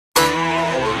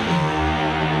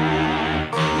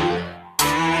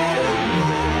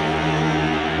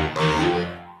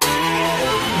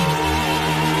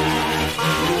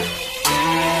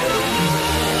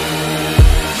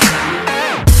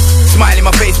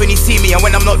when you see me, and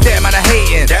when I'm not there, man, I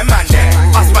hating. Them man there.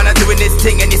 Us man are doing this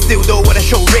thing, and you still don't wanna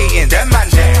show ratings. Them man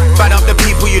there. Bad up the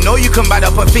people, you know you can bad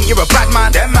up and think you're a bad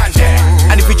man. Them man there.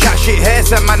 And if we chat shit here,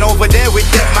 some man over there with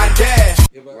them man there.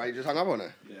 Why you just hung up on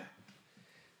her? Yeah.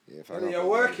 Yeah, And you're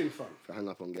working, fam. If I hang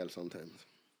up on girl sometimes.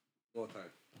 More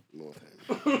time. More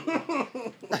time.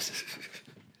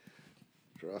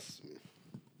 Trust me.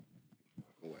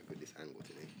 Oh, I got this angle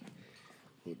today.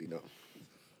 Hold it up.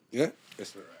 Yeah? Yes,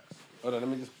 sir. Hold on, let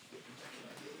me just...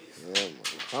 Yeah, man.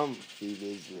 Comfy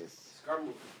business.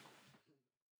 Scramble.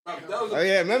 Fam, that was Oh,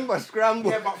 yeah, remember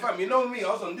Scramble? Yeah, but fam, you know me, I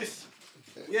was on this.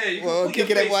 Yeah, you Well, can put your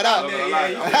kicking it face one down out. there, Yeah,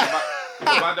 yeah. The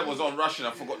man that was on rushing,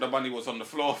 I forgot the money was on the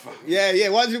floor. Fam. Yeah,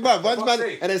 once you man,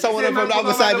 and then someone from the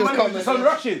other side just comes. Some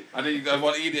rushing. And then you got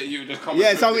one idiot, you just come.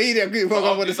 Yeah, some idiot group come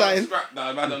on the side. Scrap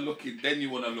that man are looking, then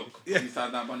you want to look. Yeah. You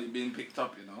start that money being picked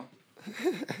up, you know.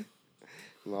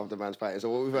 After man's fighting. So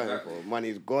what we fighting for?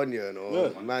 Money's gone, you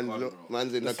know. Yeah.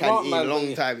 Man's in the smart canteen man, long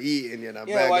yeah. time eating, you know.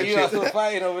 Yeah, while you are still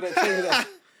fighting over that thing that's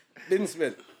been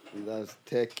spent. That's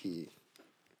techie.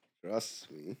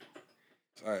 Trust me.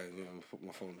 Alright, yeah, I'm gonna put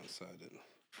my phone aside then.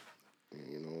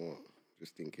 You know what?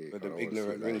 Just think it. But the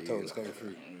ignorant ringtones coming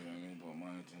through.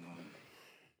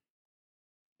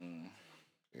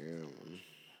 Yeah, man.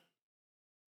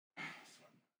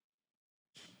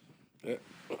 Yeah.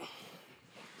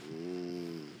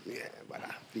 Yeah, but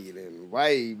I'm feeling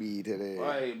vibey today.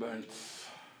 Vibrant.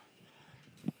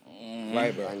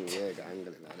 Vibrant. Yeah, got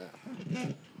angle it like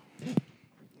that.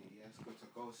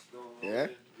 Yeah?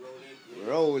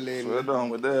 Rolling. We're done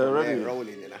with there already. Yeah,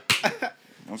 rolling, you know.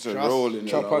 I said Trust rolling,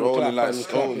 Chop you know, on rolling clap like and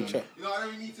stone. clap and chop. You know, I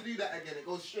don't need to do that again. It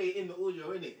goes straight in the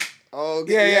audio, innit? Oh,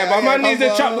 Yeah, but man needs the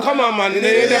chop. Come on, man. The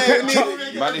pep chop.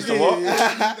 Man needs to what?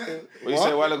 What you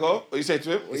say a while ago? What you say to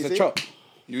him? It's a chop.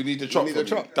 You need the chop. need from the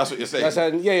chop. me. That's what you're saying. That's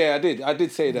I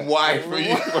did say that. Why for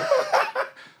you?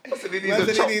 I said he needs Man a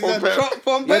said chop he needs from a Pep. chop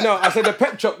from Yeah, Pep. no, I said the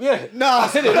pep chop, yeah. No. I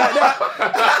said it like that.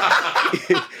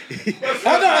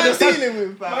 I don't understand. Dealing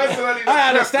with, fam. I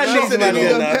understand Man these said he man needs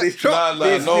here a now. pep This chop. Nah,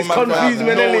 This no man confused can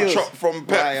have no millennials. chop from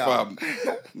Pep, Right, fam.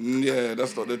 Yeah,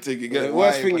 that's not the thing you The get.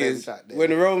 worst Why thing for them is, sat there?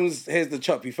 when Rome's here's the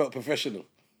chop, he felt professional.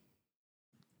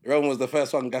 Rome was the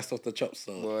first one gassed off the chop,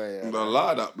 so. Boy, yeah. Don't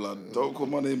lie that, blood. Don't call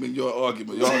my name in your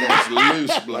argument. Your argument's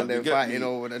loose, blood. And You they're get fighting me?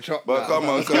 over the chop. But now, come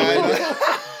on, fam.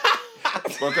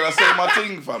 But can I say my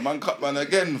thing, fam? Man, cut man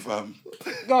again, fam.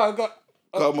 Go.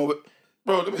 Come on,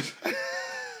 bro. Let me...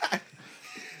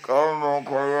 Come on,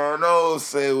 Corona,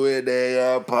 say we're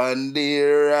there upon the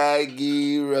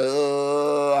raggy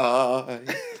road.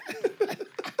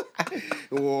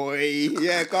 Boy,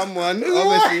 yeah, come on.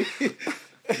 Obviously.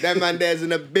 Them man there's in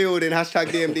the building. Hashtag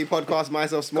DMD podcast,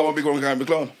 myself, Come on, Smoke. big one, can be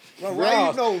clown. Bro, why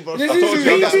you know, bro? This I is told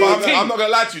you, that's PB my, thing. I'm not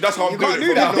gonna lie to you, that's how I'm You doing can't it do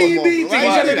from that now. no PB more, thing, bro. Why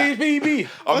you're you do gonna that? be PB.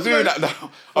 I'm doing that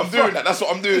now. I'm doing that. That's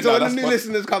what I'm doing So now. when the That's new my...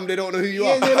 listeners come, they don't know who you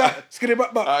Yeah, are. do that. Skitty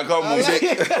back. Alright, come on,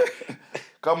 big.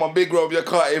 Come on, big Rob, you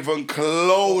can't even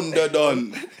clone the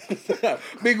done.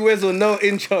 Big Whistle, no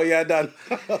intro, yeah, done.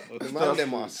 The man,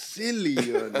 them are silly,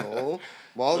 you know.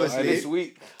 But This obviously,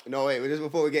 week. no, wait, just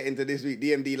before we get into this week,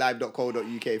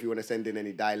 dmdlive.co.uk if you want to send in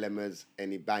any dilemmas,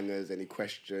 any bangers, any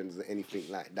questions, anything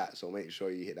like that. So make sure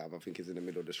you hit that up. I think it's in the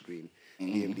middle of the screen,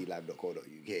 dmdlive.co.uk.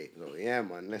 So yeah,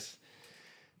 man, let's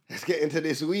get into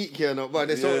this week, you know. But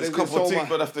there's There's a couple so of things, much.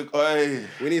 but have to. Hey.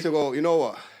 We need to go, you know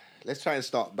what? Let's try and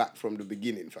start back from the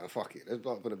beginning, fam. Fuck it. Let's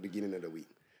start from the beginning of the week.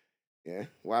 Yeah?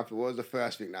 What happened? What was the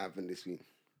first thing that happened this week?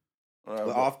 Right,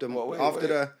 But wait.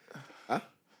 the...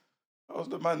 How's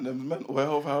the man? The mental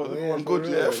health? How's yeah, everyone for good?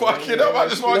 real, Yeah, man. fuck it up. I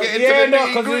just want to get into Yeah, the no,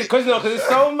 nitty-gritty. because it's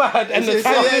so mad. And the Yeah,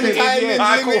 time the is, time is yeah.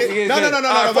 limited. No,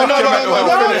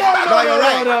 you're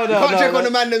right. No, You no, can't check no. on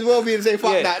the man as well being and say,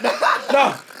 fuck Yeah.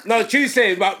 that. No,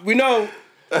 Tuesday, but we know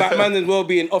that man and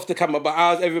well-being off the camera, but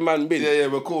how's every man been? Yeah,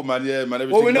 we're cool, man. Yeah, man.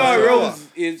 Well, we know how everything Rose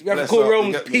is. We have to Bless call up, Rose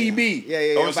you get me. PB. Yeah,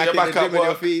 you're Obviously, back you're in the back gym at and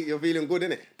work. you're feeling good,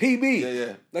 innit? PB.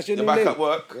 Yeah. That's your You're new back name. at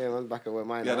work. Yeah, man's back at work.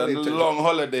 Mine. Yeah, I that only took- long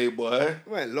holiday, boy. It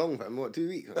went long, fam. What, 2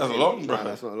 weeks? That's long, bro. Nah,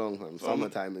 that's not long, fam.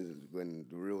 Summertime is when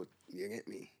the real, you get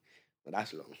me? But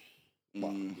that's long.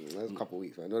 But that's a couple of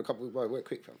weeks, man. A couple of weeks, boy, it went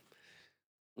quick, fam.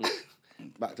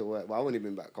 Back to work. But I've only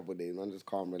been back a couple of days, man. Just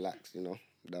calm, relax, you know.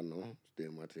 Don't know. Just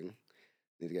doing my thing.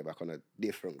 Need to get back on a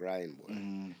different grind, boy.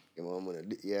 Get my money.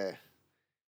 Yeah.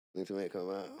 Need to make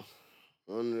about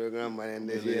 100 grand by the end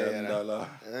of this year. $1 million.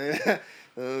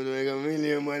 I'm to make $1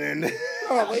 million by the end.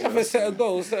 Oh, but you have to set a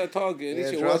goal, set a target. At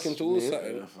least you're trust working towards me.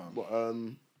 something.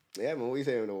 But yeah, man. What you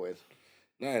saying always?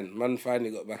 Man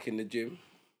finally got back in the gym.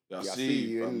 Yeah, I Yeah, I see see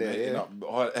you fam, in there, hitting yeah.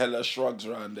 up hella shrugs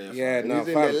around there. Yeah, And no, he's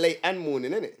in there fam. late and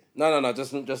morning, innit? No,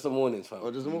 just the mornings, fam.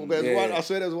 Or just Mm. there's Yeah, one. yeah. I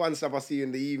swear there's one stuff I see you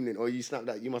in the evening, or you snap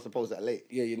that. You must have posted that late.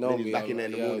 Yeah, you And know then he's me. back in there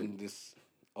in the morning. This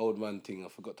old man thing, I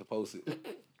forgot to post it.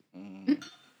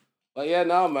 But yeah,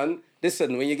 nah, man.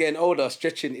 Listen, when you're getting older,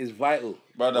 stretching is vital.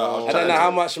 Brother, I don't know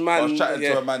how much man. I was chatting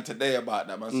yeah. to a man today about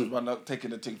that. Man said, man, not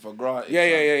taking the thing for granted. Yeah,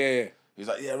 fam. yeah. He's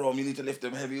like, yeah, Rom, you need to lift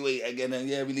them heavyweight again, and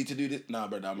yeah, we need to do this. Nah,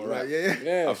 brother, I'm alright.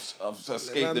 Yeah. I've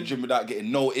escaped the gym without getting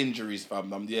no injuries, fam.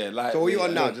 Like. So what you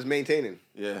on now? Just maintaining.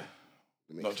 Yeah.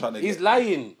 Not trying to. He's get,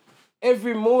 lying.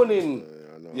 Every morning.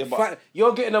 Yeah, but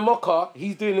You're getting a mocha,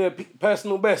 he's doing a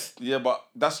personal best. yeah, but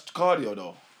that's cardio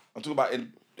though. I'm talking about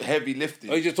in heavy lifting.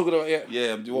 Oh, you're just talking about, yeah.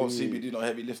 Yeah, you won't see me do no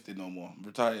heavy lifting no more. I'm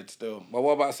retired still. But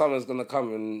what about summer's gonna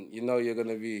come and you know you're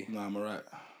gonna be, Nah, I'm alright.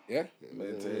 yeah?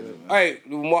 Maintaining, man. Alright,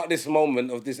 we'll mark this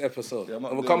moment of this episode. Yeah, I'm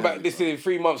not and we'll doing come back heavy, this bro. in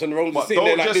 3 months and Ron's But just sitting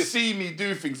don't there like just this. see me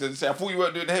do things and say, I thought you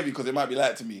weren't doing heavy because it might be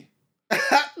light to me.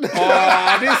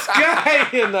 Oh, this guy,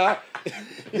 you know.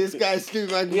 This guy's still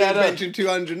man. Yeah, I know. benching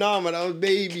 200 now, man. That was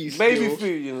baby. Baby still.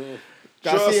 food, you know.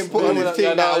 I see him put on his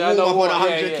thing that I warm up on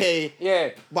 100k. Yeah.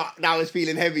 But now it's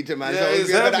feeling heavy to man. Yeah, so it's if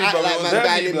you're gonna heavy, act bro. like It was man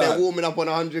heavy, going in there blood. warming up on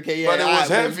 100k, yeah, But it was alright,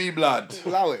 man. heavy blood.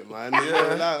 Allow it, man.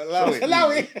 Yeah. Allow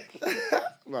it.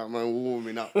 Right, man,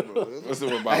 warming up, bro. What's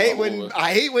it about?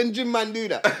 I hate when gym man do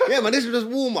that. Yeah, man, this is just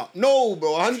warm up. No,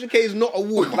 bro, 100k is not a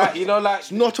warm up. Like, you know, like,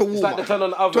 It's not a warm it's like up. they turn on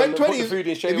the oven and put the food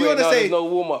in straight if you away. wanna No, say there's no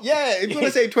warm up. Yeah, if you want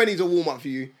to say 20 is a warm up for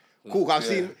you, cool. I've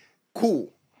seen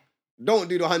cool. Don't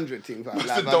do the 100 thing, fam.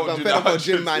 Like, Don't I'm do fed the up on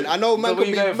gym, 100 man. thing. I know man So where could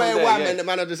you be going from very there, wild, yeah? man. The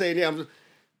man are just saying, yeah, I'm just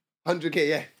 100k,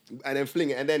 yeah, and then fling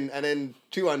it, and then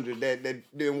 200, they're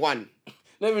doing one.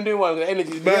 Not even doing one, the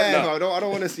energy's burnt Yeah, now. fam, I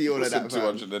don't want to see all of that, fam.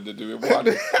 200 and they're doing one.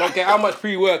 Don't care how much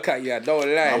pre-workout you had, don't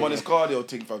lie. I'm on this cardio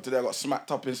thing, fam. Today I got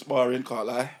smacked up in sparring, can't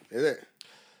lie. Is it?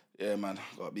 Yeah, man,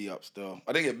 got beat up still.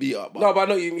 I didn't get beat up, but No, but I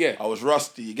know you, yeah. I was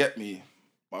rusty, you get me?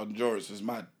 My endurance was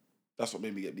mad. That's what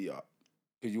made me get beat up.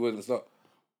 Because you wasn't stop.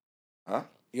 Huh?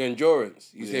 Your endurance.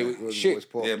 You Yeah. say, Was shit.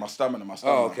 poor. Yeah, my stamina.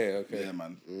 Oh, okay. Yeah,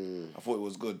 man. I thought it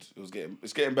was good.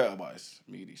 It's getting better, but it's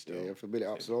meaty still. Yeah, you have to build it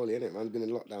up slowly, innit? Man's been in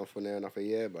lockdown for near enough a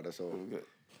year, brother. So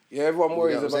Yeah, everyone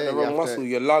worries what I'm about the saying? wrong You have muscle, to-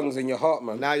 your lungs and your heart,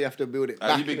 man. now you have to build it And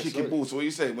back. you've been innit, kicking slowly. balls. So what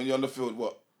you saying when you're on the field?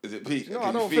 What is it? Peak? No, Can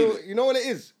I don't you feel. it? You know what it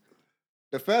is?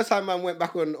 The first time man went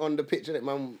back on the pitch, innit,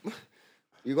 man.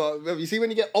 You see when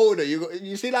you get older,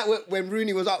 you see like when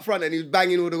Rooney was up front and he was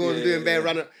banging all the goals and doing bare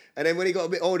running, and then when he got a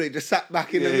bit older, he just sat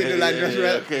back in the middle and just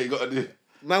ran. Okay, you gotta do.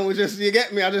 Man was just, you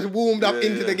get me? I just warmed up Yeah,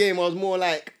 into yeah. the game. I was more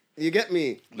like, you get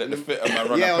me? Let the fitter man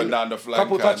run Yeah, up on and down the flank.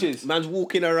 Couple and- touches. Man's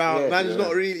walking around. Yeah, Man's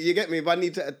not really, you get me? If I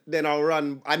need to, then I'll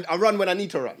run. I run when I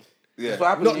need to run. Yeah. That's what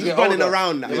happens Not when you just get running older.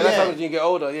 around now. Yeah, but that's Yeah. what happens when you get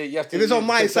older. Yeah, you have to. If it's on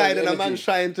my conserve side and a energy. man's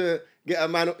trying to get a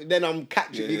man, then I'm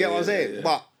catching. You get what I'm saying? yeah.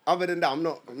 But other than that, I'm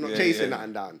not Yeah, chasing yeah.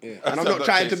 nothing down. Yeah. And I'm I'm not not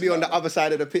trying to be chasing on the that. other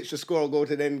side of the pitch to score a goal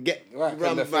to then get Right,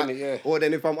 run back. defend it, yeah. Or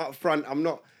then if I'm up front, I'm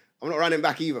not running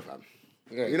back either, fam.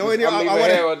 Yeah, You know when you're I'm I either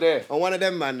wanna- here or there. I'm one of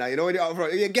them, man. Now you know when you're up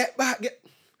front, yeah, get back, get.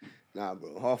 Nah,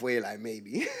 bro, halfway like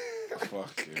maybe.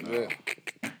 Fucking hell.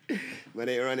 When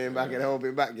they running back and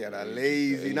helping back, yeah, they're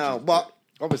lazy now. But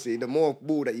obviously, the more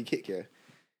ball that you kick here,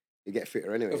 you get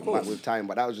fitter anyway. Of course. Back with time.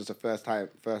 But that was just the first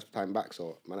time back,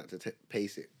 so man had to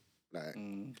pace it, like,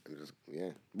 and just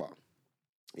But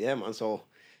yeah, man. So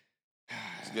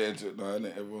Let's get into it now,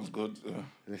 innit? Everyone's good.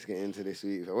 let's get into this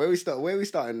week. Where we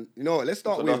starting? You know what? Let's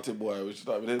start with. Nothing, boy. We should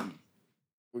start with him.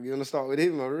 We're gonna start with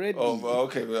him already. Oh, well,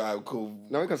 okay. Well, alright, cool.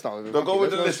 No, we can start with him. Don't go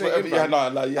with the Let's list. straight Whatever in, you had.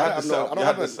 fam. No, you I had the don't setup. have You no,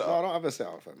 had the I setup. don't have a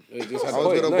setup, fam. Yeah, just had I was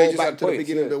points. gonna No, you go just back had to the points,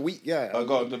 beginning yeah. of the week. Yeah, I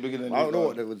got the beginning. I don't know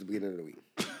what was the beginning of the week.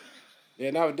 Yeah,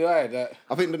 now do I that.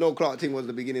 I think the No Clark thing was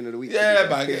the beginning of the week. Yeah, to be fair.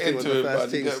 man, I think get it was into the it, first man.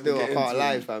 thing Get still, I into can't it.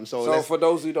 lie, fam. So, So for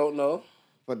those who don't know,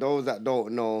 for those that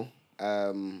don't know,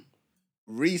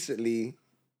 recently,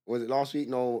 was it last week?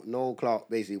 No Clark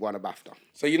basically won a BAFTA.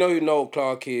 so you know who Noel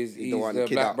Clark is. He's one the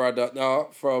kid black out. brother now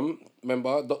from,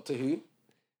 remember, Doctor Who?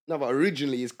 No, but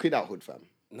originally it's Kid Outhood, fam.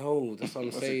 No, that's what I'm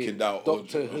What's a saying. Kid Out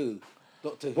Doctor Hood? Who.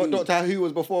 Doctor Who. What Doctor Who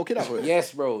was before Kid Outhood?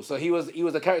 Yes, bro. So he was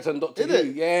a character in Doctor Is Who.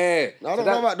 it? Yeah. No, I So don't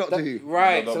know about Doctor Who.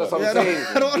 Right. No, So no, that's what no. I'm Yeah, saying.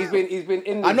 I don't- He's been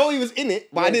in. This. I know he was in it,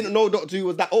 but I didn't know Doctor Who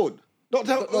was that old. Doctor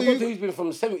Doctor Who. Who's been from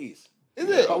the 70s. Is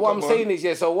it? But what I'm come saying is,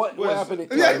 yeah. So what Where's- happened?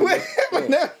 Yeah, wait,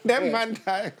 yeah. them man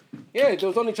died. Yeah, there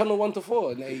was only channel 1 to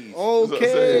 4 in the 80s.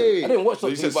 Okay. I didn't watch So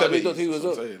you Doctor Who, said but I knew 70s, Doctor Who was that's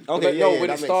up. what I'm saying. Okay, But yeah, no, yeah, when that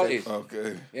it makes started. sense.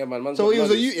 Okay. Yeah, man. man's So got he was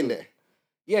a knowledge. youth in there.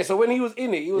 Yeah, so when he was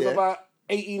in it, he was Yeah. about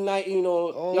 18, 19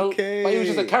 or young. Okay. But he was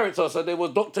just a character, so there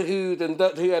was Doctor Who, then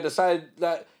Doctor Who had the side,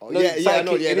 like, yeah, yeah, I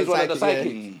know, yeah, and the he's one of the sidekick,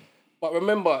 yeah. sidekicks. But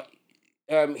remember,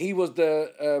 he was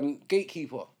the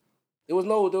gatekeeper. There was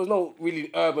no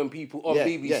really urban people on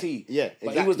BBC. Yeah, But he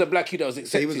exactly. was the black kid that was So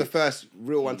accepted. he was the first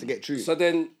real one to get true. So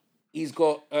then he's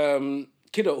got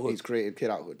Kidulthood. He's created Kid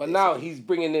Outhood. But now he's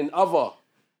bringing in other.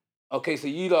 Okay, so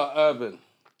you lot are urban.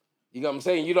 You know what I'm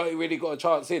saying? You lot ain't really got a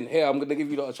chance in. Here, I'm going to give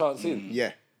you lot a chance in.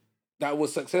 Yeah. That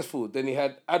was successful. Then he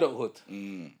had Adulthood.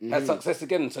 Had success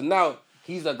again. So now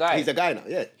he's a guy. He's a guy now,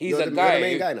 yeah. He's You're a the, guy. You're the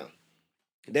main guy now.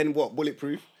 Then what?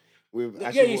 Bulletproof? With Yeah,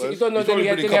 Ashley you Waters. don't know. He's Then he probably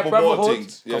had put a couple more Brotherhood.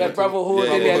 things. He had Brotherhood. Yeah,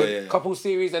 Then he yeah, had yeah. couple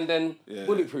series and then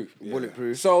Bulletproof.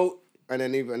 Bulletproof. So, And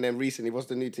then recently, what's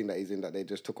the new thing that he's in that they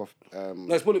just took off?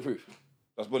 no, it's Bulletproof.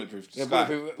 That's Bulletproof. Yeah, Sky.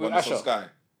 Bulletproof with One that's on Asher. Sky.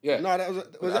 Yeah. No, that was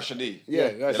With Asher D. Yeah,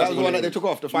 Yeah, that was the one that they took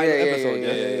off the final Yeah, yeah,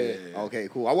 episode. yeah. Okay,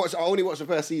 cool. I only watched the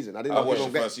first season. I didn't. I watched know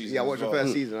if the it first season Yeah, I as watched the well.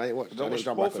 first season. I didn't watch. I I didn't watched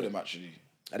jump both back of on them it. actually.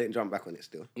 I didn't jump back on it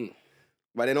still.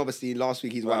 But then obviously last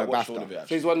week he's Well, I won a watched all of it BAFTA.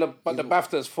 So he's actually. won the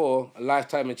BAFTAs for a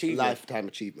lifetime achievement. Lifetime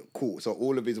achievement. Cool. So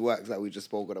all of his works that we just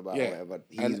spoken about, Yeah. or whatever,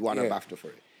 he's And- won a yeah. BAFTA for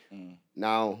it.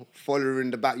 Now,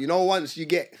 following the back, once you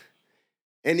get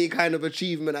any kind of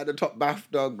achievement at the top,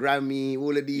 BAFTA, Grammy,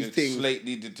 all of these Your things, slate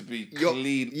needed to be your-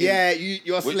 clean. yeah,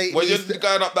 your When, slate when you're needs to-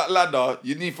 going up that ladder,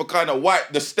 you need to kind of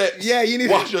wipe the steps. Yeah, you need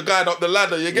Whilst you're going up the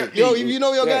ladder, you get me? Yo, if you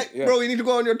know your Yeah, guy, yeah. bro, you need to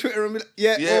go on your Twitter and be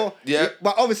like, Yeah.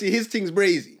 But obviously his thing's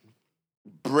brazy.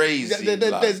 Brazy. There's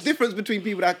blood. difference between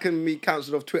people that can be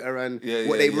cancelled off Twitter and Yeah,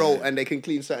 what yeah, they wrote yeah. and they can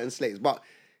clean certain slates. But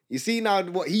you see now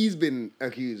what he's been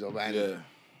accused of, and Yeah.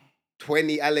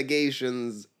 20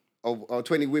 allegations or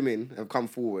 20 women have come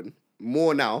forward.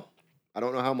 More now. I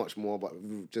don't know how much more, but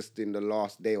just in the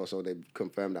last day or so, they've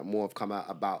confirmed that more have come out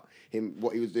about him,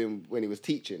 what he was doing when he was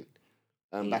teaching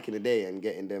back in the day, and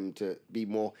getting them to be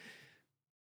more.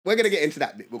 We're gonna get into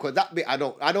that bit because that bit I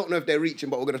don't know if they're reaching,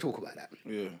 but we're gonna talk about that.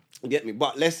 Yeah. You get me?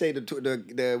 But let's say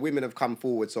the women have come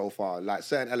forward so far. Like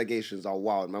certain allegations are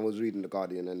wild. Man was reading the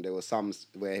Guardian and there was some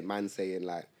where man saying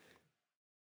like,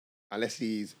 unless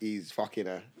he's fucking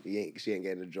her, she ain't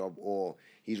getting a job, or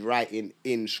he's writing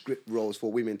in script roles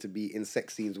for women to be in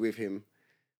sex scenes with him.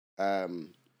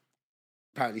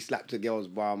 Apparently slapped a girl's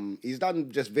bum. He's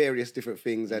done just various different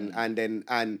things, and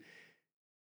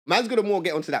man's gonna more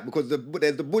get onto that because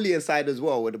there's the bullying side as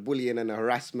well, with the bullying and the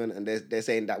harassment, and they're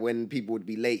saying that when people would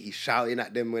be late, he's shouting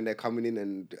at them when they're coming in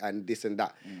and this and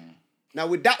that. Now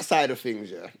with that side of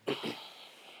things, yeah,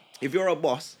 if you're a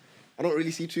boss, I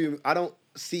don't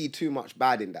see too much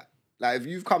bad in that. Like if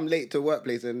you've come late to a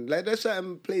workplace and like there's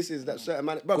certain places that certain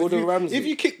man, bro, Gordon Ramsay. if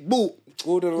you kick ball,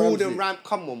 Gordon Ramsay.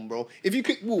 come on, bro. If you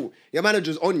kick ball, your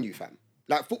manager's on you, fam.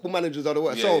 Like football managers are the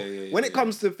worst. Yeah, So yeah, when it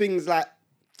comes to things like,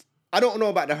 I don't know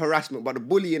about the harassment, but the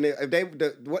bullying,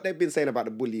 what they've been saying about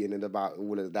the bullying and about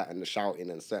all of that and the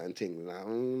shouting and certain things,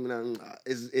 like,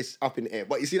 it's up in the air.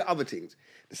 But you see the other things,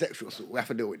 the sexual assault, we have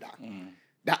to deal with that.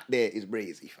 That there is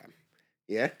brazy, fam.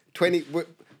 Yeah, 20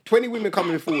 women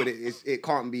coming forward. It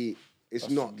can't be. It's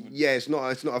not. Yeah, it's not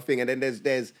a thing. And then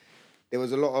there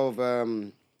was a lot of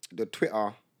the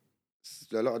Twitter.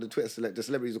 A lot of the the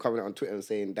celebrities were coming out on Twitter and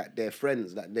saying that their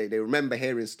friends, that they remember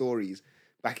hearing stories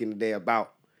back in the day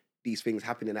about these things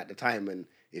happening at the time, and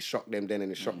it shocked them then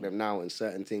and it shocked them now, and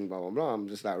certain things, blah, blah, blah. I'm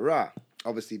just like, right.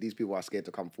 Obviously, these people are scared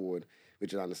to come forward,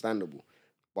 which is understandable.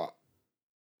 But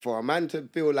for a man to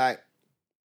feel like,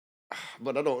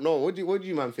 but I don't know, what do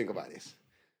you man think about this?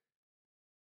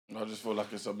 I just feel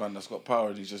like it's a man that's got power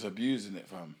and he's just abusing it,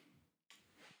 fam.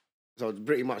 So it's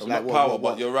pretty much Not like power,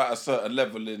 but you're at a certain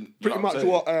level in. pretty much saying?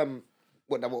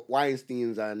 what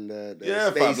Weinstein's and the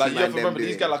Yeah, Stacey fam. Like you man have to them remember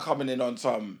these doing. guys are coming in on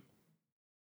some.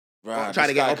 Right, trying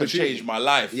to this get guy could opportunity. change my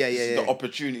life. Yeah, This yeah, is yeah. the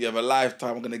opportunity of a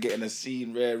lifetime. I'm gonna get in a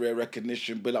scene, rare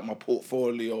recognition, build up my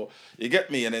portfolio. You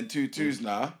get me? And then 2-2s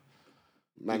now.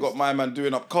 You got my man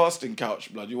doing up casting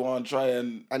couch, blood. You want to try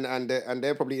and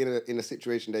they're probably in a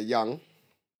situation. They're young,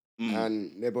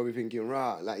 and they're probably thinking,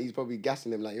 right, like he's probably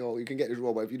gassing them, like, yo, you can get this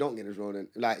role, but if you don't get this role, then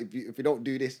like if you don't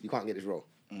do this, you can't get this role.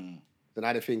 So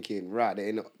now they're thinking, right,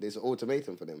 there's an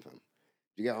ultimatum for them, fam. Do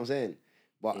you get what I'm saying?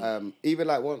 But even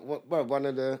like one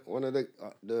of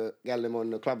the gal them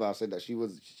on the clubhouse said that she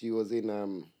was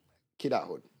in Kid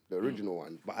Outhood, the original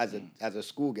one, but as a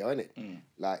schoolgirl, innit?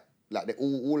 Like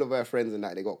all of her friends and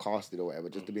that, they got casted or whatever,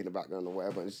 just to be in the background or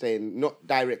whatever. And she's saying, not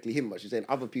directly him, but she's saying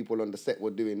other people on the set were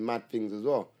doing mad things as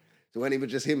well. So when it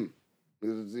was just him, it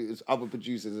was other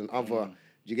producers and other, do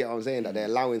you get what I'm saying? That they're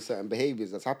allowing certain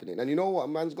behaviours that's happening. And you know what,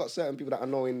 man's got certain people that I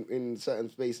know in certain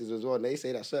spaces as well, and they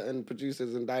say that certain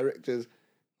producers and directors,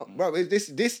 bro,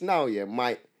 this now, yeah,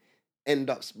 might end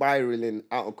up spiraling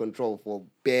out of control for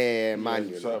bare man,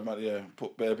 you know? so, man,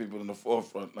 put bare people in the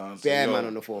forefront now. And say, Bare yo, man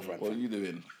on the forefront. What are you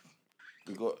doing?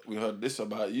 We heard this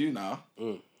about you now.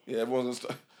 Yeah, everyone's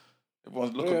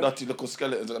looking dirty, little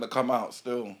skeletons are gonna come out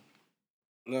still.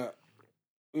 Now,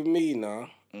 with me now,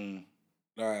 Mm.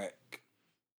 like,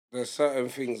 there's certain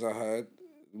things I heard,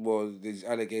 these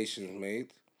allegations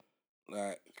made.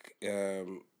 Like,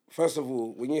 first of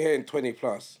all, when you're hearing 20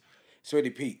 plus, it's already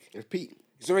peak. It's Pete.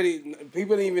 It's already,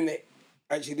 people don't even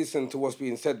actually listen to what's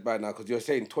being said by now because you're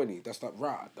saying 20. That's like,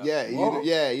 right. Yeah, what? you What do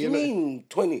you know- mean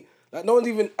 20? Like, no one's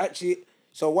even actually.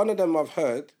 So, one of them I've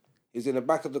heard is in the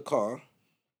back of the car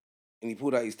and he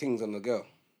pulled out his things on the girl.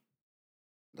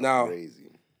 Now,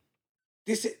 Crazy.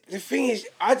 the thing is,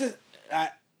 I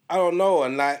don't know,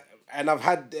 and I've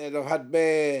had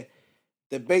bare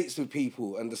debates with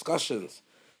people and discussions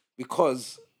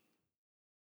because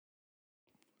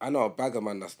I know a bagger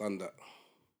man that's done that.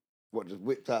 What, just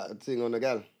whipped out a thing on the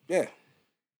gal? Yeah.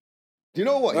 Do you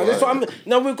know what? No, that's what I'm.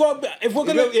 No, we've got. If we're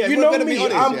gonna, Yeah, if you we're know gonna me, be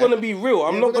honest, I'm yeah. gonna be real.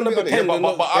 I'm Yeah, not we're gonna gonna be pretend. Yeah, and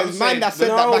but not- I'm There's saying, man that said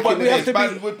no, that back but in the we have day. to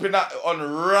man be- whipping that on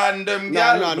random No,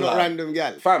 gal. not blood. random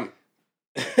gal. fam.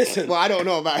 Listen, Well, I don't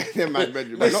know about them, man, but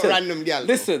not listen, random gal.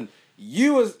 Listen, was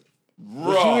you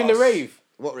in the Ross. rave?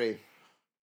 What rave?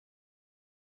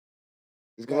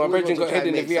 This guy My always brethren wants to got try head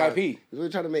in and the make sound- VIP. He's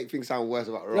always trying to make things sound worse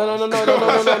about Ross.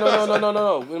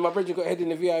 No. When my brother got head in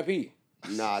the VIP,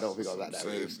 Nah, I don't think I was at that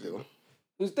rave still.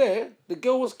 he was there. The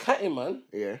girl was catting, man.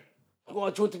 Yeah. Oh,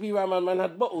 I tried to be around, man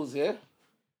had bottles, yeah?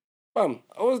 Bam,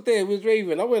 I was there, we was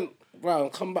raving. I went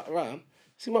round, come back round.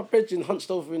 See my brethren hunched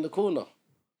over in the corner.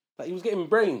 Like he was getting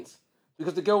brains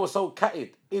because the girl was so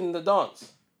catted in the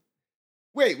dance.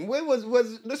 Wait, where was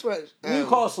this one?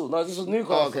 Newcastle. No, this was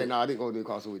Newcastle. Oh, okay, no, I didn't go to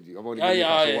Newcastle with you. I've only been to Yeah,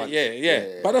 Newcastle yeah, once.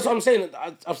 yeah. But that's what I'm saying.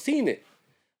 I've seen it.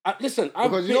 Listen,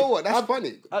 Because you know what? That's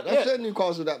funny. yeah. That's at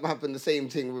Newcastle that happened the same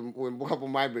thing with a couple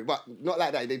of my break, but not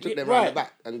like that. They took them around the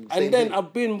back. And And then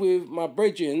I've been with my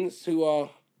brethren who are,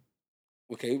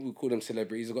 okay, we call them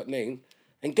celebrities, I've got name.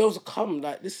 And girls will come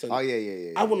like, listen, Oh,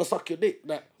 yeah. I want to suck your dick.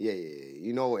 Like, Yeah.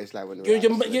 You know what it's like when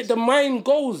the mind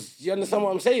goes. You understand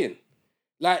what I'm saying?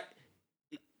 Like,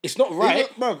 it's not right.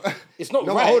 It's not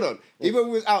no, right. but hold on. Even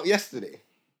we was out yesterday.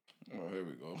 Oh, here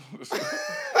we go.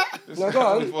 This No, guy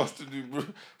go on. wants to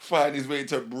find his way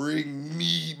to bring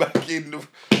me back in the.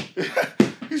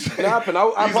 He's What happened? I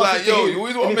he's passed like, it to yo, you, you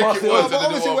always and want he to make passed it it worse. on. But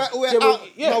obviously we're out.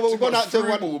 Yeah, No, but Too we've gone much out to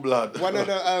free ball blood.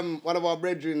 one of our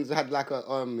brethren had like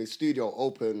a his studio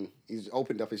open. He's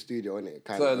opened up his studio, innit?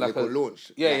 Kind So of like they call a-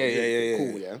 launch. Yeah, Like, yeah, yeah.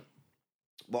 Cool, yeah.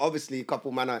 But obviously, a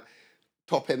couple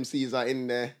top MCs are in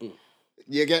there.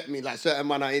 You get me? Like certain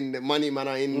man are in there, money man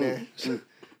are in there.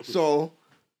 So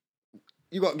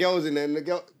you got girls in there, and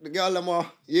the girl them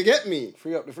are. You get me?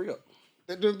 Free up.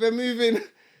 They're moving.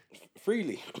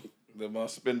 Freely. They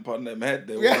must spin upon them head.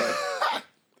 They Yeah. want.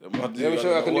 They must do. Let me show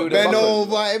you I can do what the they Bend buckle.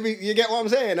 want. over. You get what I'm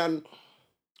saying? And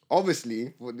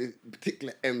obviously, for this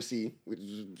particular MC, which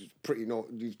is pretty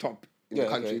he's top in the Yeah,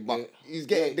 country, yeah, but yeah. he's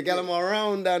getting Yeah, the gal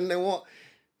around, and then what?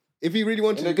 If he really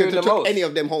wanted And to, they're go doing to the took most. any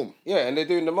of them home, Yeah, and they're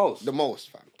doing the most the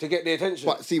most, fam. to get the attention.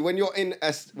 But see, when you're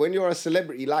when you're a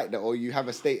celebrity like that, or you have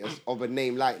a status of a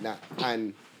name like that,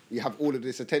 and you have all of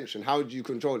this attention, how do you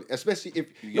control it? Especially if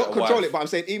You not get a control wife. it, but I'm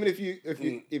saying even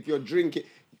if you're drinking,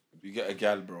 You get a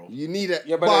gal, bro. you need it.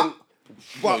 Yeah, but No,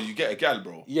 but you get a gal,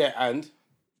 bro. yeah, and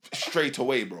Straight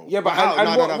away, bro. yeah, but how? and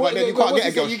No, what, no, what, but then you what- can't what's get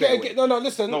a it girl say? You straight get no,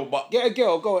 listen. No, but- get a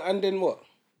girl, go, and then what?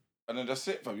 And then that's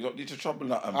it, fam. You don't need to trouble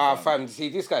nothing. Fam, see,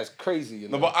 this guy's crazy, you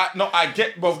know. No, but I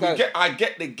get, bro. This guy- I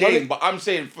get the game, No, but I'm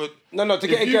saying for to get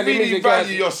a if you girl, it means really the girl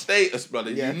value your status,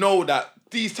 brother, Yeah. you know that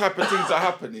these type of things are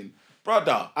happening,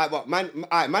 brother. But man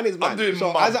is man. I'm doing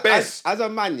so my as a, best as a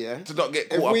man, yeah. to not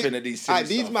get if caught we- up in these silly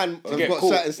these stuff. man have get got caught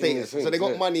certain in status, these so they got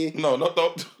things, money. No, Wait,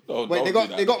 don't they do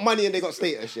got that. money and they got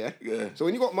status, yeah. Yeah. So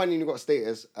when you got money and you got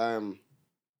status,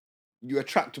 you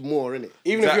attract more, innit?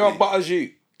 Even if you're Exactly. butters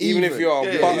you, even if you're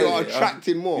Yeah, But yeah, you're yeah.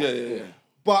 attracting more. Yeah.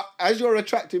 But as you're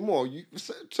attracting more,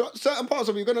 certain parts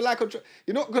of it, you're gonna like.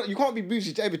 You're not. You can't be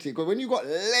bougie to everything. Because when you got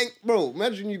length, bro,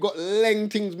 imagine you got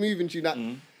length things moving to you that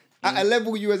at a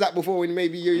level you was at before when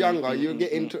maybe you're younger. You're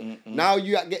getting to now.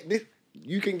 You get this.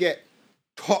 You can get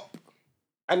top.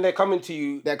 and they're coming to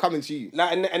you. They're coming to you.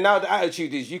 Like, and now the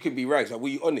attitude is you can be rags. Like, were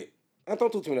you on it? And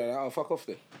don't talk to me like that. I'll fuck off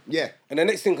then. Yeah. And the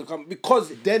next thing could come because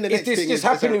Then the if next this thing is is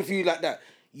happening for you like that,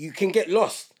 you can get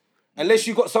lost unless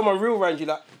you got someone real around you.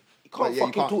 Like you can't Well, yeah, you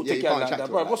fucking can't- talk yeah, to you girl can't like chat that,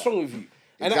 to bro. her What's like wrong with you?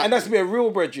 And Exactly. that's to be a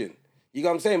real brethren. You know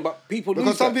what I'm saying? But people Because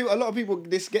lose some that. people, a lot of people,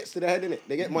 this gets to their head, innit?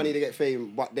 They get money, they get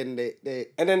fame, but then they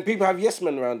And then people have yes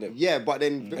men around them. yeah, but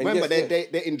then remember yes,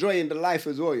 they're enjoying the life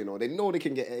as well, you know. They know they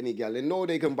can get any girl, they know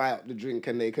they can buy up the drink,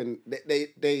 and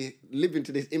they live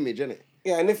into this image, innit?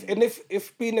 Yeah, and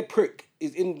if being a prick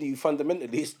is in you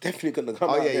fundamentally, it's definitely gonna come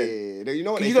Oh out yeah, there. yeah. You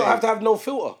know what 'Cause they you don't say? have to have no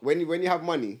filter. When you have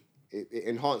money, it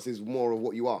enhances more of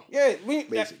what you are. Yeah,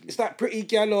 Basically. it's that pretty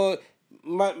gal or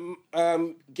man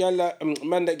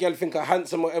that girl think are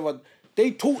handsome or whatever,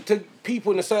 they talk to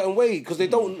people in a certain way because they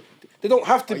don't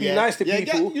have to be nice to people.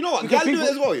 Gal, you know what? Because Gal do it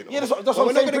as well, you know. Yeah, that's what We're I'm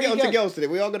not saying. going to get onto gal. girls today.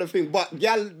 We are going to think, but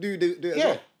gal do it as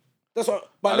well. That's what.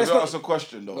 But Let let's me not. ask a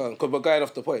question though. Because we're going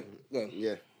off the point. Go on.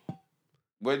 Yeah.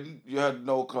 When you had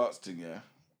Noel Clark's thing, yeah,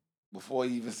 before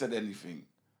he even said anything,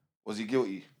 was he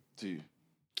guilty to you?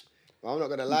 Well, I'm not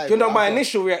going to lie. You know but my I've got-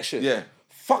 initial reaction. Yeah.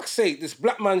 Fuck's sake, this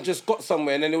black man just got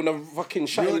somewhere and then they wanna fucking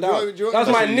shut him Do you down. want- do you That was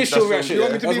want- my that's initial what you- reaction. do you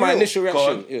want me to That was be my real? initial Go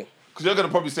reaction. on. Yeah. Because you're gonna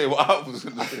probably say what I was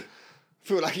gonna say.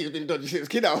 feel like he's been dodgy since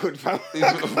kidhood, fam.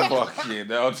 Fucking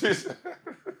hell, this.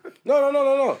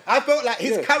 No. I felt like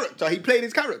his Yeah. character, he played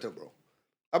his character, bro.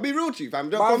 I'll be real to you, fam.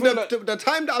 But I From feel the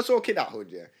time that I saw Kid Out Hood,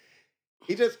 yeah,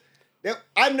 he just,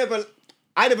 I never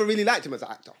really liked him as an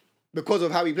actor because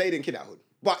of how he played in Kid Out Hood.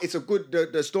 But it's a good, the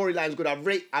storyline's good. I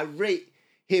rate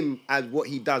him as what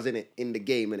he does in it, in the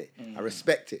game, innit? I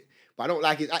respect it. But I don't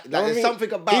like his act. Like, there's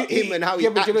something about him and how he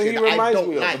acts you know, he that I reminds don't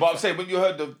me of- like. But I'm saying when you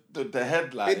heard the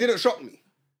headline, It didn't shock me.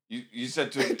 you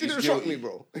said to him, It didn't shock me,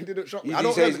 bro. It didn't shock me. You I did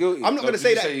don't say he's guilty. I'm not going to Did say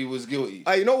you that. say he was guilty.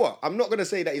 You know what? I'm not going to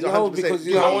say that he's No, 100% because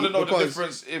guilty. I want to know the because-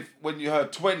 difference if when you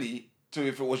heard 20 to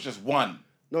if it was just one.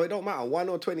 No, it don't matter. 1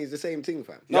 or 20 is the same thing,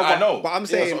 fam. Yeah, I know. But I'm Yeah,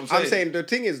 saying, that's what I'm saying the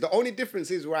thing is, the only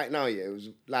difference is right now, yeah, it was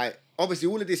like, obviously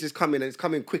all of this is coming and it's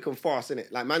coming quick and fast,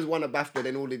 innit? Like, man's won a BAFTA,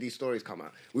 then all of these stories come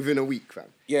out within a week, fam.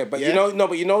 Yeah, but you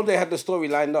know they had the story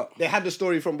lined up. They had the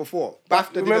story from before.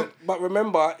 But BAFTA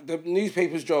remember, the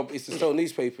newspaper's job is to sell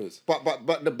newspapers. But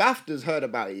the BAFTAs heard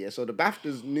about it, yeah? So the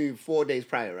BAFTAs knew 4 days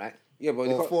prior, right? Yeah, but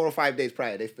or 4 or 5 days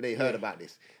prior, they heard about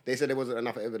this. They said there wasn't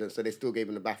enough evidence, so they still gave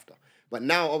him the BAFTA. But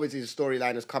now, obviously, the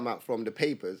storyline has come out from the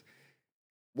papers.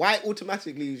 Why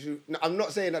automatically? I'm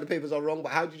not saying that the papers are wrong,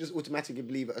 but how do you just automatically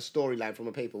believe a storyline from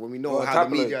a paper when we know Well, how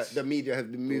tabloids. the media has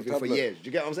been moving for tabloid. years? Do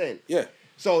you get what I'm saying? Yeah.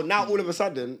 So now, all of a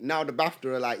sudden, now the BAFTA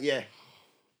are like, yeah,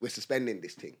 we're suspending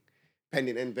this thing,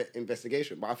 pending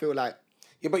investigation. But I feel like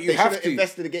Yeah, but you they have should to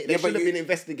investigate. They Yeah, but should have you- been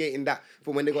investigating that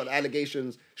from when they got the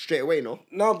allegations straight away. No.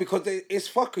 No, because it's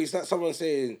fuckery. It's like someone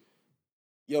saying,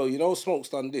 "Yo, you know, Smoke's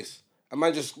done this," and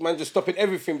man just stopping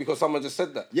everything because someone just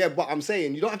said that. Yeah, but I'm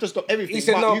saying you don't have to stop everything. He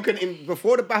said but no. you can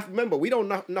before the BAFTA. Remember, we don't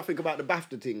know nothing about the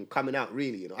BAFTA thing coming out.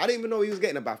 Really, you know, I didn't even know he was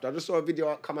getting a BAFTA. I just saw a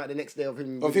video come out the next day of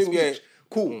him. with his yeah. speech.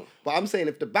 Cool. But I'm saying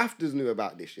if the BAFTAs knew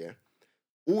about this, yeah,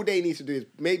 all they need to do is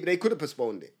maybe they could have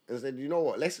postponed it and said, you know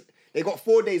what, They got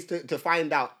 4 days to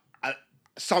find out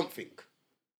something.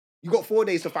 You got 4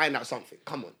 days to find out something.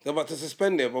 Come on. They're about to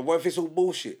suspend it, but what if it's all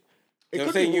bullshit? It You know what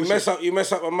I'm could be saying? bullshit. You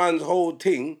mess up a man's whole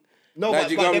thing. No, Like,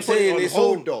 but, you but know what they I'm put saying? it on It's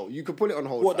hold, all- though. You could put it on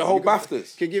hold. What, the fam. whole You could-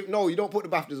 BAFTAs? No, you don't put the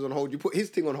BAFTAs on hold. You put his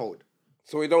thing on hold.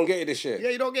 So we don't get it this year. Yeah,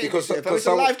 you don't get because, it. It's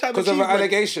a lifetime because of an achievement.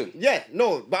 allegation. Yeah,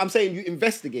 no, but I'm saying you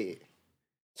investigate it.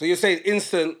 So you're saying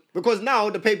instant. Because now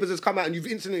the papers has come out and you've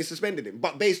instantly suspended him,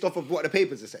 but based off of what the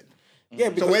papers have said. Yeah,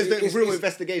 because So where's the it's- real it's-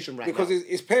 investigation right Because now?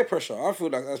 it's peer pressure. I feel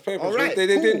like that's peer pressure. Alright, they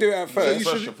cool. didn't do it at So first. you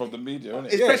Pressure should- from the media, isn't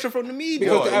It's it? Yeah. pressure from the media.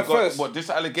 Because What, at you got- first- what, this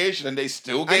allegation and they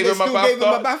still they gave him a still gave him a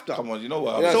BAFTA? BAFTA. Come on, you know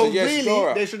what? Yeah, So yes, really,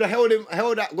 Laura. they should have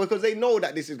held that because they know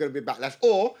that this is going to be backlash.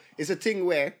 Or it's a thing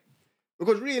where,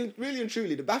 because really and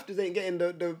truly, the BAFTAs ain't getting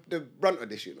the brunt of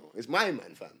this, you know. It's my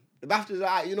man, fam. The BAFTAs are,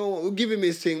 like, you know what, we'll give him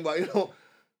his thing, but, you know,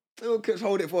 they'll just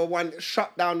hold it for one,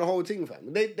 shut down the whole thing,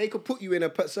 fam. They could put you in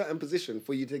a certain position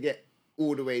for you to get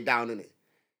all the way down in it.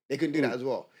 They can do that as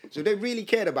well. So if they really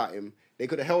cared about him, they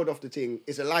could have held off the thing.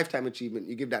 It's a lifetime achievement.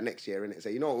 You give that next year, innit?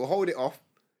 Say, you know what, we'll hold it off.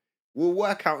 We'll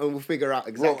work out and we'll figure out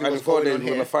exactly and what's before going they on were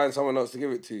going here. to find someone else to give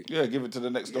it to. Yeah, give it to the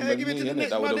next Yeah, nominee, give it to the innit? next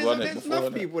That would man. have run it There's before,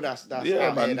 enough innit? people that's Yeah, out here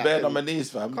man, that bare can- nominees,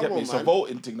 fam. Come Get on, me. It's a man.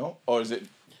 voting thing, no? Or is it?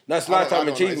 That's I don't lifetime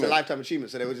know. It's a achievement. lifetime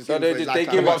achievement, so they were just So giving they for his give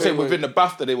lifetime. it I'm saying to- within the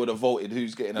BAFTA they would have voted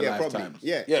who's getting a Yeah, lifetime. probably.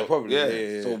 Yeah. Yeah, probably. Yeah.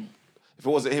 Yeah. So if it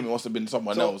wasn't him, it must have been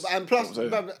someone So, else. and plus, You know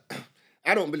what I'm saying?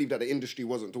 I don't believe that the industry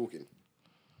wasn't talking.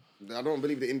 I don't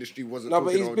believe the industry wasn't No, talking.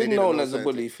 but he's or they been didn't known know as a certain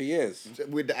bully for years. things.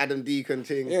 With the Adam Deacon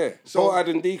thing. Yeah. So, So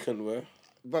Adam Deacon, bro.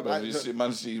 but You see,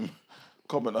 man, see him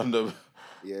comment under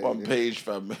Yeah, one yeah. page,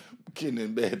 fam. Kin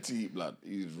in bare teeth, blood.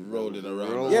 He's rolling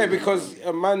around. Yeah, because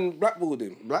a man blackballed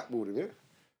him. blackballed him, yeah.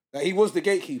 Like, he was the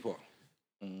gatekeeper.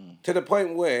 Mm. To the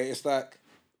point where it's like,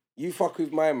 you fuck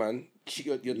with my man,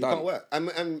 you're You done. can't work. And,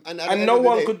 at the And end no of the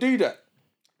one day, could do that.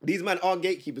 These men are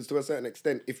gatekeepers to a certain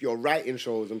extent if you're writing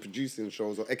shows and producing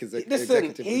shows or Listen,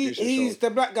 executive producing he's shows. the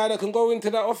black guy that can go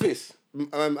into that office.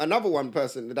 Another one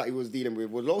person that he was dealing with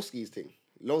was Lowski's thing.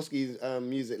 Lowski's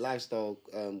music lifestyle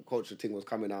culture thing was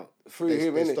coming out. Through They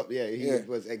him, innit? stopped, yeah, he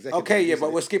was executive. Okay, yeah, producer.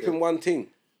 but we're skipping Yeah. one thing.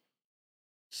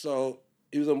 So,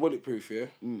 he was on Bulletproof, yeah?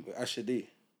 Mm. With Asher D. You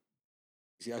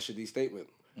see Asher D's statement?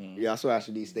 Yeah, I saw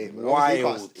Ashley's statement. Wild.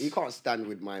 Obviously, he can't stand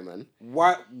with my man.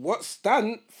 Why? What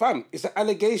stand, fam? It's an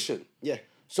allegation. Yeah.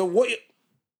 So what?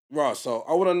 Right. So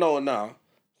I want to know now.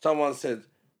 Someone said,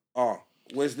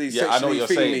 Wesley Yeah, I know what sexually you're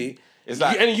thing saying. me. It's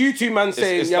like- and you two man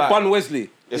saying, it's yeah, like- bun Wesley.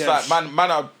 It's Yeah. like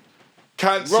man are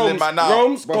cancelling man out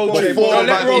Rome's Before go they- before No, man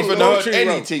let even Rome- heard Rome-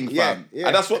 anything, Yeah, fam. yeah.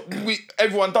 And that's what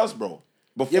everyone does, bro.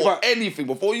 Before Yeah, but- anything,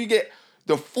 before you get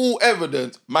the full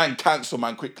evidence, man, cancel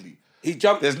man quickly. He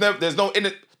jumped. There's no in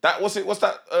it. What's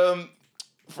that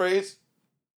phrase?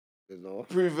 There's no.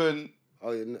 Proven.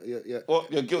 Oh, yeah.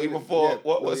 What you're guilty before? Yeah.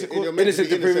 What was it You're called? meant to be Innocent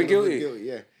to proven innocent guilty.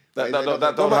 Yeah. That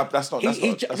But don't but- have. That's not.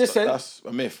 Listen. That's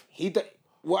a myth.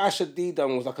 What Asher D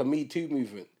done was like a Me Too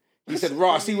movement. He said,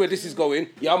 "Right, I see where this is going.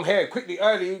 Yeah, I'm here quickly,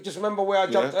 early. Just remember where I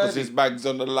Yeah, jumped because early." his bag's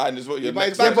on the line is what you're But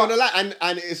his next. back on the line,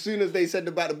 and as soon as they said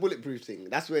about the bulletproof thing,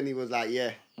 that's when he was like,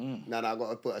 "Yeah, no, I got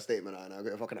to put a statement out. I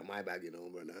got fucking at my bag,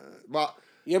 bro." But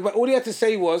Yeah, but all he had to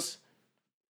say was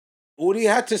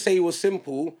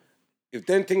simple. If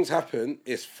then things happen,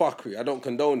 it's fuckery. I don't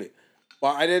condone it.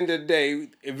 But at the end of the day,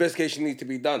 investigation needs to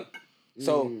be done.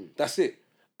 So that's it.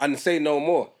 And say no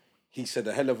more. He said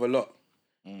a hell of a lot.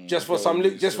 Just for some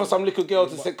little girl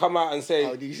to say, come out and say,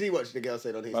 oh, did you see what the girl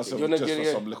said on his That's thing? a- "You're not just getting for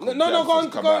it." some little No, girl go to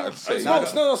on, come go out on. and say-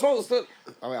 Smokes.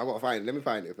 Oh, wait, I gotta find it. Let me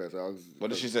find it first. What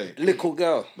did she say? Little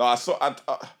girl. No, I saw.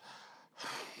 Of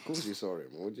course you saw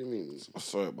it, man. What do you mean?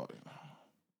 Sorry about it.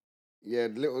 Yeah,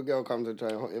 the little girl comes and try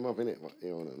and hot him up, innit? You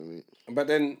know what I mean? But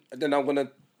then I'm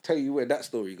gonna tell you where that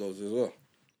story goes as well.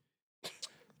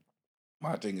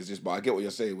 My thing is this, but I get what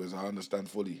you're saying. I understand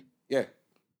fully. Yeah,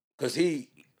 because he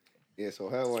Yeah, so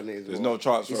her one is. There's no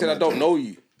chance. he for said, a "I man don't to- know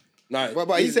you." No,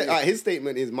 But he said his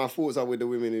statement is, "My thoughts are with the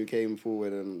women who came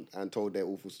forward and told their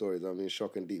awful stories. I'm in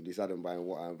shock and deeply saddened by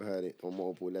what I've heard it on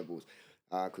multiple levels.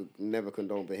 I could never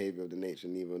condone behaviour of the nature,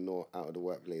 neither nor out of the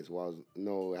workplace. While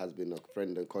no has been a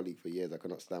friend and colleague for years, I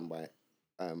cannot stand by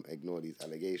ignore these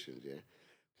allegations." Yeah,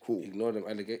 cool. ignore them,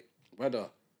 allegate, brother.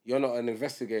 You're not an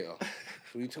investigator.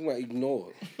 What are you talking about?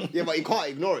 Ignore. Yeah, but you can't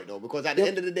ignore it though, because at the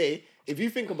end of the day, if you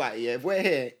think about it, yeah, if we're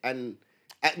here and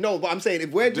no, but I'm saying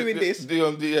if we're doing this,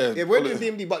 DMD, yeah. if we're doing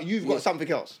DMD, but you've got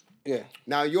something else. Yeah.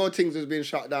 Now your things has been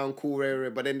shut down, cool area,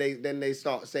 but then they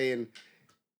start saying,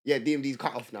 yeah, DMD's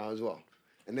cut off now as well,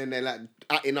 and then they're like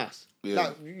atting us. Yeah.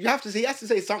 Like you have to say, he has to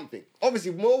say something.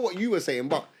 Obviously, more what you were saying,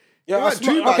 but Yeah, you weren't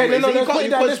too bad, okay, mate. no, So you let's can't- put it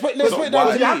down. because- Let's put it down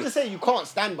because to you have me. to say you can't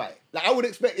stand by it. Like I would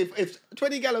expect if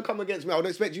 20 gal come against me, I would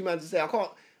expect you man to say I can't.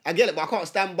 I get it, but I can't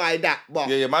stand by that. But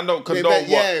Yeah, man, don't condone but,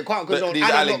 yeah, can't condone. these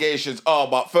And I'm not- allegations are.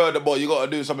 But furthermore, you got to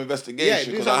do some investigation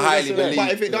do because I something highly else, believe.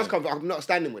 But if it does come, I'm not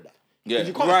standing with that. 'Cause Yeah.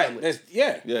 you can't stand with it.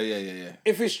 Right. Yeah. Yeah.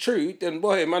 If it's true, then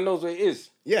boy, man knows what it is.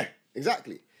 Yeah,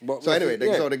 exactly. But- So anyway,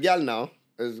 yeah. so the gal now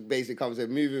has basically comes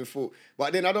and moving forward.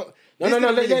 But then I don't. No, this no,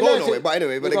 didn't really let- go let- nowhere. But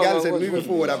anyway, but the go, gal go, said go, moving go.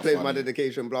 forward, I Yeah, pledge my funny.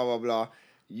 dedication, blah blah blah.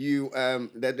 You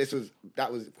that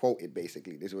was quoted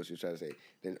basically. This is what she was trying to say.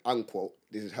 Then unquote.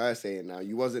 This is her saying now.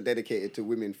 You wasn't dedicated to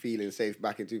women feeling safe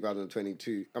back in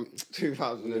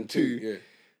 2002. Yeah.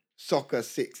 Soccer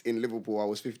 6 in Liverpool. I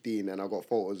was 15 and I got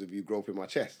photos of you groping my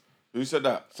chest. Who said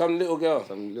that? Some little girl.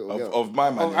 Some little girl. Of my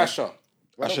man. Of yeah? Asher. I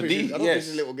don't Asher think D? she's- I don't Yes. think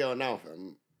she's a little girl now,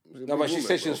 fam. She's a No, big but she woman,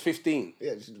 said she bro. was 15.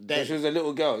 Yeah, she's So dead. she was a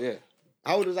little girl, yeah.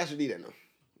 How old was Ashley D then?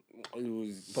 Though? He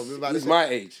was, Probably about he's the my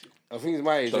age. I think he's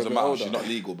my age. Doesn't a bit matter. older. She's not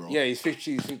legal, bro. Yeah, he's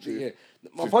 50, yeah.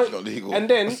 My 50's point, not legal. And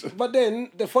then, but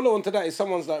then, the follow-on to that is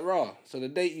someone's like, rah, so the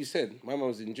date you said, my mum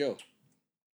was in jail.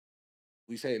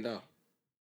 We saying now?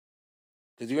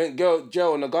 Because he went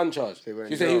jail on a gun charge. So he went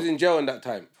She said he jail. was in jail in that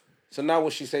time. So now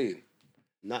what's she saying?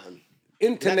 Nothing.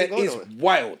 Internet Let it go is nowhere.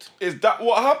 wild. Is that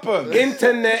what happened?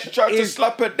 Internet She tried to is...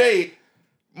 slap a date.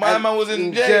 My And man was in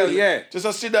in jail. jail, yeah. Just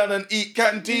to sit down and eat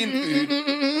canteen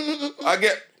food. I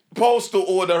get postal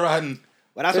order and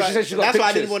But that's So why, she said she got that's why I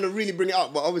pictures. didn't want to really bring it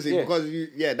up. But obviously, Yeah.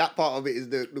 because that part of it is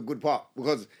the good part.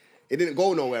 Because it didn't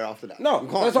go nowhere after that. No, you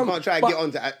that's can't, what you I'm- can't try and but- get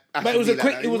onto Ashley But it was a like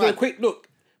quick. that. It It's was mad. a quick look.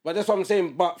 But that's what I'm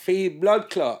saying. But for his blood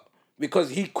clot,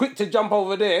 because he quick to jump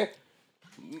over there,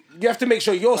 you have to make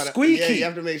sure you're squeaky. Yeah, you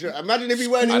have to make sure. Imagine if he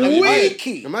weren't in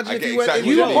Squeaky. Imagine I if get he weren't in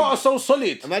exactly You what jail. you part are so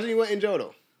solid. Imagine he weren't in jail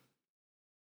though.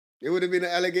 It would have been an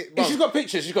allegation. She's got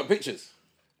pictures. She's got pictures.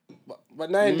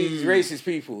 But now these racist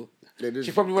people,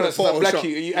 she probably want to start black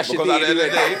you actually because at the end of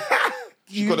the day,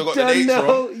 she could have got the dates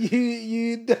wrong.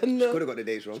 You don't know. Could have got the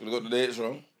dates wrong. Could have got the dates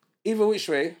wrong. Either which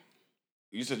way.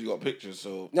 You said you got pictures,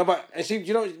 so No, but and she,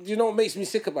 you know what makes me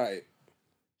sick about it?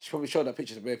 She probably showed that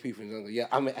picture to bare people and go, yeah,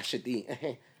 I'm an Asher D.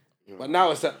 But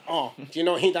now it's like, oh, do you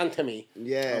know what he done to me?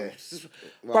 Yeah.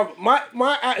 But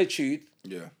my attitude,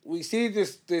 yeah. we see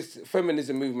this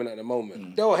feminism movement at the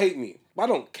moment. They'll hate me, but I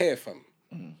don't care, fam.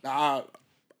 Like,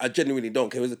 I genuinely don't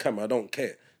care. With the camera, I don't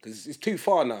care because it's too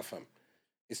far now, fam.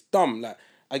 It's dumb. Like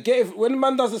I get it when a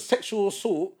man does a sexual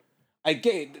assault, I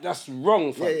get it. That's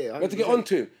wrong, fam. Yeah, we have to get 100%.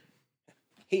 onto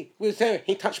him. We were saying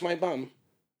he touched my bum.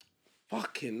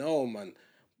 Fucking hell, man.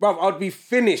 Bruv, I'd be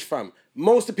finished, fam.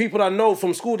 Most of the people I know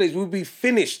from school days would be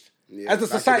finished. Yeah, As a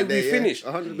back in society, the we'd be day, yeah. finished.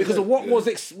 100%, Because of what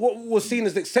was seen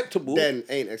as acceptable. Then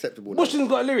ain't acceptable. now. Bushton's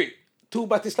got a lyric. Two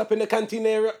batty slap in the canteen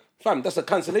area. Fam, that's a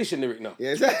cancellation lyric now.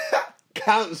 Yeah, it's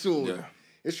council. Yeah.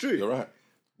 It's true. You're right.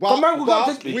 But, man, we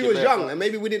got to- we was young and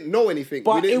maybe we didn't know anything.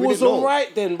 But we it was didn't know.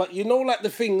 alright then. But you know, like the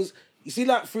things, you see,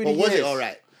 like through But the was years. it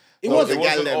alright? It Or was. It the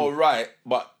wasn't gal them all right,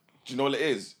 but do you know what it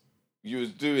is? You was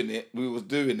doing it, we was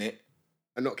doing it,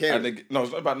 and not caring. and no,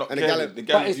 it's not about not And the caring. gal- The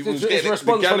gal, But it's you the- was it's getting a it,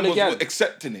 response the gal from the was gal.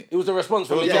 accepting it. It was a response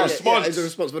from It the was a gal. response. it's a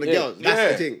response for the Yeah. girls. That's Yeah.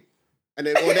 the thing. And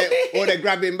then or they're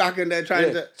grabbing back and they're trying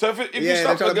Yeah. to. So if Yeah, you they're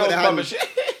slap trying a to put girl's their bum hand- and shit,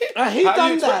 He how do you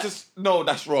done expect that. to? No,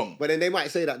 that's wrong. But then they might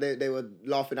say that they were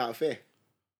laughing out of fear.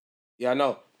 Yeah, I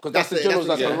know. Because that's the That's generals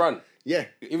the- that can yeah. run. Yeah.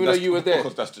 Even though you were there.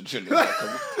 Because that's the general.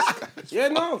 Yeah,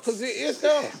 no, because it is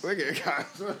there. We're getting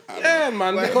Yeah,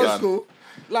 man. We're Because in school.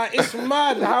 like it's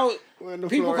mad how We're on the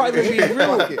people floor can't even be and-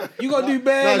 real. You gotta do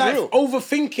bare No, like it's real.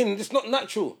 overthinking. It's not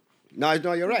natural. No,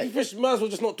 you're right. You just might as well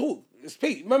just not talk.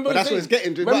 Speak. Remember, But that's the what thing? it's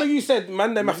getting to, Remember, but- you said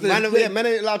man, them have to. Man, yeah, men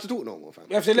ain't allowed to talk no more, fam.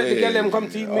 You have to let the girl them come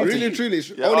to you. meet Really you. and truly,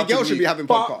 Yeah, only Arctic girls should be Mute. having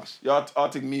But- podcasts. You're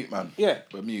Arctic mute, man. Yeah.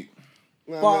 We're mute.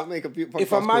 Man, But make a podcast if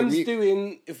a called man's Mute.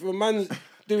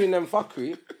 doing them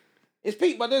fuckery, it's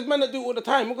peak. But there's men that do it all the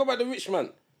time. Look about the rich man.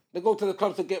 They go to the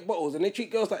clubs to get bottles and they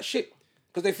treat girls like shit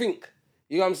because they think.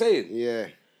 You know what I'm saying? Yeah.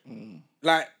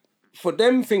 Like for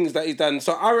them things that he's done.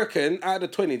 So I reckon out of the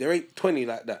 20, there ain't 20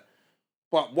 like that.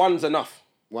 But one's enough.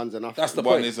 One's enough. That's the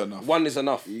One point. is enough. One is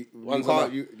enough. One's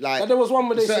enough. Like, there was one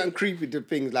where they certain said, creepy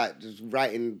things like just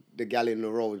writing the gal in the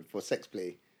road for sex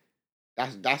play.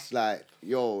 That's like,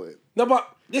 yo. no,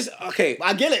 but this, okay.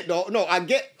 I get it though. No, I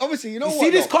get, obviously, you know You what? see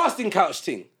this though? casting couch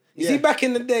thing? You see Yeah. back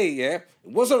in the day, yeah, it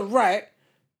wasn't right,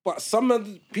 but some of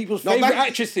the people's No, favourite back-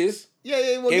 actresses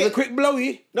Yeah, well, gave yeah. a quick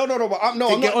blowy. No, but I'm to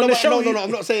not. get on the show, No,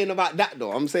 I'm not saying about that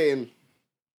though. I'm saying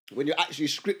when you're actually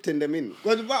scripting them in.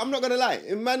 Because I'm not gonna lie,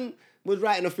 if man was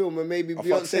writing a film and maybe fuck's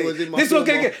Beyonce sake. was in my This film.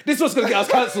 was gonna get us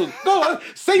cancelled. Go on,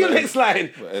 say your next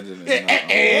line. We're editing Yeah,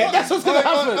 it now. that's what's gonna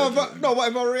happen. What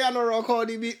if a Rihanna or a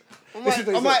Cardi B? This is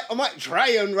what he I might try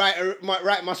and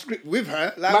write my script with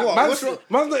her. Like Man, what? man's, What's wrong?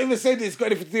 man's not even saying it's got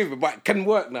anything to do with it, but it can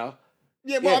work now.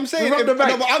 Yeah, but Yeah, I'm saying. we robbed the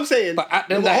bank. But I'm saying. But at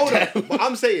the no, but hold night on. time- But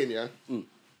I'm saying, yeah.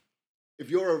 If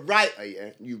you're a writer, yeah,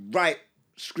 you write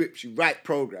scripts, you write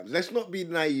programs. Let's not be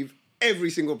naive. Every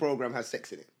single program has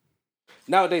sex in it.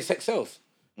 Nowadays, sex sells.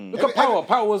 Look Every- at Power.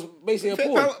 Power was basically a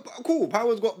porn. Cool.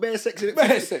 Power's got bare sex in it.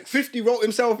 Bare sex. 50 wrote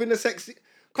himself in the sex scene.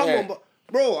 Come Yeah. on, but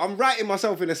bro, I'm writing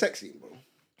myself in a sex scene, bro.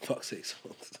 Fuck's sake.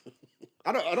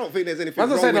 I don't think there's anything As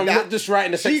I wrong said, with I'm that. not just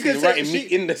writing the sex She can scene, say- writing me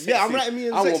in the sex Yeah, I'm scene. writing me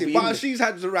in I the sex won't scene. be But in she's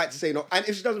had the right to say no. And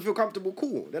if she doesn't feel comfortable,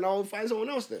 cool. Then I'll find someone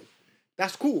else then.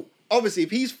 That's cool. Obviously,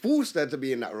 if he's forced her to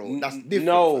be in that role, that's different.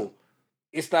 No.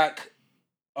 It's like,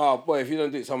 oh boy, if you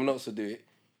don't do it, someone else will do it.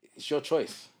 It's your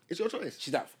choice. It's your choice.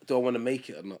 She's like, do I want to make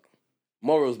it or not?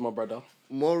 Morals, my brother.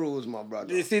 Morals, my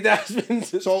brother. You see, that's been...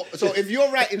 So if you're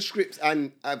writing scripts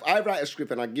and if I write a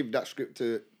script and I give that script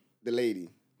to the lady,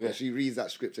 and she reads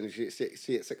that script and she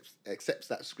accepts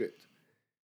that script,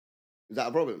 is that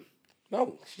a problem?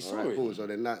 No, she saw All right, it. cool. So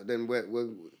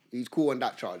then he's cool on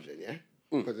that charge then, yeah?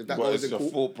 Because if that But goes it's in the cool,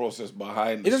 thought process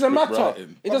behind It the doesn't script matter. writing.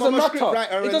 It But doesn't I'm a script matter.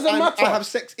 writer It and doesn't matter. I have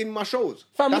sex in my shows.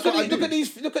 Fam, That's look what I at, do.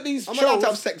 look at these I'm allowed to have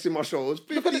shows. sex in my shows.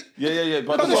 Look at it. Yeah.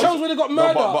 But Look at the shows where they got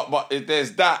murder. But if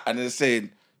there's that, and they're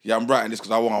saying, "Yeah, I'm writing this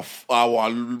because I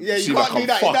want to Yeah, you see can't like do I'm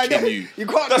that. fucking you." You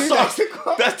can't That's do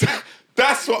what that. I'm-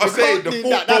 That's what I'm You saying. can't The do thought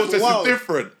that. That's process wild. is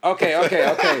different. Okay.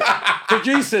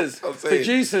 Producers, I'm saying.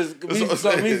 music, what I'm got a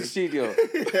saying. music studio.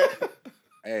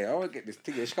 Hey, I want to get this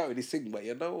thing. She can't really sing, but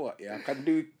you know what? Yeah, I can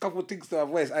do a couple things to her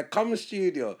voice. I come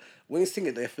studio when you sing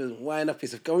it, they feel wind up.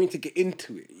 It's going to get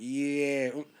into it. Yeah,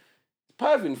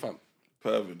 Pervin, fam.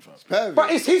 Pervin, fam. Perfect.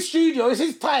 But it's his studio. It's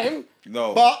his time.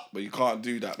 No, But- you can't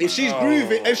do that. if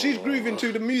man. she's grooving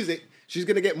to the music, she's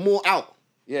gonna get more out.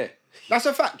 Yeah. That's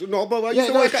a fact. No, but I Yeah, used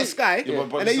to no, work at she- Sky, Yeah,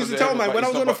 but and they it's used to not tell there, man but when I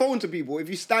it's was on not the about- phone to people, if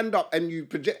you stand up and you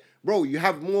project, bro, you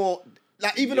have more.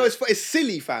 Like even though it's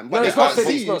silly, fam. But No, they it's not can't silly,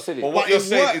 see it's you. not silly. But But what you're it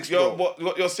saying works, is bro.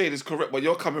 what you're saying is correct. But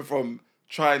you're coming from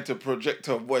trying to project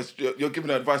her voice. You're giving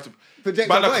her advice to Project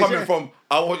man her are voice, coming yeah. from.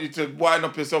 I want you to wind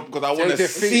up yourself because I want to to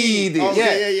see see- this. Oh,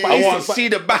 Yeah, yeah. but I it's- want to see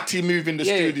the batty move in the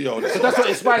studio. So that's what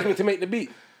inspires me to make the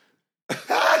beat.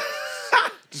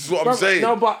 This is what I'm Bro, saying.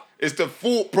 no, but- it's the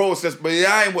thought process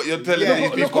behind what you're telling Yeah, these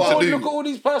look people Look to at do. all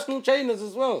these personal trainers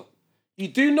as well. You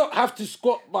do not have to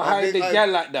squat behind the gal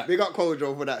like that. Big up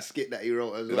Kojo for that skit that he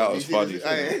wrote as well. That was You see funny.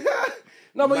 this-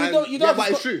 No, but Man, you don't have but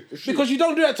to it's squat. true. It's true. Because you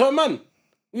don't do that to a man.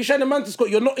 You show the man to squat,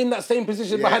 you're not in that same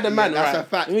position Yeah, behind the yeah, man, that's right? a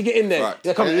fact. When you get in there, Fact.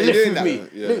 yeah, come Yeah, you're lift doing with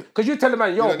that. me. Yeah. Because you tell the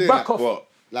man, yo, not doing back that. off. What?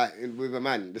 Like with a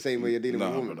man, the same way you're dealing with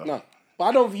a No, woman. no. No. But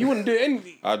I don't, you wouldn't do it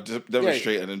any. I'll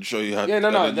demonstrate and then show you how Yeah, no,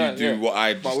 and then no, you do yeah. what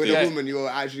I just But with did. a woman, you're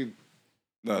actually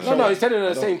No, he's telling her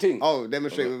the same thing. oh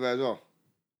demonstrate with her as well.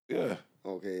 Yeah.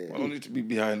 Okay. I don't need to be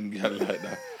behind gal like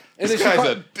that. And This then guy's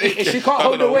a dick. if she can't I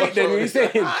hold don't the know weight, what's then wrong what are you with saying?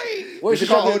 this. What If if you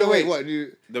she can't hold the weight, what do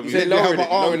you? Then we- You lower have it, an arm,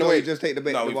 lowering the though, weight. you just take the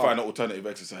weight. No, we the find bar. an alternative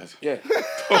exercise. Yeah.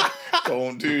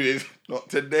 Don't do this. Not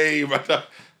today, brother.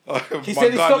 He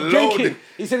said he stopped drinking.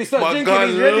 He said he stopped drinking.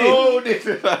 He's ready.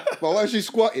 Loaded. But when she's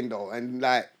squatting though, and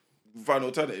like, Find an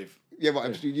alternative. yeah, but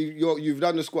if you've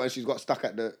done the squat and she's got stuck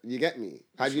at the, you get me?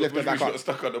 How do you lift her Which back means up? she's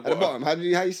got stuck at the At the bottom. How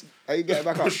you get her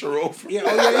back up? Push her over. Yeah,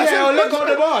 oh, let go of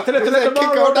the bar. Tell her to let the Kick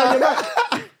bar her roll down down. your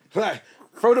back. Right.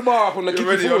 Throw the bar up on the You're kick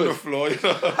ready you on the forward.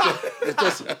 floor. You know?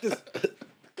 Just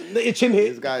let your chin hit.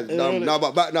 This guy's dumb. No,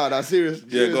 but no, serious.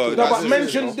 Yeah, go on. serious No, talk. but men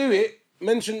shouldn't do it.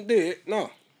 Men shouldn't do it. No.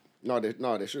 No,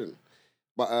 they shouldn't.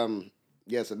 But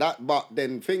yeah. So that, but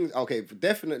then things. Okay,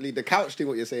 definitely the couch thing.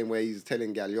 What you're saying, where he's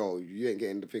telling gal, yo, you ain't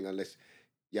getting the thing unless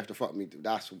you have to fuck me.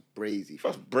 That's brazy.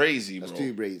 That's brazy, bro. That's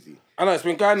too brazy. I know it's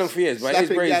been going on for years, but it is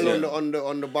Slapping gal brazy.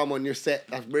 on the bum on your set.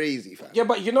 That's brazy, fam. Yeah,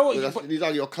 but you know Because what? these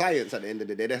are your clients at the end of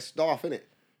the day. They're staff, innit?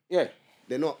 Yeah.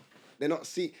 They're not.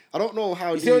 See, I don't know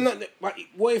how. You see,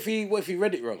 what if he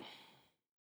read it wrong?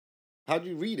 How do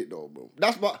you read it though, bro?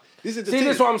 That's what. This is the See, thing.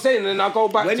 this is what I'm saying, and I'll go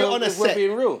back When to you're on a if we're set,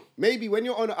 being real. Maybe when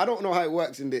you're on, I don't know how it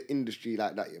works in the industry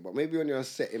like that yet, but maybe when you're on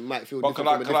set, it might feel But different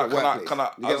from a different workplace. can I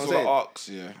You get what I'm saying? ask,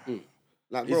 yeah.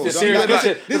 Like, It's bro, a don't- serious like,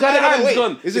 question. this Look at the no, hands wait.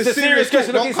 gone. It's It's a serious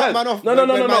question. Don't Look at his cut hands. man off.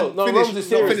 No, when Rose finish- is serious.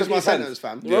 Don't finish my Look at his sentence,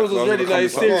 fam. Yeah, Rose go is on, ready go now. on,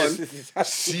 He's go on.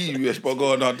 serious. Serious, but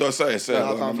go on, no, don't say it. Say it. No, I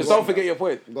Go on, can't I'm Just forget. don't forget your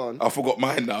point. Go on. I forgot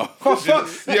mine now. For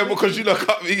fuck's Yeah, because you look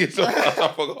at me, so I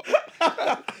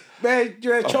forgot. Man,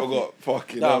 you're I chopping. forgot.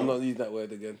 Fucking No, hell. I'm not using that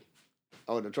word again.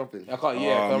 Oh, the dropping. I can't. Oh,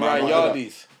 Yeah, I'm man, around man.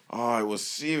 yardies. Oh, it was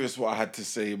serious what I had to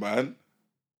say, man.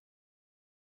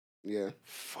 Yeah.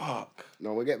 Fuck.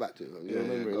 No, we'll get back to it. Yeah, You'll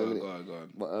remember go in a on, minute. go on, go on.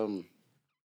 But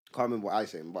can't remember what I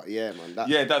said. But yeah, man. That,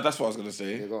 Yeah, that's what I was gonna Yeah,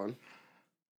 say. go on.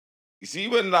 You see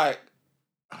when like,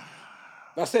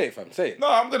 Now say it, fam. Say it. no,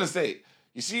 I'm gonna say it.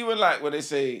 You see when they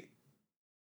say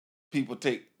people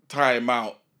take time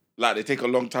out, like they take a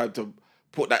long time to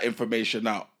put that information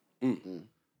out.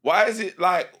 Why is it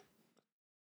like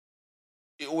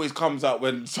it always comes out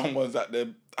when someone's at their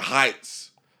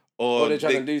heights or they're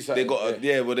trying to do something, They got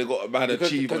well, they got a bad Because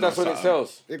achievement. that's or what it something.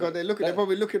 sells. They're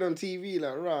probably looking on TV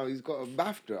like, wow, he's got a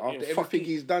BAFTA after everything fucking-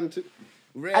 he's done to.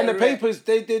 And the papers,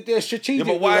 they're strategic.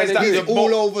 Yeah, but why with is how that they He's do the it. mo-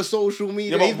 all over social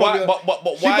media. Yeah, He's but why? probably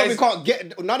But she why probably is can't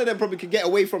get. None of them probably could get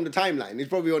away from the timeline. He's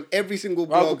probably on every single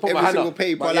Well, I blog, could put my every hand single up,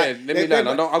 paper. but Like, yeah, let me learn.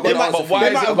 I got they the might- answer but for why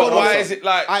you. is it? But why is it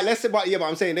like? Alright, let's say, but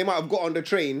I'm saying they might have got on the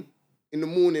train in the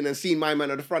morning and seen my man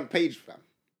on the front page, fam.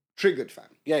 Triggered, fam.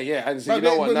 Yeah, and so But you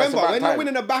know what? That's remember, about when you're time.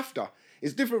 winning a BAFTA,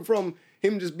 it's different from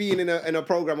him just being in a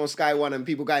program on Sky One and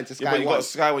people going to Yeah, Sky but you One. got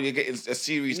Sky when you're getting a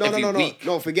series No, every week.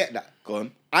 no, forget that. Go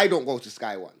on. I don't go to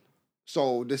Sky One.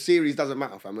 So the series doesn't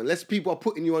matter, fam. Unless people are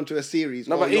putting you onto a series.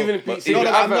 No, or but even if but see, even the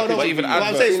advert advert, could- but even What I'm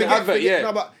advert. saying, In the forget, advert, forget, yeah.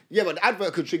 no, but the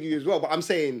advert could trigger you as well. But I'm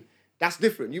saying that's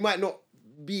different. You might not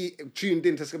be tuned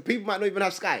into Sky. People might not even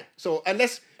have Sky. So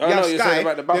unless you I know, have you're Sky, saying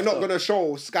about the they're not BAFTA. going to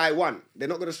show Sky One. They're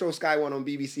not going to show Sky One on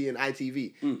BBC and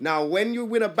ITV. Now, when you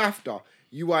win a BAFTA,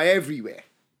 you are everywhere.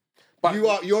 But-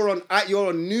 You're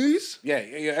on news. yeah,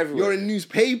 you're everywhere. You're in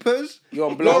newspapers. You're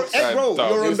on blogs. Bro,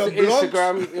 you're on the blogs.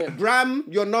 Instagram, yeah. Gram,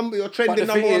 you're trending the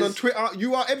number thing one on is- Twitter.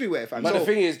 You are everywhere, fam. But So the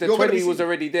thing is, the you're gonna 20 be was seen.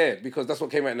 already there because that's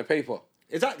what came out in the paper.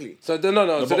 Exactly. So no.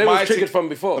 So But they my was triggered thing- from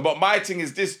before. But my thing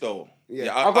is this though.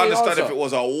 Yeah. I I've got your understand if answer. it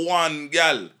was a one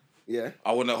gal. Yeah.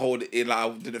 I wouldn't hold it in like I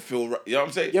didn't feel right. You know what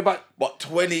I'm saying? Yeah, but-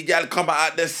 20 gal come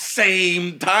out at the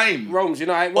same time Rome's, you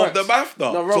know how it of works. the BAFTA.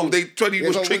 No, so Rome's. they 20 Yeah,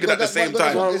 was but triggered because at the that- same but-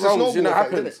 time. but- No, It's a Rome's, you know snowball what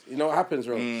effect, happens. innit? You know what happens,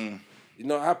 Rome. You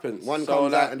know what happens. One So,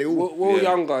 comes out like, and they all- we're all Yeah.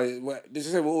 younger. This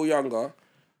is say we're all younger.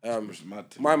 It's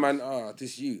mad to My me. man,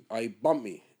 this you. He bumped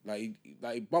me.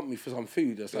 He bumped me for some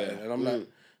food or something. Yeah. And I'm like,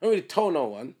 I don't really told no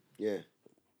one, Yeah.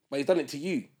 but he's done it to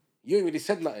you. You ain't really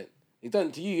said nothing. He done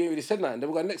it to you, you ain't really said nothing. Then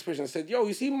we got the next person and said, yo,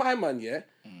 you see my man, yeah?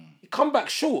 He come back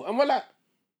short. And we're like,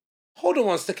 hold on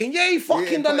one second. Yeah, he fucking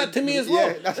Yeah, done but- that to me as yeah,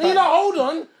 well. that's And you're how- like, hold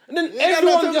on. And then Yeah,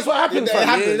 everyone, that's that's what happens, it fam.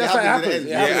 happens, Yeah, it that's what happens happens. at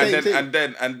the It end. Yeah, happens. Same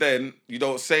thing. and then you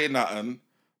don't say nothing.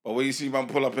 But when you see man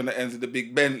pull up in the ends of the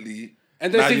big Bentley,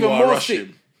 And now there's you even wanna more rush shit.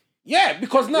 him. Yeah,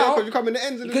 because now... because you come in the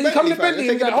ends of the Because you come in the fam. Bentley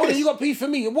You're and you're like, taking hold the on, you piss. got pee for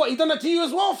me. What, he done that to you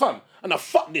as well, fam? And I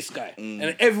fuck this guy.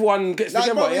 And everyone gets Like,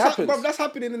 together. bro, It happens. bro, that's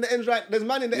happening in the ends, right? There's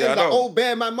man in the Yeah, ends I that know. owe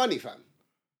bare man money, fam.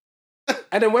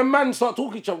 And then when man start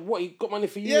talking to each other, what, he got money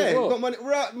for you Yeah, as well? got money.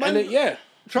 Right, man, And then,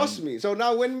 trust me. So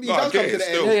now when he No, I does get come to it the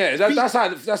still. end,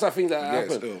 That's how things that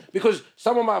happen. still. Because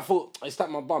someone might have thought, I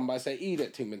stabbed my bum, but I say,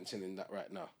 that thing mentioning that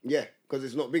right now. yeah, because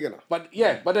it's not big enough. But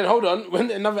then hold on, when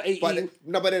another 18...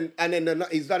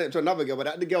 He's done it to another girl,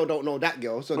 but the girl don't know that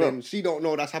girl, so then she don't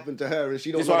know that's happened to her, and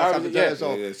she don't This know what that's happened, happened to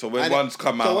her. yeah. So, So when and one's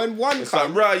come out, so when one it's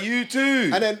come, like, right, you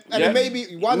too. and then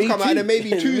maybe one Me come out, and then too. maybe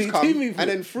two's Me too, come, me too. and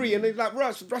then three, and it's like,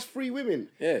 right, so that's 3 women.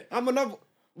 Yeah. I'm another,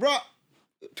 right.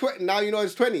 Now you know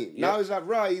it's 20. Now it's like,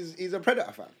 right, he's a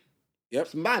predator, fam. Yep.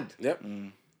 It's mad. Yep.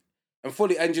 And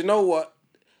fully, and you know what?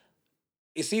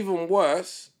 It's even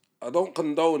worse. I don't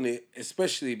condone it,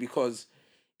 especially because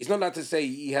it's not like to say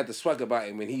he had the swag about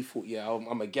him when he thought, yeah,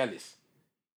 I'm a gallus.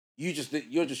 You're just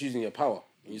using your power.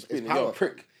 You're just being power, a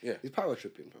prick. Yeah. He's power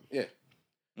tripping, fam. Yeah.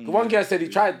 The one guy said he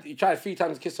tried 3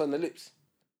 times to kiss her on the lips.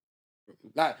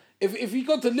 Like, if you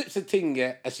got to lips a thing,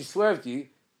 yeah, and she swerved you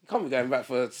can't be going back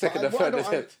for a second or But what I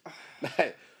third don't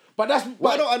attempt. But that's...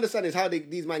 What I don't understand is how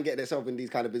these men get themselves in these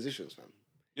kind of positions, fam.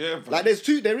 Yeah, fam. Like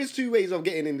there is 2 ways of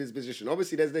getting in this position.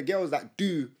 Obviously, there's the girls that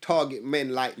do target men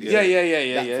like this.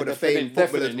 Yeah. That for the fame,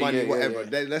 footballers, Definitely, money, yeah, whatever.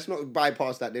 yeah. Let's not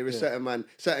bypass that. There is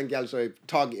certain girls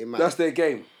targeting man. That's their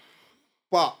game.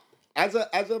 But as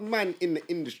a man in the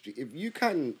industry, if you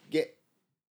can get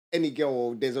any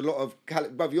girl, there's a lot of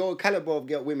but your caliber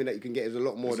of women that you can get is a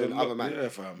lot more than other men. Yeah,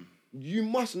 fam. You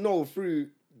must know through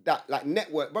that like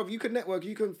network, but you can network,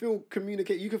 you can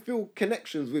communicate, you can feel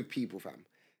connections with people, fam.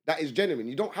 That is genuine.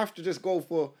 You don't have to just go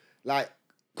for like,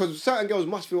 because certain girls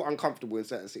must feel uncomfortable in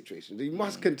certain situations. You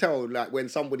must can tell like when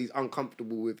somebody's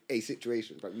uncomfortable with a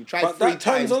situation. But you tried But 3 that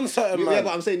times. turns on certain Yeah, man.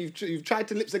 but I'm saying you've tried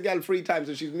to lips a girl 3 times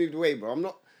and she's moved away, bro. I'm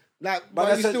not like, but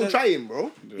that's you're still trying,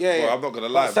 bro. Yeah, Well, I'm not gonna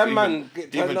lie. But some even, man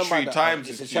get turned even on by 3 that. times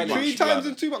It's is a too challenge. much. 3 times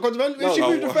blood. is too much. Because when she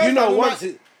moved the first You know, time, once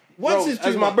once is too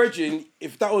as my much. brethren,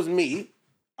 if that was me,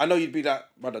 I know you'd be like,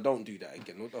 brother, don't do that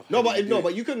again. What the No, hell are you doing?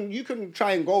 but you can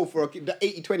try and go for the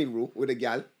 80-20 rule with a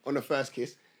gal on the first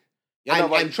kiss. Yeah, no,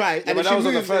 but- and try. yeah, and but if that she was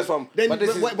on the moves, first one. Then, But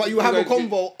this is- but you have a you're going-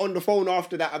 convo on the phone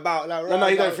after that about like. No,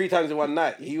 he done 3 times in one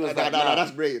night. He was No, like, no, nah.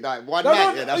 that's great. Like one No, night,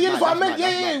 no, yeah, that's yeah, mad, that's what I that's meant. mad, Yeah,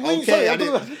 that's yeah. mad. Wait, Okay, sorry, I I'm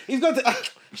didn't. gonna- he's got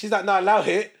to. She's like, nah, allow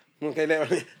it. Okay,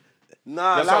 let me.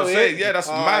 Nah, That's allow what I'm it. saying. Yeah, that's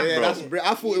Oh, mad, yeah, bro. that's great.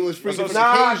 I thought it was free That's for what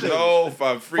I'm occasion. saying. No,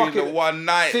 fam. 3 Fuck in it. one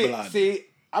night, blood. See,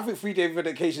 I think 3-day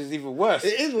vindication is even worse.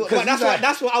 It is, Because but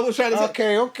that's what I was trying to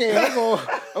say. Okay.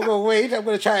 I'm gonna wait. I'm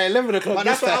gonna try at 11 o'clock. But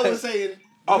that's this what I time. was saying. Okay.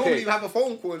 Normally you have a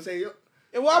phone call and say, yo,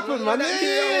 Yeah, what happened, man? Yeah,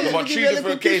 Yeah. No, but Give 3 me a different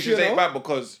little kiss, occasions you ain't know? bad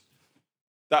because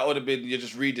that would have been you're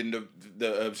just reading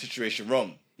the situation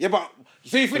wrong. Yeah, but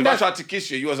so you But think if I that's tried to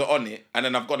kiss you, you wasn't on it, and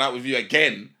then I've gone out with you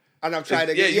again. and I've tried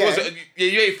Yeah, again. you wasn't. Yeah,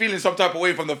 you ain't feeling some type of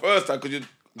way from the first time because you're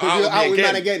you're out with me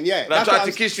man again, yeah. And I That's tried what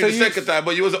to I'm- kiss you so the you- second time,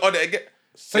 but you wasn't on it again.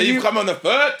 So you- you come on the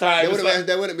third time. There it's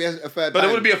wouldn't be a third but time. there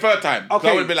wouldn't be a third time. Okay,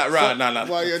 I would be like, right, so- nah.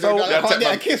 Well, you So- know, I Yeah, can't take get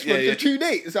my- a kiss for yeah. 2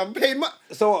 dates. I'm paying much.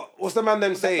 so. What's the man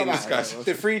them saying? This guy's-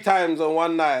 The 3 times on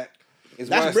one night is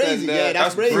That's worse brazy, than the, yeah,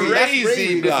 That's brazy. crazy, That's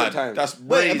brazy. blood. Times. That's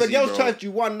Wait, crazy, if a girl's bro. charged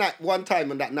you one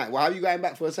time on that night, well, how are you going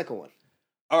back for a second one?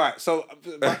 All right, so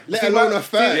Let alone a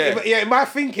third. Yeah. In my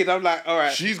thinking, I'm like, all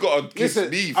right. She's got to kiss Listen,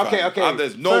 me, fam. okay.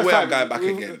 There's no First way time, I'm going back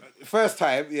again. First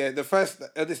time, yeah, the first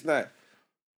this night,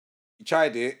 you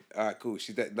tried it. All right, cool.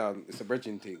 She's dead down. It's a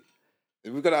bridging thing.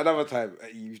 If we got it another time,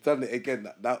 you've done it again.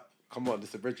 That come on,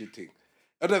 it's a bridging thing.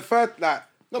 And the third, like,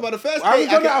 No, but the first why date,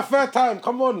 we done it a third time?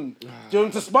 Come on, do you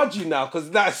want to smudge you now?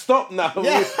 Because that stop now.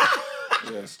 Yeah.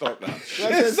 Yeah, stop that.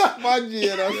 That's a spongy,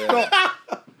 you know. Stop.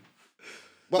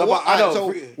 But No, what? but I don't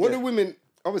So, think- what yeah. do women?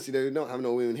 Obviously, they don't have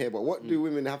no women here. But what do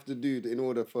women have to do in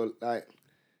order for like?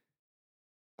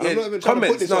 I'm Yeah, not even trying to put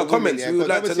comments, this no, on women, comments, yeah, we would 'cause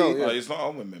like to obviously- know, No, it's not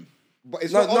on women. But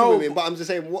it's No, not on no. women. But I'm just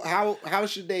saying, how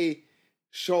should they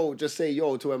just say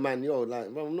yo to a man, yo, like,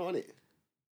 well, I'm not on it.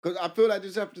 Because I feel like you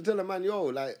just have to tell a man, yo,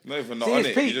 like, Not even not See, on it's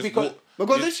it. peak You just because- walk,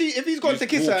 because if he's gone to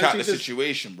kiss her walk and out she the just,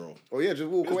 situation, bro. oh yeah, just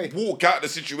walk away. Walk out the But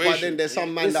situation. then there's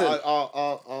some men Listen, that are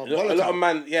A lot volatile. of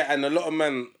man, yeah, and a lot of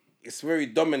man, it's very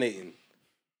dominating.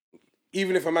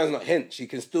 Even if a man's not hench, he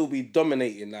can still be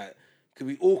dominating. Like, could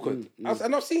be awkward.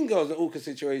 And I've seen girls in awkward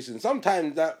situations.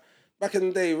 Sometimes that back in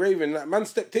the day, raving, that man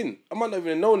stepped in. I might not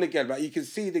even know the girl, but you can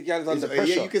see the girl's under pressure.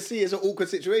 Yeah, you can see it's an awkward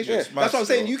situation. Yeah. That's what I'm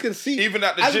saying. Still. You can see Even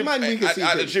at the as gym, a man, you can at, see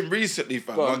at the things. gym recently,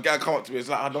 fam, Go on. one guy come up to me, it's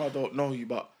like, I don't know you,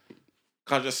 but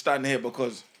can't just stand here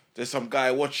because there's some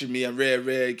guy watching me and rare,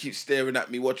 he keeps staring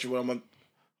at me, watching when I'm on.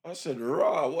 I said,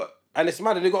 rah, what? And it's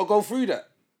mad, and they got to go through that.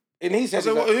 In his I head, said,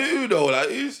 it's what, like, who though? Like,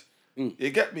 who's? You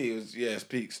get me? It's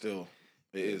peak still.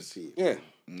 It is. Yeah.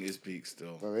 It's peak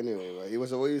still. Well, anyway, what you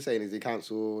were saying is he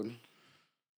cancelled.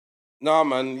 Nah,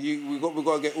 man, we got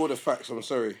to get all the facts. I'm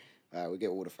sorry. We'll get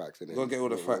all the facts in it. Gotta get all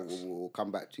the facts. We'll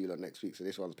come back to you next week. So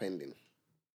this one's pending.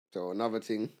 So another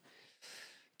thing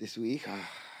this week.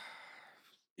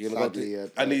 You're gonna sadly, go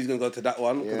to, I knew he's gonna go to that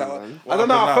one. Yeah, That one. man. I don't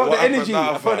know. I felt the happened energy.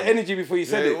 now, I felt the fam? energy before you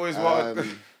said it. Always want.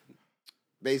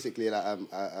 Basically, like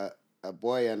a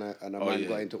boy and a man yeah.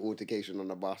 got into altercation on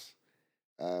the bus.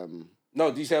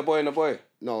 No, do you say a boy and a boy?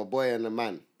 No, a boy and a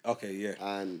man, Okay, yeah.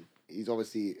 and he's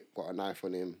obviously got a knife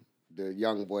on him. The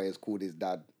young boy has called his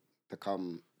dad to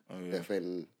come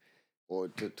defend or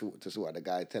to sort out the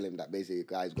guy. Tell him that basically the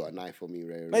guy's got a knife on me.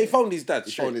 No, he phoned his dad.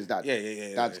 He straight. phoned his dad.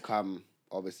 Yeah. Dad's come,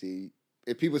 obviously.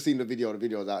 If people seen the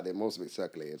video's out there, most of it's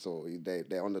circulated. So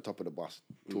they're on the top of the bus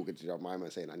talking to my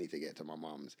man saying, I need to get to my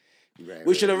mum's.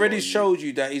 We should already showed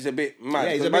you that he's a bit mad.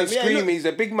 Yeah, he's a man bit- yeah, screaming. look- He's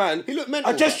a big man. He looked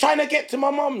mental. I'm just trying to get to my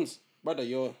mum's. Brother,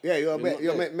 you're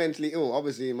mentally ill.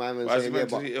 Obviously, my man Why is he saying, yeah,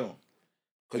 but mentally ill?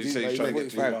 because You say he's trying to get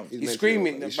to your mum. he's He's mentally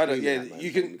screaming. ill. He's Brother, screaming yeah, at, man.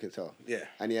 you can tell. Yeah.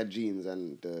 And he had jeans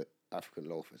and the African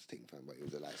loafers thing, fam, but he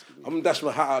was a light skin. I'm gonna dash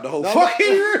my hat out the whole No, fucking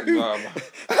room. Nah, man.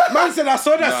 Man said I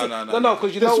saw that. No,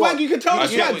 Because you The know swag, what? you can tell the I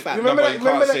get swag, what- fam. Remember No, that? but you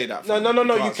Remember can't say that? that, No, fam.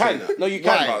 you You can't say can. that. No, you You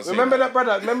can. can't say Remember that. that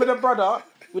brother? Remember the brother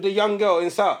with the young girl in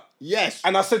South? Yes.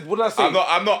 And I said, what did I say?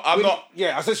 I'm not.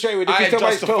 Yeah, I said straight away. The I kids ain't are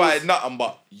by his justified clothes. nothing,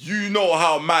 but you know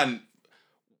how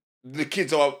the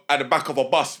kids are at the back of a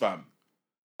bus, fam.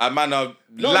 And man are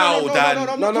loud and...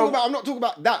 I'm not talking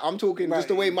about that. I'm talking just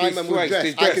the way my his man swag, was dressed.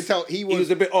 his I dress. could tell he was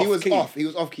a bit off He was key. off. He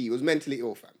was off key. He was mentally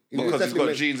ill, fam. He was Because he's got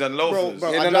definitely jeans and loafers.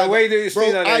 Bro, Yeah, I no, drive, way they bro,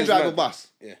 see that I is drive mad. a bus.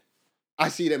 Yeah. I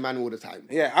see them man all the time.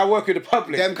 Yeah, I work with the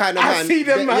public. Them kind of man. I see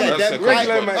them man. Yeah, That's them, a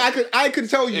regular I, man. I can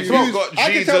tell you. If you've who's- got I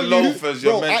can jeans tell and you who- loafers,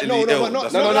 you're bro, mentally no, ill. not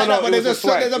That's like what- that, No, but it was there's a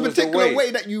swag. a It was the particular way.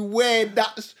 way that you wear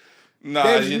that. Nah,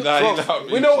 There's you no- know.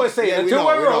 We know what we're saying. Yeah, we Until know,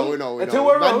 we're we know, wrong. we know, we Until know.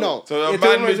 we're Man, wrong. no. So a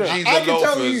until man we're with wrong. jeans I and can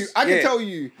tell you. loafers. I can Yeah. tell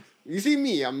you. You see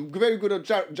me, I'm very good at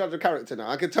judge of character now.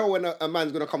 I can tell when a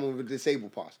man's gonna come with a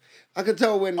disabled pass. I can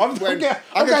tell when. I'm when going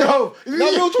I can tell. home. No,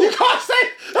 real talk. You can't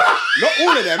say. Not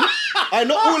all of them.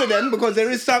 Not all of them, because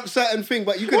there is some certain thing,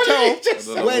 but you can What did you just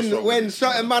tell say? What's wrong when with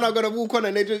certain man are gonna walk on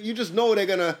and you just know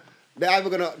they're either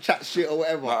gonna chat shit or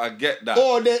whatever. But I get that.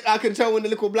 Or I can tell when the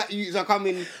little black youths are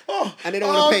coming and they don't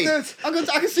want to pay. this-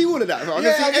 I can see all of that. Bro. I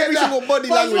Yeah, can I see get every that. single body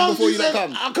But as language long before as you he let said,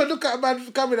 come. I can look at a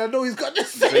man coming. I know he's got the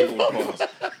same. Disabled pass.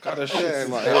 Kind of shit. Yeah,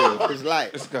 man, it's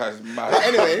light. This guy's mad. But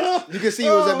anyway, you can see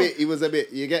he was a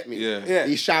bit. You get me? Yeah. Yeah.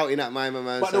 He's shouting at my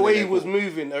man. But the way he was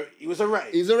moving, he was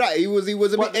alright. He's alright. He was a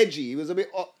What- bit edgy. He was a bit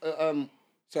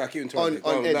Sorry, I keep on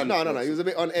interrupting. edge. No. He was a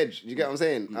bit on edge. You get what I'm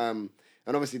saying?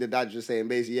 And obviously the dad's just saying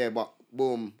basically, yeah, but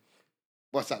boom,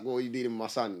 what's that? What are you dealing with my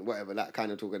son? Whatever, that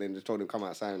kind of talk. And then just told him come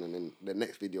outside. And then the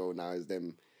next video now is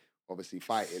them obviously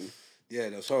fighting, Yeah,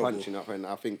 that's horrible. punching up, and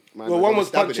I think Well, one was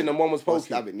punching and one was Or poking.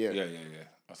 stabbing, yeah. Yeah.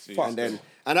 I see. Fuck. And then,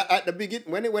 at the beginning,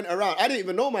 when it went around, I didn't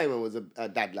even know my man was a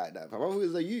dad like that. Fam. I thought it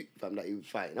was a youth, fam, that he was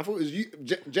fighting. I thought it was youth.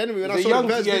 Generally, when I The saw young,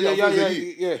 the first video, I thought it was a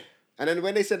youth. yeah. And then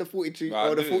when they said the 42 Nah,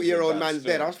 or the I knew it was 40-year-old a man's dad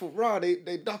still. dead, I was thought, rah, they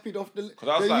duppied off the.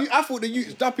 I was like- I thought the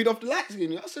youths duppied off the light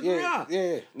skin. I said, rah.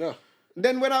 No.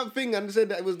 Then when I think and said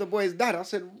that it was the boy's dad, I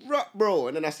said, rah, bro.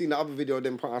 And then I seen the other video of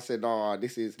them. I said,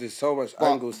 this is. There's so much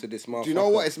But angles to this motherfucker. Do you know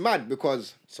what? It's mad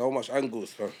because So much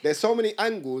angles, bro. there's so many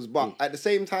angles, but at the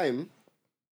same time,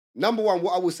 number one,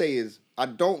 what I will say is I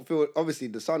don't feel obviously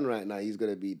the son right now he's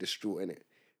gonna be distraught in it,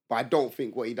 but I don't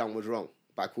think what he done was wrong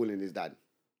by calling his dad,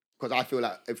 because I feel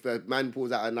like if a man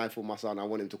pulls out a knife for my son, I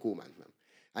want him to call man,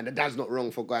 and the dad's not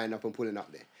wrong for going up and pulling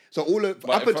up there. So But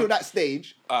up if until I- that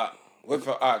stage,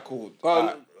 cool.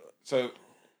 Um, So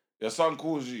your son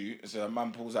calls you and says a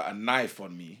man pulls out a knife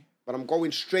on me. but I'm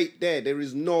going straight there. There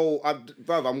is no,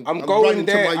 brother. I'm going running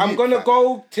there. To my I'm youth, gonna fam.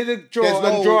 go to the drawer There's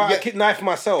and no- draw out yeah. a kid knife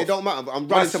myself. It don't matter. I'm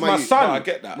running to my youth. son. No, I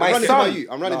get that. My I'm running to son. my youth.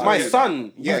 I'm running to my my youth.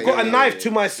 son. Yeah, You've got yeah, a yeah, knife yeah.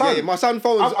 to my son. Yeah, my son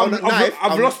phone's on a knife.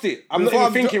 I've lost it. I'm not before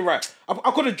even thinking right.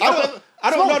 I could have. I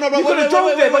don't know, no, You could have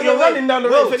drove there, but you're running down the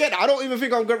Wait, road. forget that. I don't even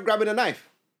think I'm grabbing a knife.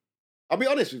 I'll be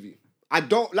honest with you. I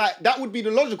don't like that. Would be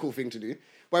the logical thing to do.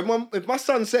 But if my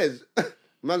son says,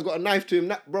 "Man's got a knife to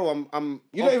him," bro, I'm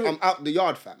out the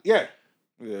yard, fam. Yeah.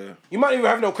 Yeah. You might even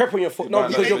have no crep on your foot. No,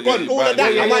 because you're gone. All of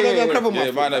that. I might not get a crap on my Yeah,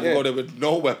 you might foot. have Yeah. gone there with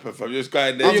no weapon from just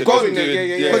going there. I'm to going just there,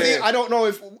 doing- yeah. Because I don't know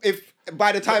if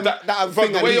by the time that I'm from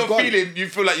thinking the way he's you're gone. feeling, you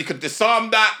feel like you could disarm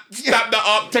that, stab that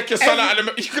up, take your son out of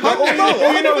the. You could Oh, no.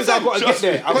 All you know is I've got to get Trust me.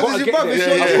 there. I've Because got it's to your get brother, there. it's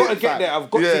your I've got to youth, get there. fam.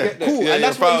 I've got to Yeah. get there. Cool, Yeah, and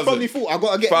that's yeah, what he's 1,000. probably thought. I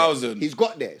got to get there. 1,000. He's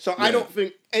got there. So I Yeah. don't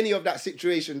think any of that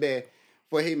situation there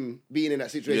for him being in that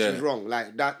situation is Yeah. wrong.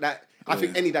 Like that I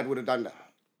think any dad would have done that.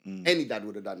 Any dad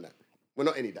would have done that. Well,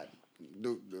 not any dad.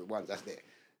 the ones that's there.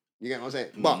 You get what I'm saying?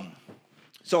 But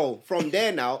so from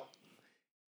there now,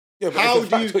 Yeah, but how it's a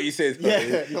fact do you? what you says.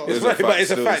 Yeah, no, It's It's right, a but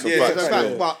it's a fact fact. still, Yeah, it's a it's a fact.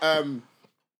 fact. But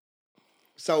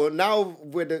so now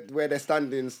where they're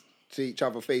standing to each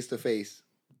other face to face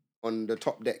on the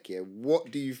top deck here,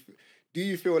 what do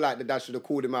you feel like the dad should have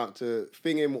called him out to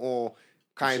thing him or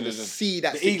kind of Should've just- see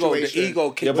that The ego situation?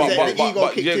 kicked Yeah, in. but, Yeah, but, the ego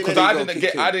but kicked yeah, in, because the I ego didn't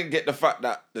kicked get the fact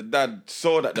that the dad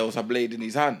saw that there was a blade in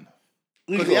his hand.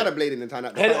 Because he had a blade in the hand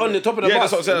at the Head time. on the top of the Yeah,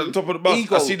 bus. that's what I'm saying. At the top of the bus,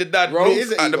 Ego. I see the dad Bro, look it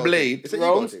is an at the ego blade. thing. It's an ego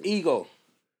Rome's thing. ego.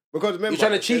 Because remember, You're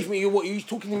trying to achieve me. You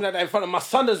talking to me like that in front of my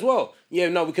son as well. Yeah,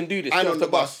 no, we can do this. And Get on off the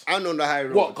bus, and on the high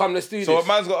road. What? Come, let's do So this. a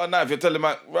man's got a knife. You're telling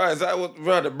man, right? Is that what?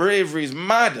 Right, the bravery is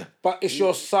mad. But it's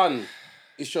your son.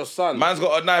 It's your son. Man's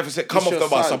got a knife and said, "Come It's off your the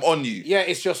bus. son. I'm on you." Yeah,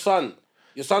 it's your son.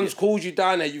 Your son's called you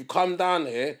down here. You've come down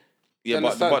here. Yeah, You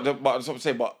but understand? that's what I'm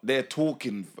saying. But they're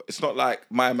talking. It's not like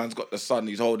my man's got the son.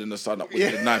 He's holding the son up with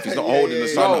Yeah. the knife. He's not Yeah, holding yeah, the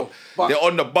yeah. son No, up. but- They're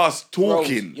on the bus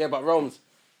talking. Rome's, yeah, but Rome's.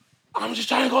 I'm just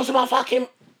trying to go to my fucking.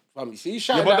 You see, you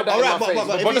shouting Yeah, but out that the- in alright, my but- face. but- But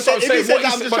that's what I'm if he saying. said What that,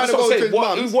 he's- I'm just but trying that's to what I'm go to saying.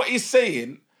 his mum's. What he's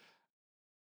saying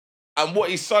and what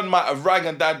his son might have rang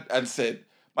and dad and said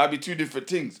might be two different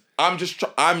things. I'm just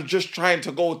trying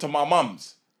to go to my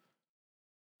mum's.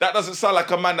 That doesn't sound like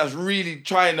a man that's really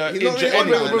trying to He's not injure really on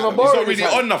anyone. nothing. He's With a bar not in his really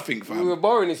hand. on nothing, With fam. a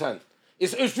bar in his hand.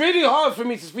 It's really hard for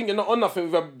me to think you're not on nothing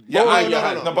with a Yeah, bar I- in your no,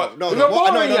 hand. no, but- no, With no, a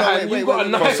bar no, in no, your no, hand, wait, you've wait, got a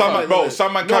wait, knife. Bro, wait, some wait, man, bro, wait.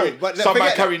 some man No, carry, but some man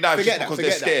forget carry that, knives forget because that,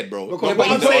 they're forget that. scared, bro. Because Yeah, but what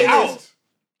you I'm got it saying out. is,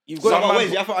 You've got Some it man-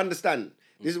 Wait, you have to understand.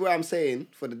 This is where I'm saying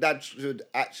for the dad should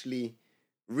actually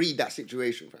read that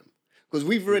situation, fam. Because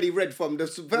we've already read from the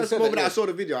first said moment that, I yeah. saw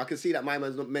the video, I can see that my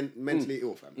man's not mentally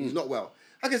ill, fam. He's not well.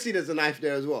 I can see there's a knife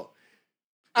there as well.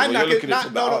 Well, And you're I can- looking at it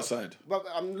from the outside. But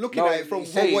I'm looking No, at it from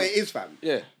he's saying- what it is, fam.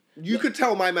 Yeah. You could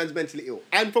tell my man's mentally ill.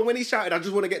 And from when he shouted, I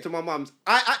just want to get to my mum's.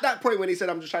 At that point when he said,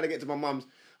 I'm just trying to get to my mum's,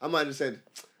 I might have said,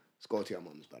 let's go to your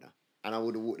mum's, brother. And I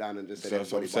would have walked down and just said,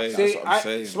 That's what I'm everybody saying. bust See, out. what I'm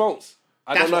saying. Smokes.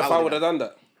 I That's don't know what if I I would've would have done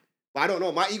that. But I don't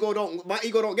know. My ego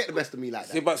don't get the best of me like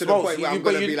that. See, but to the Smokes, point where you- I'm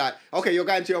but gonna you- be like, okay, you're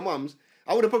going to your mum's.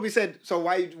 I would have probably said, so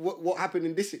why? What happened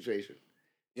in this situation?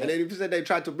 Yeah. And then if you said they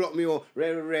tried to block me or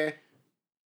rare.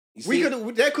 You We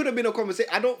see? there could have been a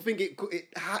conversation. I don't think it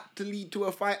had to lead to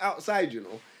a fight outside, you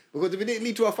know. Because if it didn't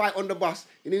lead to a fight on the bus,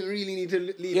 it didn't really need to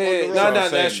lead Yeah, on the yeah, road. no, That's no, what I'm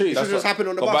that's saying. true. It should just happen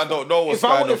on the But bus. man don't know what's If I-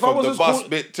 going on if I from was the as bus cool-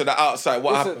 bit to the outside.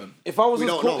 What Listen, happened? If I was We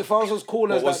as don't cool, know. if I was as cool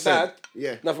What as was that dad, said?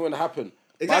 Yeah. nothing would have happened.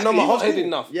 But I Exactly, know my he was hot head cool.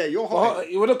 enough. Yeah, you're My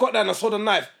hot-headed. You would have got there and I saw the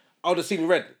knife. I would have seen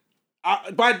red.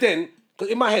 By then,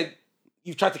 because in my head,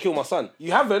 you've tried to kill my son.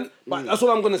 You haven't, but that's all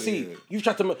I'm gonna see. You've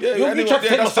tried to. Yeah, you anyway, tried to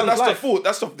take my that's son's the life. fault.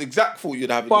 That's the exact fault you'd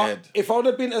have in your But head. if I would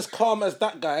have been as calm as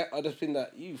that guy, I'd have been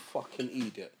like, you fucking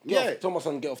idiot. Yeah. Tell my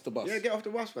son get off the bus. Yeah, get off the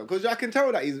bus, fam. Because I can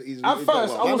tell that he's At he's first, not well. I was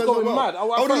My man's not going well. mad. I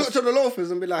would have looked at the loafers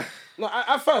and be like, No,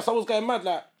 at first I was going mad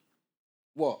like,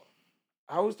 what?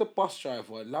 How is the bus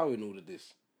driver allowing all of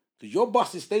this? Because your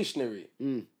bus is stationary.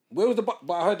 Where was the bus?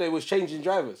 But I heard they was changing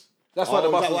drivers. That's why the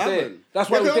oh, bus is that was what there. happened? That's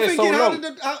why it was Yeah, 'cause there I'm so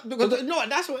thinking, long. because, no,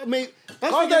 that's what I mean.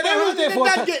 That's Oh, what they how was there did for the a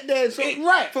dad time. get there? So,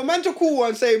 Right. For man to call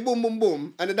and say boom, boom,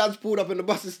 boom, and the dad's pulled up and the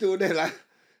bus is still there, like,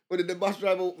 what did the bus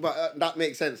driver? But that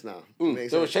makes sense now.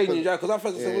 Makes They were sense. changing drivers. Because I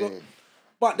first said, Yeah, well,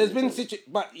 but there's been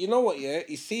but you know what? Yeah,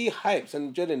 you see hypes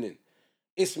and adrenaline.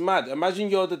 It's mad. Imagine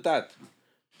you're the dad.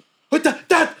 But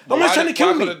dad, I'm not trying to kill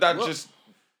Why me. couldn't dad just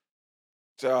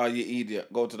say, "Oh, you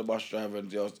idiot"? Go to the bus driver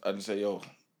and say, "Yo,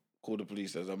 call the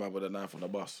police. There's a man with a knife on the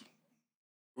bus."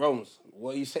 Rome's,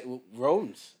 what you say?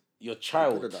 Rome's, your Could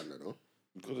child. have done that,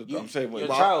 though. I'm saying, Your wait,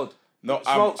 child. no,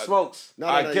 Smokes. No,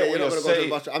 I no, get yeah, what you're not you're gonna go to the saying.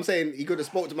 bus. I'm saying he could have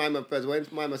spoke to my mum first. When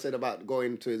my mum said about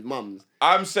going to his mum's,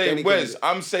 I'm Then saying, he Wes. could've-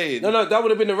 I'm saying, No, that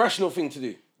would have been the rational thing to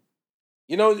do.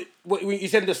 You know, when you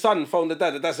said the son phoned the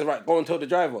dad, that's right, go and tell the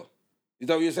driver. Is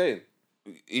that what you're saying?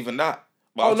 even that.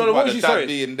 But Oh, I'm no, talking what about was the you dad saying?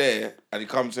 being there and he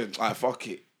comes in, fuck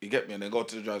it. You get me? And then go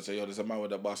to the driver and say, "Yo, there's a man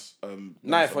with a bus,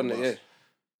 Knife on the it, bus." yeah.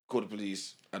 Call the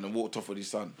police and then walked off with his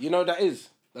son. You know what that is?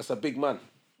 That's a big man.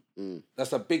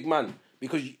 That's a big man.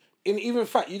 Because in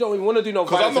fact, you don't even want to do no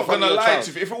Because I'm violence not in front gonna of your lie child.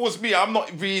 to you. If it was me, I'm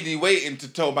not really waiting to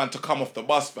tell man to come off the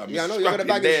bus, fam. Yeah, I know, It's you're gonna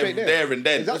strapping bag him straight there. and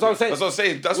then. Exactly. That's what I'm saying. That's what I'm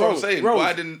saying. That's what I'm saying. Rose,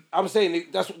 Why didn't? I'm saying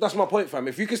that's my point, fam.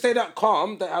 If you could stay that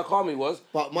calm, how calm he was,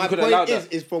 But my you could allow point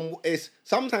that. is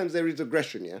sometimes there is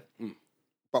aggression, yeah.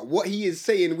 But what he is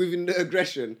saying within the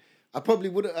aggression, I probably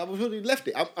would have left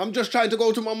it. I'm just trying to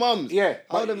go to my mum's. Yeah,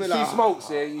 I would but have you been see like, Smokes,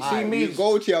 yeah, you see "Aight, me. you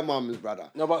go to your mum's, brother.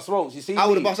 No, but Smokes, you see I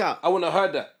would've me, bust out. I wouldn't have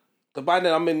heard that. Because by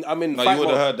then I'm in No, fight you would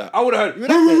have mode. heard that. I would have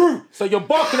heard. So you're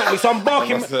barking at me, so I'm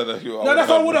barking. I said that, No, that's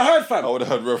what I would have heard, fam. I would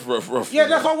have heard rough. Yeah,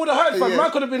 that's what I would have heard, fam. Yeah.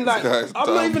 Man could have been like, This guy's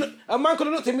I'm not dumb. even. A man could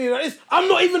have looked at me like this. I'm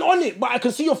not even on it, but I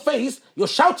can see your face. You're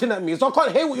shouting at me, so I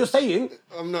can't hear what you're saying.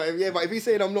 I'm not. Yeah, but if he's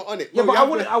saying I'm not on it, Yeah, bro, but you I have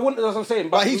wouldn't. to- I wouldn't. That's what I'm saying.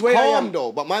 But he's the way I am- calm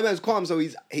though. But my man's calm, so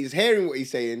he's hearing what he's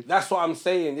saying. That's what I'm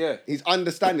saying. Yeah. He's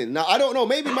understanding. Now I don't know.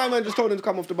 Maybe my man just told him to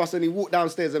come off the bus and he walked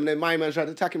downstairs and then my man tried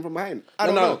to attack him from behind. I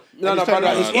don't know. No, And he's brother.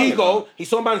 turned His around no, and- ego. He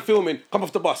saw a man filming. Come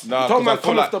off the bus. Nah, he told 'cause I man feel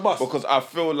come like, off the bus. because I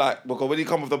feel like when he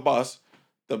come off the bus,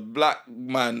 the black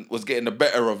man was getting the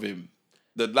better of him.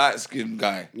 The light skinned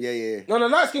guy. Yeah. No,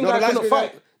 light skin No, guy the light couldn't skin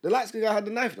fight. guy. The light skin guy had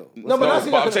the knife though. No, but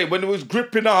that's- I'm saying when he was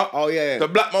gripping up, Oh, yeah. the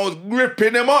black man was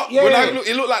gripping him up. Yeah, When yeah. I look,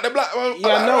 it looked like the black man. Yeah,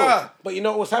 I know. Ah. But you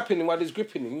know what's happening while he's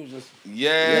gripping him? He was just.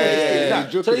 Yeah.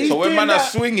 he's So he's So when doing man are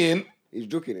that. swinging, He's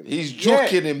joking him. he's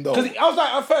joking him though. Because I was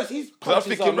like, at first, he's I was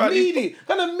punches thinking, are right, he- meaty,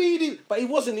 kind of meaty, but he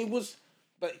wasn't. He was,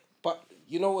 but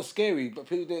you know what's scary? But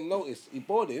people didn't notice. He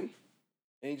bored him,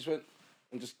 and he just went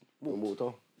and just walked, walked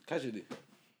off. casually.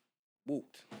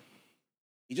 Walked.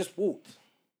 He just walked.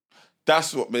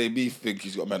 That's what made me think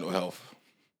he's got mental health.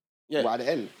 Yeah. But at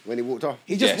the end, when he walked off,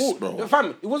 He just Yes, walked. bro. The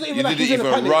fam, it wasn't You even like didn't he was in a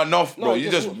even panic. run off, bro. No, you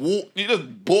just walked. walked. You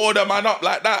just bored a man up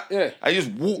like that. Yeah. And you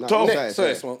just walked No, off. next. Sorry,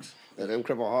 Yeah. Smokes. yeah, them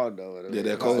crap are hard though. Yeah,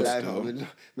 they're cold, I've though.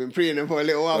 been preying them for a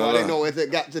little while, but I didn't know where the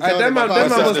gap to tell them them. man- them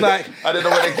man was like, I didn't know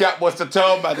what the gap was to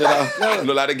tell, man.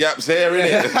 Look like the gap's here,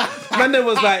 innit? man, then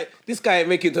was like, this guy ain't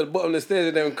making it to the bottom of the stairs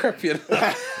and then crept you.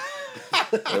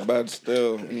 The man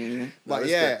still. Mm.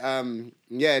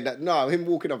 But no, him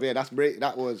walking off, yeah, that's great.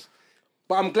 That was.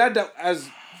 But I'm glad that as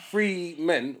three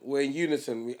men were in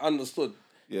unison, we understood.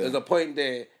 Yeah. There's a point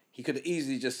there he could have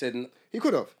easily just said, He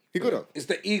could have. it's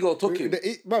the ego took him.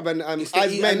 Bruv, and It's the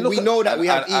as e- men, and look we at- know that we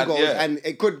have and- egos, yeah. and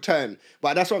it could turn.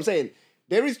 But that's what I'm saying.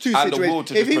 There is two And the situations. will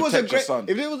to just protect your son.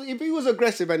 If he was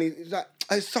aggressive and he's like,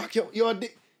 "I suck, you're a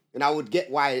dick," and I would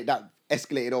get why that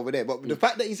escalated over there. But the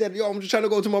fact that he said, "Yo, I'm just trying to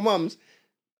go to my mum's,"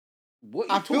 What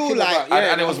you I feel talking like- about?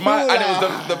 Yeah, And it was I my, feel and it was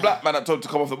like- the black man that told him to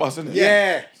come off the bus, innit?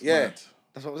 yeah.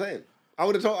 that's what I'm saying. I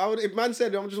would have told. If man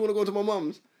said, "I just want to go to my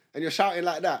mum's," and you're shouting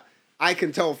like that, I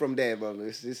can tell from there, bro.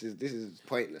 This is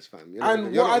pointless, fam. You're And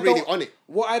not, you're what not I really don't, on it.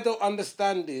 What I don't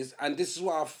understand is, and this is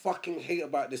what I fucking hate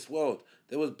about this world.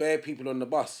 There was bare people on the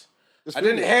bus. I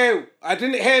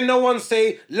didn't hear no one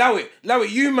say, "Allow it,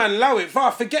 you man, allow it."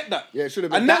 Forget that. Yeah, it should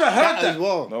have I been. never that heard that. as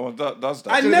well. No one does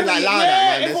that. I Should've never. been like, "Allow yeah,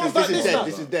 that, man. everyone's This like is this dead. now.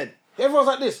 This is dead." Everyone's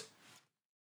like this.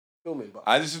 Filming, but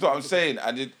And this is what I'm saying.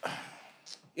 And it,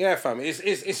 yeah, fam.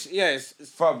 It's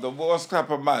fam, the worst type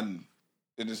of man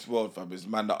in this world, fam, is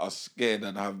man that are scared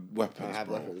and have I weapons, have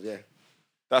bro. weapons, yeah.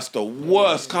 That's the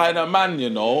worst kind of man, you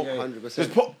know. 100%.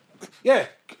 Just put yeah.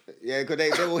 Yeah, because they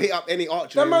will hit up any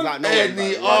archery Them man- without knowing.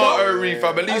 any about it. artery,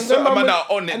 fam. At And least them certain man man with- are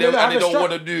on it and they, then and have they a don't strap.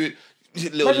 want to do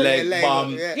it. Little Imagine leg, leg,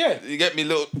 bum. yeah. Yeah. You get me,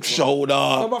 little shoulder.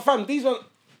 No, but fam, these ones.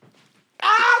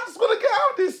 I just want to get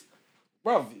out of this,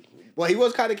 bruv. Well, he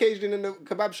was kind of caged in the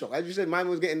kebab shop. As you said, mine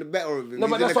was getting the better of him. No, He's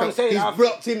but in that's the what I'm saying. He's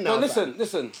blocked in now. No, fam.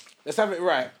 listen. Let's have it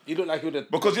right. You look like you would have.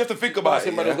 Because you have to think about it.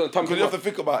 somebody was Yeah? gonna thump Because him you have to up.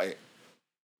 think about it.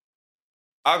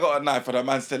 I got a knife and the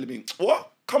man's telling me,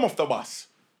 "What? Come off the bus."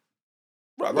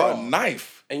 Bro, I got a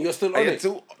knife. And you're still on And it.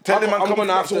 you're telling man I'm come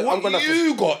gonna off have the to. bus. So I'm gonna what have to.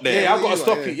 you got there? Yeah, I've got to you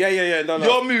stop got, you. Yeah. No.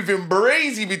 You're moving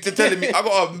brazy to telling me I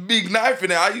got a big knife in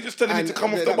there. Are you just telling me to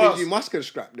come off the that means bus? you must get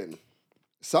strapped then.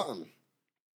 Something.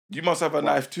 You must have a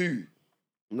knife too.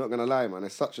 I'm not gonna lie, man.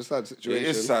 It's such a sad It situation.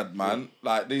 is sad, man.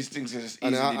 Like these things can just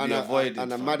And, easily be avoided.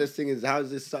 and the fam. maddest thing is, how's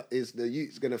this? Is the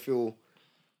youth's gonna feel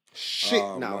shit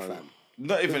Oh, now, man. fam?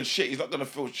 Not even shit. He's not gonna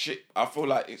feel shit. I feel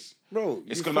like it's Bro,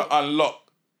 it's you gonna feel- unlock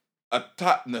a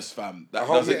tightness, fam. That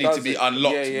hope doesn't it need to does be it.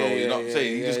 unlocked, Yeah, bro. You know what I'm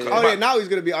saying? He just yeah. come Oh yeah, back. now he's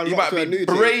gonna be He unlocked might to a new be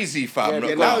thing. brazy, fam. Yeah, Look,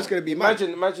 Yeah, now now it's gonna be mad.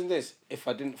 Imagine this. If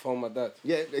I didn't phone my dad,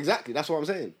 Yeah, exactly. That's what I'm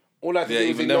saying. all I had to Yeah, do was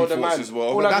even ignore them the thoughts man. as well.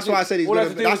 All But I had That's to why do- I said he's all I gonna.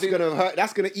 had to do That's was- gonna hurt.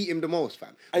 That's gonna eat him the most, fam.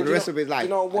 For And the do rest you of his know- life, do you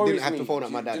know what I didn't worries have me? to phone up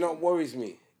my Do dad. you know what worries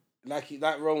me?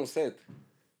 Like Rome said,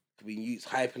 could be youths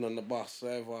hyping on the bus,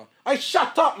 whatever. I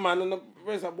shut up, man. And the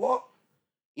brother's like, what?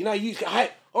 You know, you get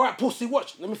hype. All right, pussy,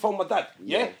 watch. Let me phone my dad.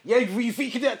 Yeah, you think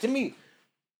you can do that to me?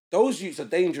 Those youths are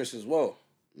dangerous as well.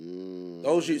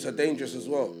 Those youths are dangerous as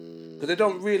well. Because they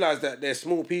don't realise that they're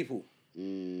small people.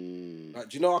 Like,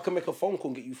 do you know I can make a phone call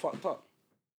and get you fucked up?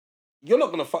 You're not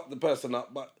going to fuck the person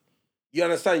up, but you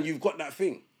understand you've got that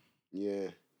thing. Yeah,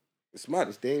 It's mad.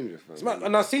 it's dangerous, fam. It's mad.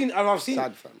 And I've seen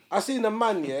Sad, fam. I seen a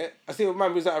man, yeah. I see a man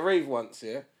who was at a rave once,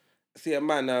 yeah. I see a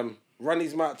man run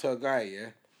his mouth to a guy, yeah,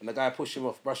 and the guy pushed him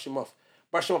off, brushed him off,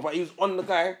 but he was on the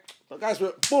guy. The guys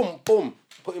went boom, boom,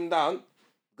 put him down.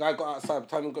 Guy got outside. By the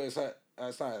time he got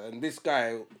outside, and this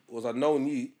guy was a known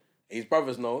youth. His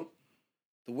brother's known.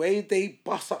 the way they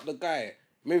bust up the guy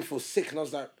made me feel sick, and I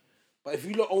was like, but if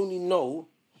you lot only know,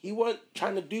 he weren't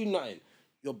trying to do nothing.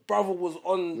 Your brother was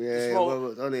on the smoke, brother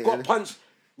was on it, got innit? punched,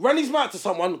 ran his mouth to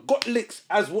someone, got licks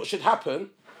as what should happen,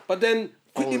 but then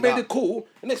quickly Owned made up. the call.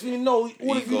 And next thing you know,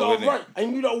 all of you Ego, lot innit? are right,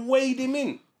 and you lot weighed him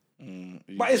in.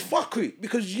 But it's fuckery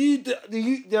because you know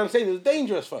what I'm saying, it's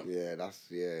dangerous, fam. Yeah,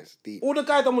 it's deep. All the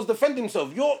guy done was defend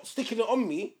himself. You're sticking it on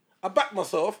me. I backed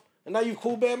myself, and now you've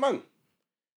called bare man.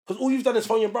 Because all you've done is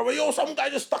phone your brother. Yo, some guy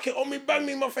just stuck it on me, banged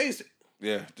me in my face.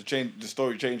 Yeah, the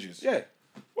story changes. Yeah.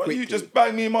 What, you Quickly. just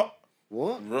bang me up?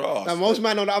 What? Ross. Now, most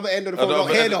man on the other end of the phone the don't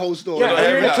other hear end- the whole story. You Yeah, don't and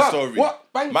hear you're in that the club. story. What?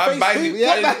 Bang Man face bang who? me.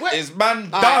 Yeah, Is man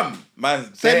dumb?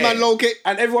 Man's Send dead. man locate.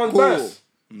 and everyone's Cool. burst.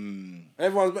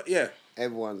 Yeah.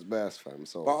 Everyone's burst, fam.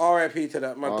 So But RIP to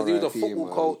that man, because he was a RIP, football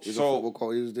man. coach. He was a So- football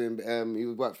coach. He was doing. He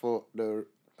was worked for the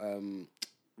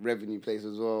revenue place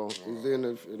as well. He was doing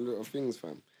a lot of things,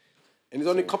 fam. And he's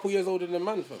only a couple years older than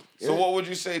man, fam. So what would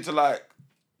you say to like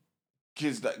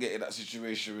kids that get in that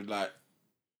situation with like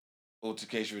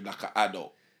altercation with like an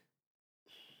adult?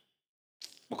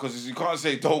 Because you can't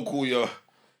say don't call your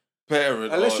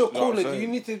parent. Unless you're or, know what I'm calling, saying? you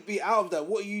need to be out of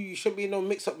that. You shouldn't be in no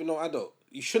mix up with no adult.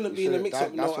 You shouldn't be in a mix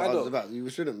up with That's no what I was adult. about. You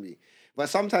shouldn't be. But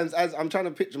sometimes, as I'm trying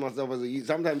to picture myself as a youth,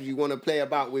 sometimes you want to play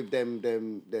about with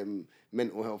them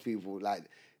mental health people. Like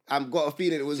I've got a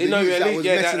feeling it was See, the no, youth yeah, that was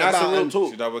yeah, messing that's a about real and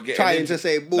talk. See, now we're getting trying into- to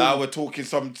say, boom. Now we're talking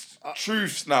some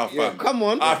truths now, fam. yeah, come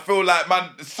on. I feel like,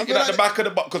 man, sitting feel at the like- back of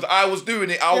the bus, because I was doing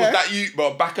it. I was Yeah. that youth,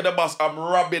 bro. Back of the bus, I'm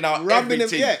rubbing out Rubbing him,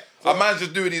 everything. yeah. A man's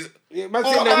just doing his. Yeah, man, Oh,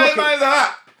 sitting there my rocking. man's a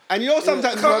hat. And you know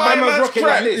sometimes Come my on, man's man's Rocking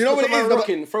like crack. this. You know what Look it at is, man the-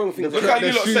 rocking, throwing things. Look The how you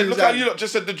lot said. shoes Look how and- you lot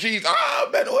just said the jeans.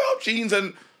 Mental health jeans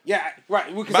and. Yeah,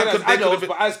 right. We can Man say that could- as they could've adults, been-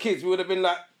 but as kids, we would have been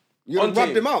like, You'd have onto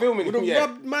rubbed him out. filming Would him, have yeah.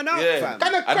 rubbed man out, Yeah. fam.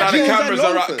 Kinda And now the crack cameras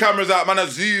are loafers. cameras out, man are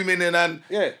zooming in and.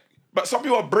 Yeah. But some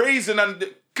people are brazen and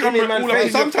the camera man all up in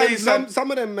face. your Sometimes face. And,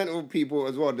 some of them mental people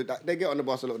as well, they get on the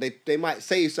bus a lot. They might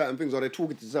say certain things or they're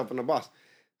talking to themselves on the bus.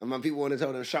 And man, people want to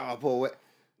tell them shut up or what.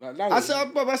 Like,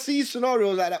 I see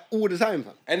scenarios like that all the time,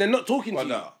 fam. and they're not talking to but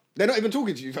you. no. They're not even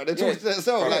talking to you, fam. They're talking to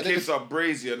themselves. Like Like, kids are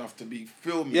brazy enough to be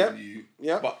filming Yep. you,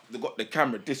 Yep. but they got the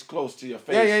camera this close to your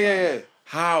face. Yeah, yeah, man. yeah.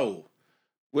 How?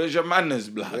 Where's your manners,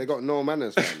 blood? they got no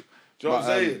manners, fam. Do you know what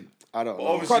I'm saying? I don't But know.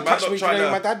 obviously- Can't man touch not me, do you trying know who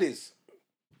to- my dad is?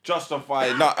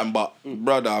 Justify nothing, but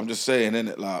brother, I'm just saying,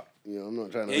 innit? Like, Yeah, I'm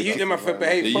not trying to. Yeah, you them have to justify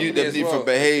behave you properly them as need well. to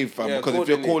behave, fam. Yeah, because if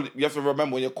you're accordingly. calling, you have to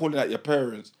remember when you're calling out your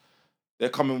parents, they're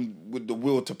coming with the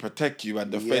will to protect you and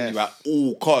defend you at Yes.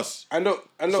 all costs. I know.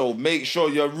 So make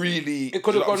sure you're really. It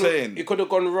could you have know what gone. I'm saying? It could have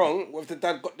gone wrong if the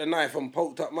dad got the knife and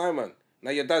poked up my man. Now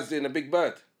your dad's doing a big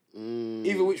bird.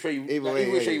 Either which way, Either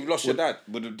way, which way yeah. you've lost your dad.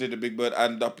 Would have did a big bird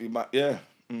and up in my yeah.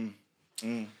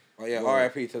 Oh yeah,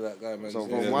 RIP to that guy, man. So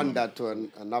Yeah. from one dad to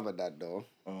another dad, though.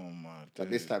 Oh my. But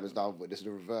this time it's the this is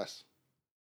the reverse.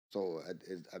 So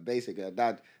basically,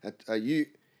 a youth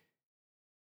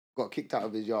got kicked out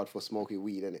of his yard for smoking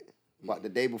weed, innit? But the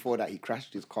day before that, he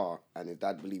crashed his car, and his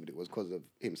dad believed it was because of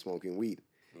him smoking weed.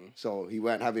 So he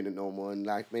weren't having it no more, and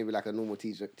maybe like a normal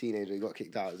teenager, he got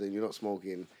kicked out. Saying you're not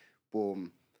smoking,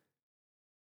 boom.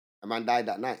 A man died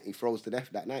that night. He froze to death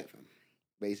that night, fam.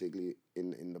 Basically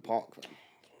in the park, fam.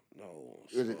 No.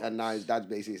 And now his dad's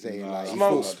basically saying like, he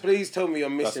Smokes, thought- please tell me you're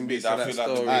That's missing me. bits I of that feel like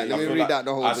the story. Alright, let me I feel read like- that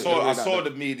the whole I bit, saw let me I read that saw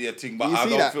bit. the media thing, but You I see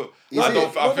don't that? feel. You I see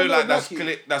don't. it? I What feel the like that's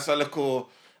lucky? that's a little.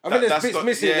 I think there's that's bits not-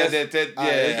 missing, Yeah,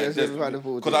 there's- let's find the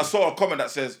full Because thing. I saw a comment that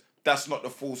says that's not the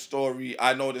full story.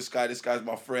 I know this guy. This guy's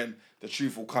my friend. The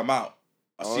truth will come out.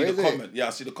 I Oh, see is the it? comment. Yeah, I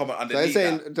see the comment So underneath it's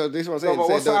saying, that. so this one's No, saying, but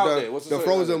what's the, out the, there? What's the the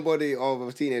story out frozen there? body of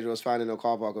a teenager was found in a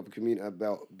car park of a commuter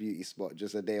belt beauty spot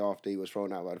just a day after he was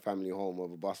thrown out by the family home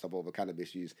of a bus stop over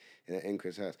cannabis use in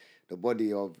Encrishurst. The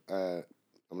body of, I'm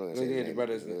not going to say Yeah, his the name,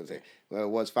 brother's I'm not name. gonna say,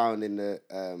 was found in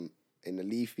the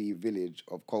leafy village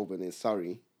of Colburn in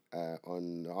Surrey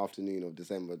on the afternoon of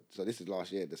December. So this is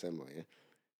last year, December, yeah.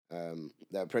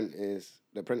 The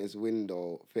apprentice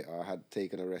window fitter had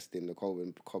taken a rest in the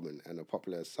Colburn Common and a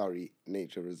popular Surrey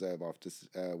nature reserve after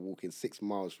walking 6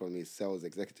 miles from his cell's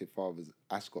executive father's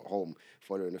Ascot home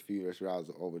following a furious rows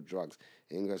over drugs.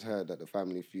 Ingers heard that the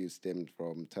family feud stemmed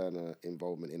from Turner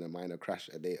involvement in a minor crash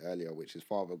a day earlier, which his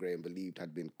father Graham believed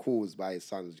had been caused by his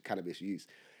son's cannabis use.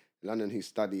 London, who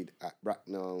studied at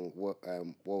Bracknell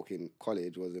Woking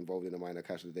College, was involved in a minor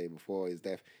crash the day before his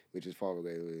death, which his father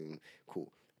Graham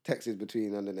cool. Texts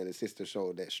between London and his sister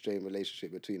showed that strained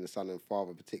relationship between the son and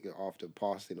father, particularly after the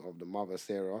passing of the mother,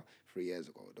 Sarah, 3 years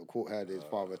ago. The court heard his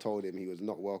father told him he was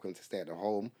not welcome to stay at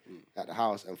at the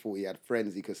house, and thought he had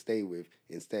friends he could stay with.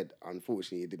 Instead,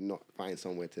 unfortunately, he did not find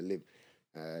somewhere to live.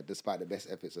 Despite the best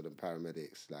efforts of the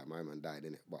paramedics, like my man died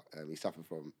in it, but he suffered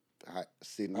from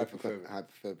significant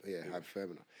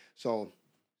hypothermia. So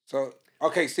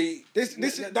okay, see,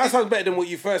 that sounds better than what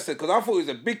you first said, because I thought it was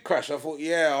a big crash. I thought,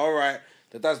 yeah, all right.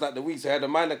 The dad's like the weed, so he had a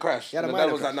minor crash. Yeah, and the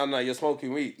dad was like, no, you're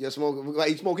smoking weed. You're smoking. Like,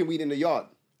 he's smoking weed in the yard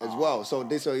as well. So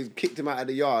he's kicked him out of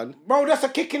the yard. Bro, that's a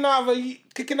kicking out of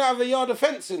a yard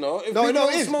offence, you know. If No, people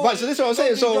don't it is. smoke, But so this is what I'm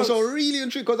saying. don't do So drugs. really and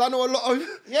true, because I know a lot of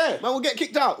man will get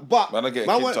kicked out. But Man, I get kicked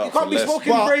out. You can't be less.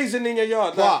 smoking But- brazen in your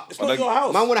yard. Like, it's not your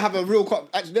house. Man want to have a real.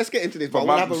 Actually, let's get into this. But I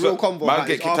want to have a real convo. Man about get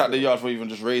this kicked out the after. yard for even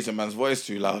just raising man's voice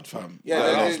too loud, fam. Yeah, Like,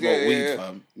 I don't yeah, smoke yeah, weed, yeah.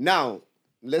 fam. Now,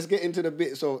 let's get into the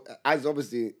bit. So, as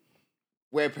obviously,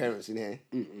 we're parents in here.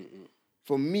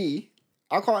 For me,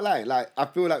 I can't lie. Like, I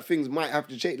feel like things might have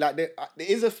to change. Like, there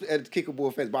is a kickable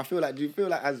offence, but I feel like, do you feel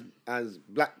like as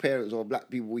black parents or black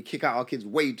people, we kick out our kids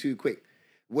way too quick,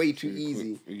 way too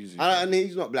easy? easy. And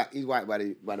he's not black, he's white by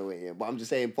the way, yeah. But I'm just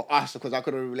saying for us, because I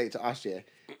couldn't relate to us, yeah.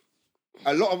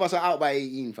 A lot of us are out by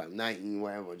 18, fam, 19,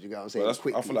 whatever. Do you get what I'm saying? But I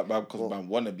Quickly. feel like because man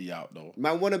want to be out though.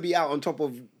 Man want to be out on top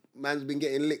of man's been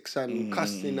getting licks and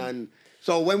cussing, and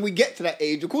so when we get to that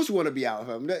age, of course we want to be out,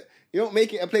 fam. You don't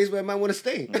make it a place where man want to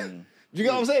stay. Do you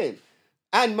get what I'm saying?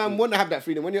 And man want to have that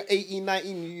freedom. When you're 18,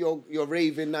 19, you're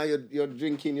raving now, you're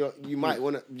drinking, you might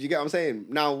want to. Do you get what I'm saying?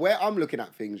 Now, where I'm looking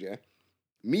at things, yeah,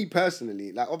 me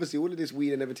personally, like obviously all of this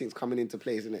weed and everything's coming into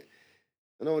place, isn't it?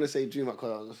 I don't want to say too much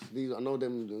because I know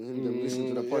them listen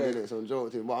to the pod, innit, so I'm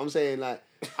joking. But I'm saying, like,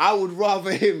 I would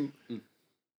rather him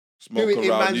Smoke do it in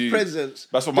around man's you. presence.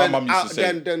 That's what my than mum used to out-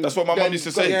 say. than- That's what my mum than- used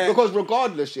to say. Because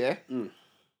regardless, yeah,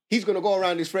 he's gonna go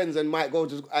around his friends and might go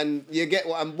to, and you get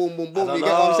what, and boom, boom, boom. I You don't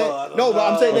get what I'm know, saying? I don't No,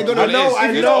 but I'm saying they're gonna And it know. is, And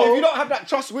if if you don't have that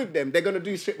trust with them, they're gonna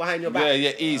do shit behind your back.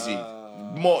 Yeah, easy.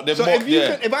 More, So more,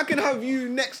 if I can have you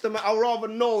next to me, I'd rather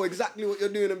know exactly what you're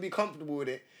doing and be comfortable with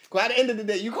it. Because at the end of the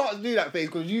day, you can't do that face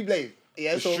because you blame.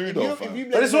 Yeah, It's so true if though, you, fam. if you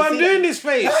blame, But that's why I'm see doing that- this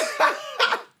face.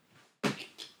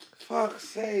 Fuck's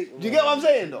sake. Do you get what I'm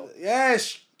saying though? Yeah,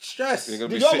 stress. You're gonna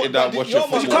be Did your sitting mum- down did watching your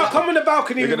mum- You football. can't come in the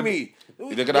balcony They're with gonna- me.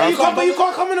 They're gonna Yeah, have you can't, to. but you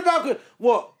can't come in the balcony.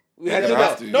 What? We had They're to gonna do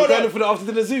have that. to. No, No, going no. for the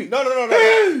after the zoo.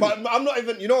 No. But I'm not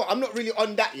even, I'm not really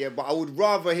on that yet, but I would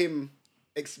rather him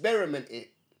experiment it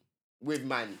with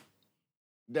man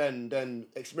than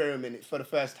experiment it for the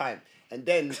first time. And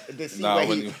then they see Nah, where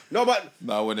when he... you- No, but...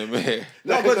 Nah, when they're here.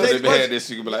 No, when but they- they're here, this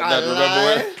you can be like, Dad,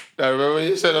 I remember when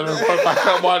you said on the front back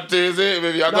at 1, 2, is it?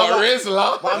 Maybe I got but- a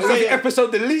Rizla. But I'm The saying...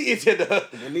 episode deleted, you know.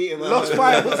 Delete him, man. Lost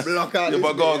files. Block out Yeah, this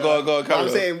but go bit, on, But carry I'm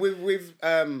on. saying with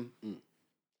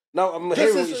No, I'm just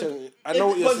hearing what as- you're saying. I know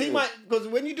what you're because saying. because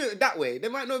when you do it that way, they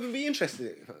might not even be interested in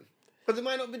it, because it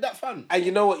might not be that fun. And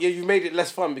you know what? Yeah, you made it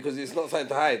less fun because it's not something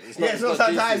to hide. It's not, Yeah, it's not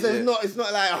sometimes juicy, it's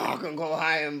not like I can go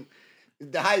high and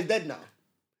the high is dead now.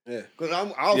 Yeah. Because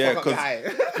I'll Yeah, fuck up the high.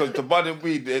 because the bud and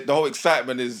weed, the whole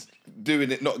excitement is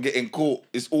doing it, not getting caught.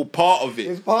 It's all part of it.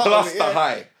 It's part Plus of it, the yeah.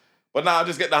 high. But now I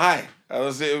just get the high. I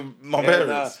was sitting with my Yeah,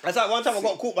 parents. That's like one time I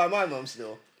got caught by my mum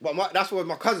still. But that's what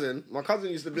my cousin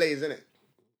used to blaze, innit?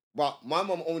 But my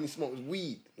mum only smokes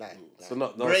weed. So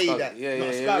not grey skunk. that- Yeah, not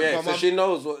yeah, skunk, yeah. but So my- she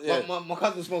knows what. Yeah. But my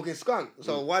cousin smoking skunk.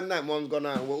 So one night mom's gone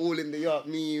out, we're all in the yard,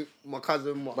 me, my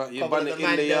cousin, But you couple bun of it man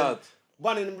in the them. yard.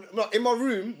 Bunning in my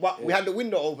room, but we had the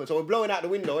window open, so we're blowing out the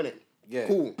window, innit? Yeah.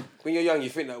 Cool. When you're young, you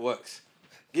think that works.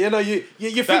 You know, you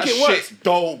think That it works. shit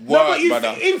don't No, work, but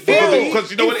brother. in theory, Because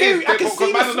you know in what it theory, is? I can Because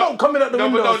see man the are smoke coming out the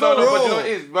window. No, so- but you know what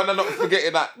it is? Man are not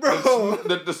forgetting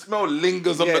that the smell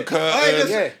lingers on Yeah. the curtain. Oh, yeah,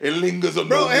 yeah. It lingers on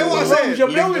Bro, the hear wall. what I'm Rose, saying? you're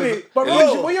blowing Lingers- it. But Bro.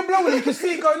 Rose, when you're blowing it, you can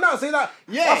see it going out. So you're like,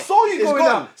 Yeah, I saw you it's going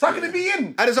gone. out. So how can it be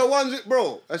in? And it's a onesie,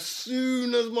 bro. As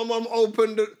soon as my mum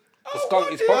opened the... The skunk,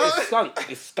 it's skunk.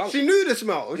 It's skunk. She knew the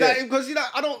smell. Yeah. Because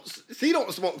she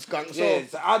don't smoke skunk, so... Yeah,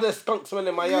 it's other skunk smell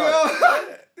in my yard.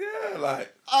 Yeah,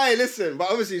 like. Aye, listen, but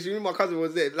obviously she knew my cousin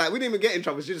was there. Like, we didn't even get in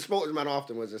trouble. She just spoke to the man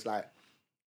after and was just like,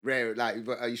 rare, like,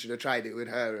 but you should have tried it with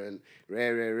her and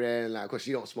rare, and like, because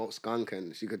she don't smoke skunk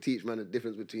and she could teach man the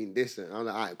difference between this and I'm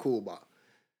like, alright, cool, but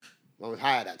I was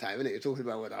high at that time, innit? You're talking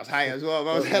about when I was high as well.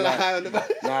 I was hella high on the back.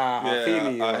 Nah, I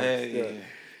feel you. I man. hear you.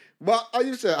 But I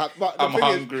used to, but the I'm thing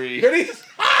hungry. Ready? Yes!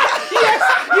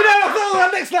 You know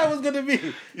what my next line was going to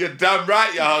be. You're damn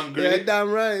right you're hungry. Yeah,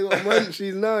 damn right. You got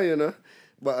munchies now, you know.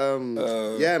 But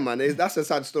yeah, man, that's a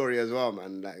sad story as well,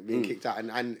 man. Like being kicked out,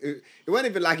 and it wasn't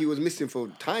even like he was missing for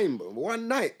time, but one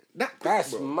night that quick,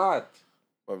 That's bro. mad.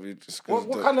 Probably just 'cause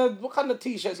What kind of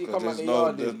t-shirts you come out the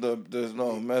yard in? there's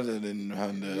no melanin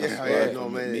around there. That's Yeah, why no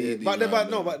from the man. media But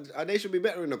around there. but they should be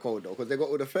better in the cold though, because they got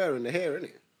all the fur and the hair,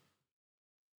 innit?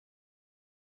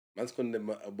 Man's calling them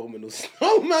abominable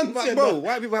snowman. But bro,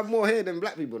 white people have more hair than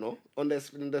black people, no? On their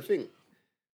thing.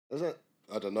 That's it.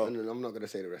 I don't know. And I'm not gonna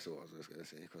say the rest of what I was just gonna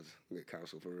say because we get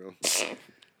cancelled for real.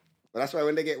 But that's why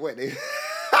when they get wet, they.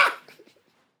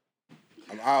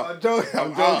 I'm out.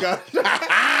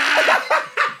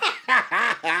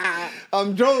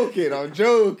 I'm joking. I'm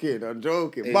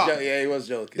joking. But Yeah, he was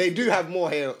joking. they do have more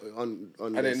hair on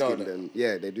their didn't know skin that.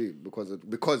 than they do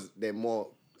because they're more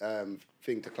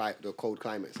thing to the cold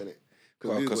climates, innit?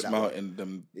 Carcass Mountain,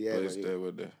 them Yeah, boys man, there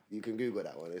with the You can Google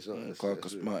that one. It's not.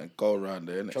 Carcass Mountain. Go around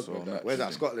there, innit? So Chocolate. Where's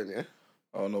that? Scotland, yeah.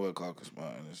 I don't know where Carcass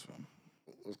Mountain is from.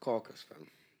 It's Caucasus, fam.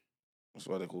 That's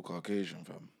why they call Caucasian,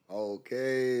 fam.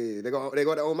 Okay, they got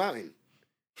their own mountain.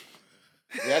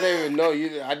 Yeah, I don't even know.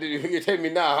 You tell me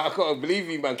now. I can't believe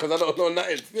you, man, because I don't know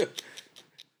nothing.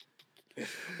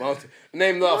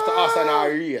 Named after us and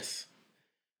our ears.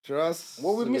 Trust.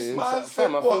 What we missing? Man,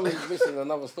 Fam, I what? thought we was missing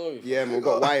another story. Fam. Yeah, man, we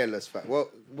got wireless, fam. Well,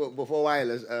 before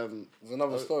wireless, There's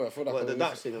another story. I feel like what, I the was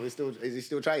Dutch thing? Is he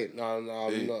still trying? No, I'm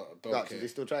not. Don't Dutch, care. is he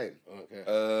still trying?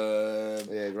 Okay.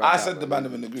 Yeah, right I back, said the man.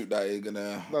 man in the group that he's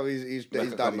gonna. No, he's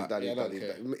Make a done. comeback. Yeah, I don't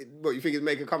care. What, you think he's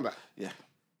making a comeback? Yeah.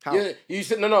 How? Yeah, you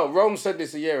said no. Rome said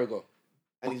this a year ago.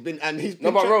 And he's been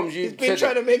No, but Rome, you he's been said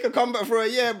trying it. to make a comeback for a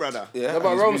year, brother. Yeah. No, but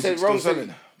and his Rome music's said- Rome still said-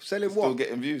 selling. Selling Still what?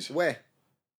 getting views Where?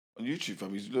 on YouTube,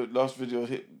 fam. His last video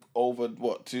hit over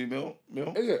what 2 mil?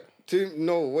 Is it?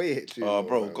 No way hit two. Oh,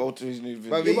 bro, man. go to his new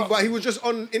video. But he was just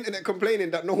on internet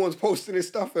complaining that no one's posting his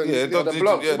stuff. And Yeah, The Did you-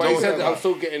 blog. yeah, But he don't said worry that I'm about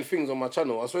still getting things on my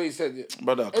channel. I swear he said it.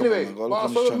 Brother, come Anyway, on, man. Go but look I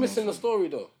on saw his him missing channel, the story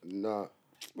though. Nah.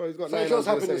 Bro, he's got Something else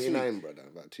happened this 979, brother.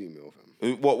 About 2 mil,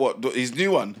 fam. fam. What? His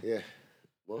new one? Yeah.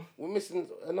 What? We're missing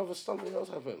another something else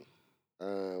happened.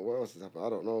 What else has happened? I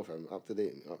don't know, fam.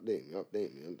 Update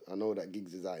me. I know that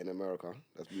Giggs is out in America.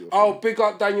 That's beautiful. Oh, big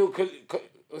up Daniel.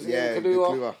 Was it yeah, the Kaluuya?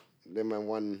 Kaluuya. Them man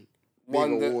won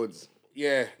Won big the- awards.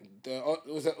 Yeah.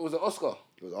 Was it Oscar?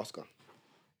 It was Oscar.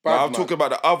 But I'm Bad talking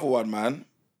about the other one, man.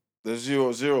 The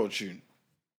 0-0 tune.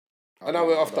 I know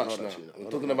we're off I don't touch know now. that tune. I We're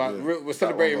don't talking know. about Yeah. real, we're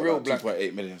celebrating one real got black.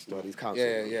 2.8 million But still. he's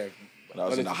cancelled. Yeah. That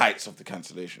was in the heights of the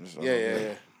cancellation. So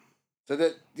Yeah. So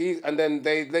that and then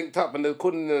they linked up and they're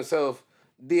calling themselves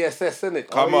DSS, innit?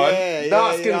 Come on.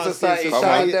 Dark Skin Society, Come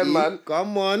shout on. out them, man.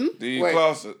 Come on. Do you Wait.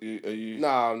 class? Are you?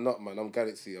 Nah, I'm not, man. I'm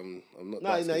Galaxy. I'm not. No,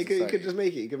 Dark Skin you could Society. just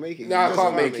make it. You can make it. Nah, I You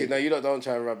can't just make it. No, you don't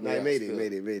try and rub me Nah, out he made still.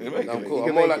 it. You make No, it. I'm You cool. can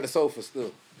I'm more make like it. the sofa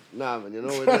still. Nah, man, you know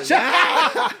what? But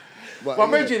yeah.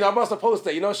 Bridget, I must have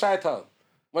posted. You know, Shy-Town,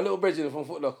 my little Bridget from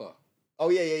Foot Locker. Oh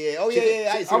yeah. Oh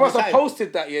yeah. I must have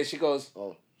posted that. Yeah, she goes,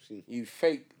 Oh, see. "You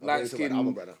fake light thought you were talking about the other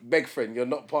skin brother. beg friend. You're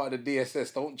not part of the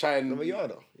DSS. Don't try and." No, but you are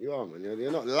though. You are, man.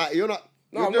 You're not like you're not.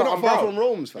 No, I'm you're not. not I'm far brown. from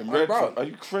Rome's, fam. Red, brown. fam. Are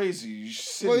you crazy? You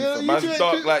silly, Well, fam. you Man's do it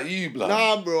dark 'cause- like you, blood.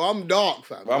 Nah, bro, I'm dark,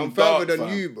 fam. I'm I'm further dark, than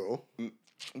fam. you, bro.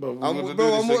 Bro,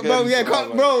 Bro, yeah,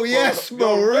 bro. bro, yes,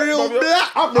 bro, Yo, red, real bro,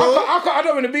 black, I bro.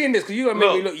 don't want to be in this because you're gonna make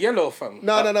me Look. look yellow, fam.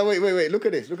 No, wait, look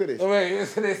at this. Oh, wait,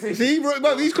 See,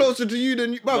 bro, he's closer to you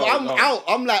than you. Bro, No, I'm no. out.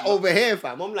 I'm like over here,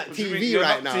 fam. I'm like What do you mean? TV You're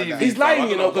right not now. TV. like. He's lying,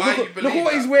 you know, I don't know because why look you at what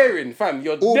believe he's that. wearing, fam.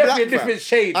 You're All definitely black, a different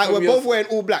fam. shade. Alright, from we're your- both wearing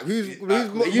all black. Who's more You're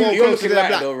closer looking to the like it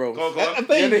black? though, Rome. Go on.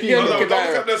 Thank you. You're No, looking don't like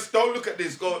look it. at this. Don't look at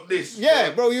this. Go this. Yeah,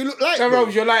 bro, you look like. No, bro.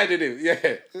 Rome, you're lying to him.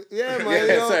 Yeah. Yeah, man. Yeah, you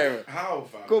know, sorry. How,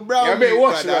 fam? Go brown. You're a bit meat,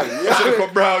 washed, brother. man. I should have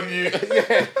got brown you.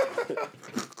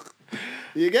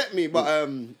 You get me, but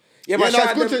Yeah, but no,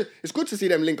 shout out it's good to see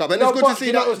them link up, and No, it's good but to see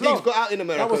you know that what's things long? got out in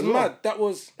America. That was as well.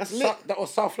 mad. That's lit. That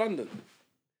was South London.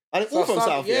 And all from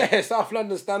South, yeah, South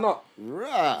London stand up.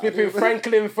 Right. Flipping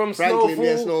Franklin from Franklin, Snowfall,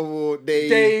 yeah, Snowfall,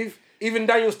 Dave, even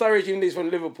Daniel Sturridge, even he's from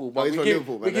Liverpool. But he's we from give,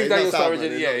 Liverpool, we man. give He's Daniel not South, Sturridge,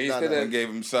 man. He's yeah, not he's South, still I gave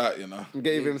him sight, you know.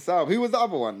 Gave him South. Who was the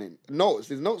other one then? Notes.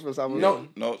 His notes from South. No,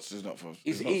 Notes is not for.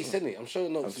 he's it's not East, for- isn't he? I'm sure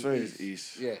notes. I'm sure he's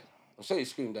East. Yeah, I'm sure he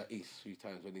screamed at East 3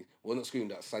 times when he, well, not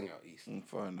screamed at, sang out East.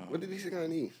 Fine now. What did he say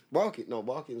on East? Barking. No,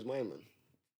 Barking's mine, man.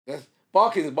 That's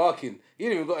Barkin's barking. He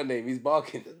ain't even got a name. He's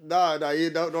barking. No, you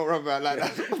don't rub out like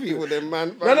that. People, them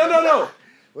man. No.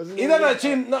 What's his He name done again? that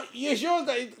tune. No, you sure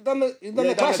that he done the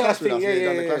Yeah, clash house thing? with us. Yeah,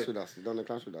 Done the yeah. clash with us. He done the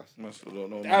clash with us. Must don't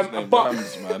know his Um, name. but-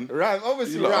 Rams, man. Rams,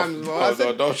 obviously You lot Rams, are- man.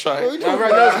 no, don't try. What you No, talking right,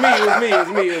 about?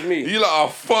 no, it was me. You lot are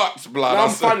fucked, blood. No, I'm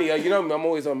I said- funny. You know me. I'm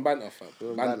always on banter,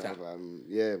 fam. Banter, fam.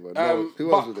 Yeah, but no.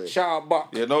 Who else was Buck, there? shout out Buck.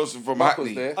 Yeah, Notes from Buck was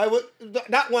Hackney. there.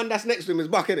 That one that's next to him is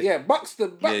Buck, innit? Yeah, Buck's the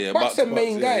Buck's the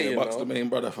main guy. You Buck's know. the main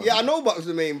brother, fam. Yeah, I know Buck's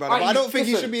the main brother, but I don't think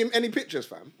he listen. should be in any pictures,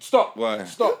 fam. Stop. Why?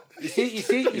 Stop. You see He's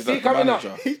like the coming up.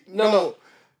 manager. No.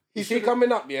 You see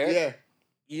coming up, yeah. Yeah.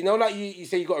 You know, like you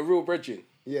say, you got a real brethren.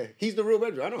 Yeah. He's the real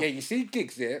bedroom, I know. Yeah, you see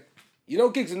Giggs there. You know,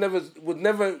 Giggs would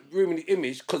never ruin the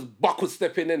image because Buck would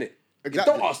step in it.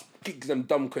 Exactly. Don't ask Giggs them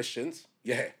dumb questions.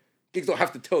 Yeah, Giggs don't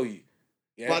have to tell you.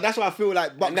 Yeah. But that's why I feel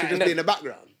like Buck And that- should just and be in the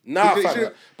background. Nah, He fam.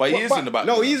 should- But he is in the background.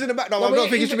 No, he's in the background. No, I but don't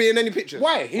think he he's should a- be in any pictures.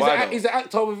 Why? Why not? He's an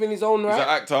actor within his own right. He's an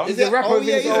actor. He's a rapper Oh, within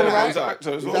yeah, his he's own an right. actor. He's an actor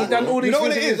as well. He's done all You these know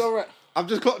what things it in his is? own right. I've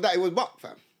just clocked that it was Buck,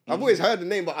 fam. I've always heard the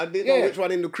name, but I didn't know Yeah. which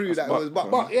one in the crew that Buck, was Buck.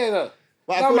 fam. But yeah, no.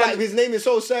 But I No, feel man. like his name is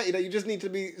so certain that you just need to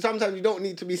be. Sometimes you don't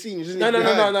need to be seen. You just need No, to be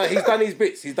heard. no. He's done his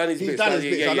bits. He's done his He's bits. done Like, his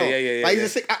bits. yeah, I know. yeah. But he's a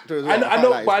sick actor as well. I know, can't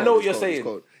lie, but I it's know cold, what you're it's cold, it's saying.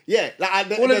 cold. Yeah,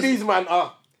 like All of these man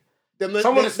are. the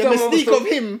some of the the stem ones mystique still- of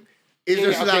him is Yeah,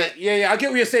 just okay. like yeah, I get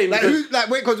what you're saying. like because- who like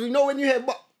wait because we know when you hear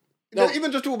Buck. No.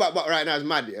 Even just talk about Buck right now is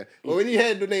mad, yeah. But when you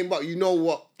hear the name Buck, you know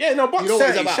what. Yeah, no, Buck You know what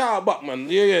it's 30. about. Shout out Buck, man.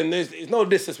 Yeah, and there's no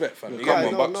disrespect, fam. You Come get on,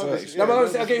 me? no, Buck no, 30. this- No, but yeah,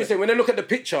 I get what you're saying. When they look at the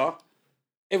picture,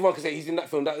 everyone can say he's in that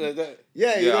film. Yeah,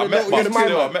 you Yeah, I know, met you Buck know, my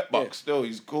still. man. I met Buck Yeah. still.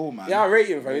 He's cool, man. Yeah, I rate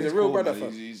him, fam. He's a real cool, brother, man.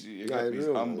 fam. He's Yeah, he's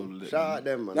real, humble. man. lit, Shout man. out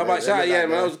them, man. No, but They shout out, look yeah, like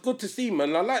man. It they're- was good to see,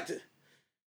 man. I liked it.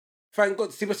 Thank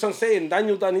God. See what I'm saying?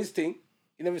 Daniel done his thing.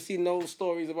 You never see no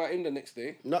stories about him the next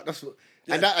day. Not that's what,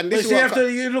 Yeah. and But this is see, what after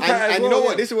you look and, at it as and you well, know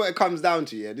what yeah. this is what it comes down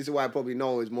to. Yeah, this is why I probably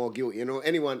know is more guilty. You know,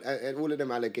 anyone and all of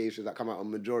them allegations that come out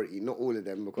on majority, not all of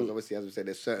them, because obviously as we said,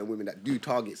 there's certain women that do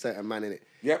target certain man in it.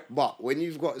 Yep. But when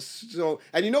you've got so,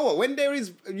 and you know what, when there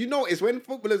is, you notice when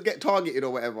footballers get targeted or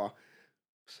whatever.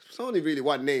 It's only really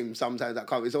one name sometimes that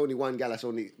comes. It's only one gal that's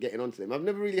only getting onto them. I've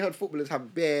never really heard footballers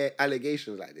have bare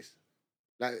allegations like this.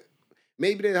 Like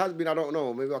maybe there has been, I don't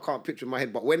know. Maybe I can't picture in my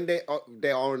head. But when they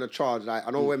are on a charge, like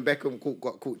I know when Beckham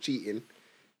got caught cheating,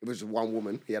 it was one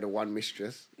woman. He had a one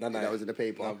mistress. No. That was in the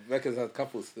paper. No, Becker's had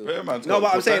couples still. Bear man's No, got but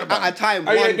I'm good saying bear at man. a time.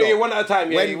 Oh, yeah, one, though. one at a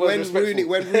time. Yeah, he was respectful. when Rooney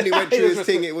went He through was his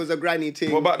thing, respectful. it was a granny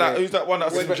thing. What about that? Yeah. Who's that one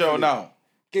that's in jail now?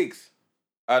 Gigs.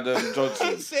 Adam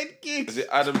Johnson. Said Giggs. Is it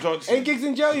Adam Johnson? Ain't Gigs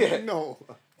in jail yet? No.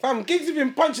 Fam, Gigs have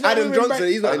been punching that Adam women Johnson, back.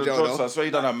 he's not Adam in jail Johnson. I though. swear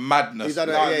he done a madness. He's done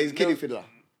a, No, yeah, he's no. kiddie fiddler.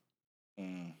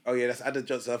 Oh yeah, that's Adam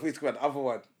Johnson. I thought he's about the other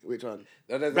one. Which one?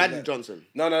 No, there's Bradley a- Johnson.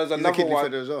 No, there's He's a another kiddie one.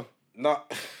 fiddler as well.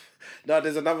 No,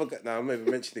 there's another guy. No, I'm not even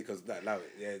mentioning it because that allow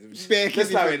it. Yeah, Bare let's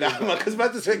kiddie allow it fiddlers, now because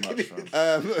man just went Too much, kiddie.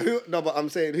 fam. No, but I'm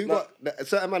saying who No. got a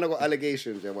certain man that got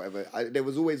allegations or whatever. There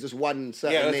was always just one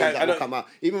certain Yeah, name okay, I that will don't- come out.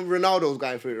 Even Ronaldo's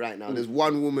going through it right now. There's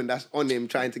one woman that's on him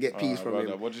trying to get peace from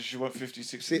Brother, him. what did she want?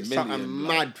 56 Six, million. something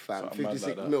like, mad, fam. something mad 56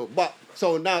 like that. mil. But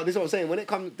so now this is what I'm saying. When it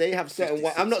comes, they have certain.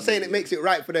 I'm not 56 saying it million. makes it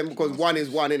right for them because one is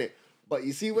one in it. But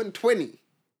you see, when 20,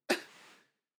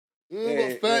 Yeah,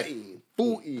 got 30,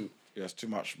 40. Yeah, it's too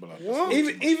much, blood. What?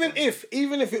 Even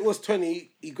if it was 20,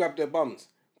 he grabbed their bums,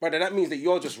 brother. That means that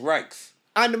you're just rags.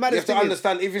 And the You have maddest to thing is,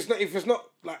 understand if it's not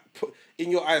like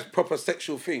in your eyes proper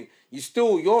sexual thing,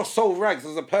 you're so rags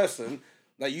as a person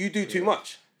that you do too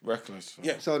much. Reckless. fam.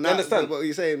 Yeah. so You now understand? what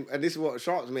you're saying, and this is what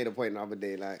Sharks made a point the other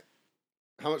day, like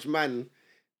how much man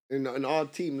in our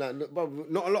team, like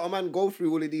not a lot of man go through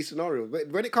all of these scenarios. But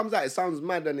when it comes out, it sounds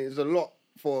mad and it's a lot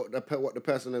for what the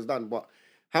person has done. But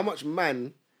how much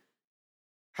man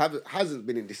hasn't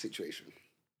been in this situation?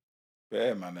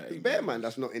 Bear man. that It's ain't Bear good. Man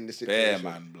that's not in this Bear situation.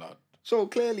 man, blood. So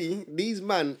clearly, these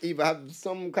man either have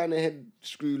some kind of head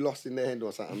screw lost in their head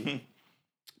or something.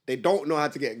 They don't know how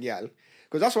to get a gal.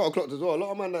 Because that's what I clocked as well. A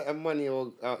lot of men that have money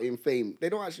or are in fame, they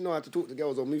don't actually know how to talk to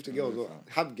girls or move to girls or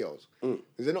have girls. Because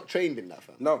they're not trained in that,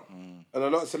 fam. No, and a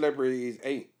lot of celebrities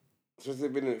ain't. Especially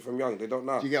they've been in it from young. They don't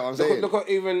know. Do you get what I'm Look saying? Look at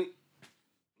even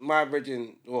my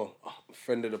bridging,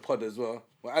 friend of the pod as well.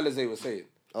 What Alizé was saying.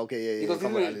 Okay, yeah, yeah. He goes,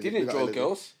 come on, he Alizé. didn't We got draw Alizé.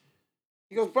 girls.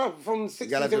 He goes, bro, from 60s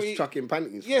Gal to just chucking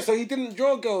panties. yeah, so he didn't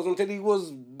draw girls until he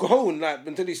was grown, like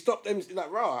until he stopped them.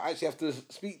 Like, I actually have to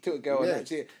speak to a girl Yeah. and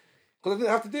actually, because I didn't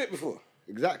have to do it before.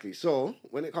 Exactly. So,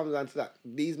 when it comes down to that,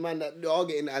 these men that are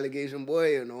getting the allegation,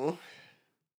 boy, you know,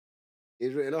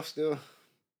 is written off still.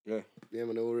 Yeah. Yeah,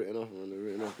 man, they're all written off, man. They're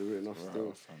written off still.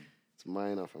 Right, fam. It's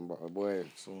mine off, and but boy,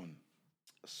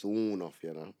 Soon. off,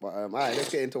 you know. But alright, let's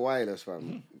get into wireless,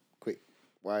 fam. Quick,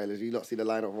 wireless. You lot see the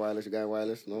line of wireless? You going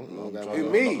wireless? No, no, I'm going trying wireless.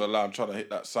 to- me? I'm not gonna lie, I'm trying to hit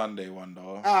that Sunday one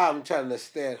though. I'm trying to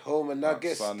stay at home and not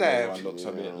get Sunday one stabbed. looks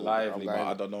a bit Yeah, lively, I'm but I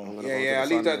going- don't I'm know. gonna Yeah, go to yeah, I the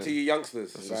leave that Sunday. to you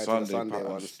youngsters. It's Right, a to the Sunday Sunday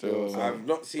pattern one still. still. I've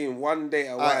not seen one day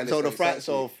at Alright, wireless.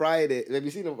 so that Friday. Have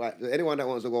you seen anyone that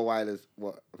wants to go wireless?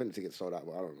 What I think the tickets sold out,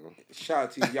 but I don't know. Shout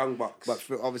out to you, Young Bucks. But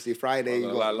obviously Friday I'm you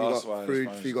gonna got, lie, last you got, wireless Fruit,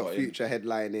 man you got got in. Future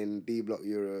headlining, D Block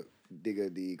Europe, Digger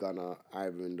D, Gunner,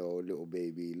 Ivondo, Little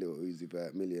Baby, Little Uzi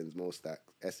Vert, Millions, Mo Stack,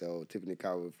 SL, Tiffany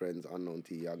Cow with Friends, Unknown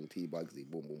T, Young T, Bugsy,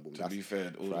 boom, boom, boom. To That's be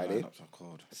fair, all Friday. the lineups are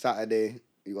cold. Saturday,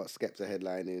 you got Skepta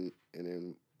headlining, and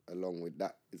then along with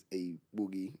that is A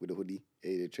Boogie with a hoodie,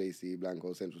 Ada Tracy,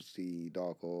 Blanco, Central C,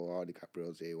 Darko, Hardy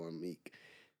Capriel, J1, Meek,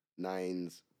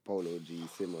 Nines, Polo G,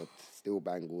 Simmer, Still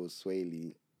Bangles,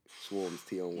 Swaley, Swarms,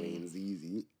 Tion Wayne,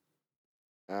 ZZ.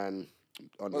 And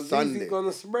on Was Sunday. Sunday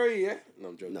gonna spray? Yeah. No,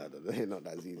 I'm joking. No, they're not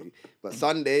that easy. But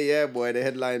Sunday, yeah, boy, the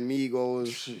headline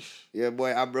Migos. Yeah,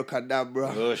 boy,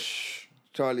 Abracadabra. Hush.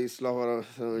 Charlie Slough, I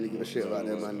don't really give a shit about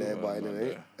them man there, but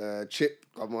anyway. Chip,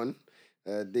 come on.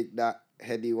 Dig That,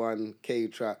 Heady One,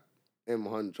 K-Trap, M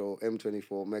Huncho,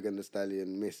 M24, Megan Thee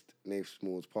Stallion, Mist, Nave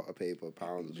Smalls, Potter Paper,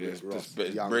 Pounds, Yes, Ross,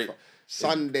 it's Young break- Fuck.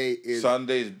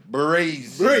 Sunday's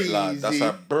brazy, lad. That's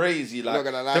a brazy, Not like.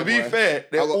 gonna lie, To be boy. fair,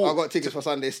 I got tickets for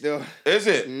Sunday still. Is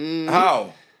it?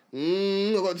 How?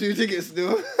 I got 2 tickets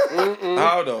still.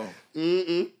 How though?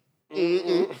 I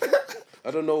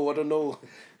don't know.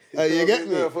 You get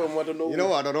me? I don't know. You know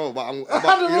what? I don't know, but you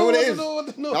don't know what it I is?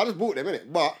 don't know. I just bought them, innit?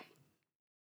 But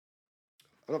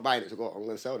I'm not buying it to go. I'm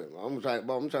gonna sell them. I'm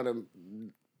trying to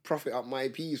profit up my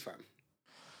peas, fam.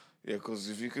 Yeah, because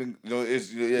if you can,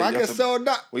 it's yeah. If I can sell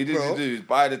that, What you need bro, to do is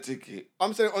buy the ticket,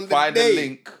 I'm saying on the find day. the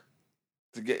link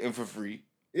to get in for free,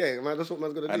 Yeah, man, that's what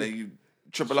man's gonna do. and then you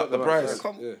triple up the Triple up, price. yeah.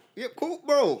 Come, yeah, cool,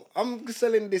 bro. I'm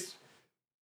selling this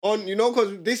on,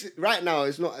 because this right now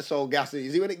it's not so gassy.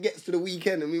 You see, when it gets to the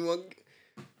weekend and I'm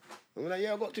like,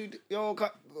 yeah, I got 2.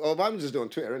 I'm just doing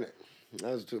Twitter, innit?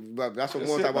 That's what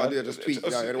more it, time I'll man. do. I just tweet.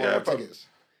 Just- Anyone yeah, want fam. tickets?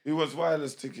 He wants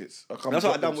wireless tickets. That's what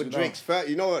I done with Drake's first.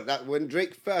 You know what? That when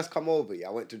Drake first come over, I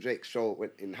went to Drake's show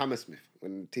in Hammersmith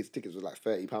when his tickets was like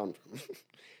 £30,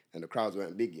 and the crowds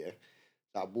weren't big. Yeah,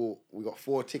 so we got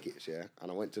 4 tickets. Yeah,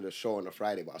 and I went to the show on a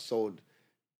Friday, but I sold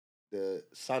the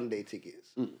Sunday tickets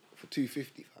for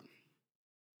 £250, fam.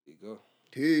 There you go.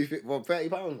 £250, well,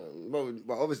 £30.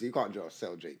 But obviously you can't just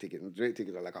sell Drake tickets. Drake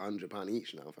tickets are like £100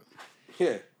 each now, fam.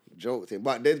 Yeah. Joke thing.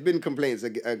 But there's been complaints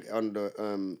on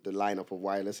the lineup of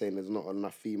Wireless saying there's not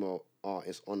enough female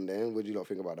artists on there. What do you lot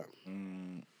think about that? I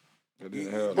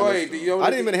didn't hear Boy, I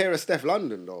didn't even hear a Steph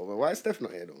London though. But why is Steph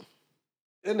not here though?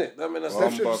 Innit? I mean, that's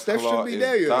Steph should be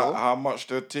there, you know. How much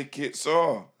the tickets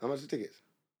are? How much are the tickets?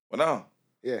 Well, now,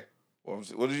 Yeah. what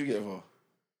did you get it for?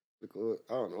 Because,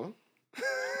 I don't know.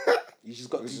 You just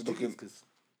got This 2 is looking- tickets because.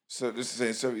 So this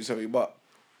is saying 70 bucks.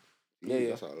 Yeah.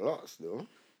 That's a lot still.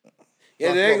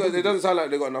 Yeah, they doesn't sound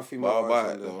like they got enough female Well, I'll buy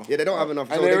artists it on there. though. Yeah, they don't have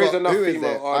enough. And so there they is got, enough who is female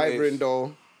there? artists. Ivrin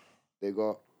Doe. They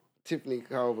got Tiffany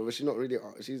Calver, but she's not really.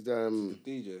 She's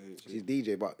DJ. she's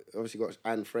DJ, but obviously got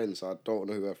Anne Friends, so I don't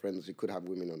know who her friends. She could have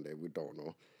women on there. We don't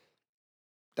know.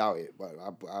 Doubt it, but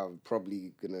I'm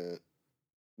probably gonna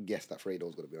guess that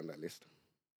Fredo's gonna be on that list.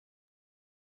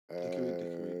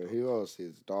 Who else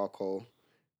is Darko?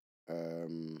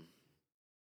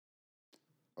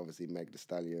 Obviously Meg Thee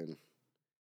Stallion.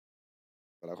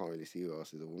 But I can't really see who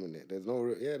else is a woman there. There's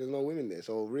no women there.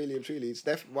 So really and truly,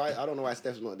 Steph. I don't know why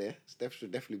Steph's not there. Steph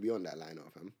should definitely be on that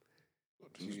lineup, fam.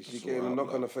 She getting a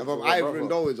knock-on effect If of her Ivor brother.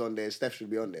 Doe is on there, Steph should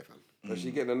be on there, fam. But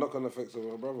she getting a knock-on effects of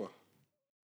her brother.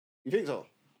 You think so?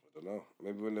 I don't know.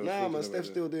 Maybe when they were Nah, thinking man, about Steph's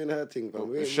it. still doing her thing, fam.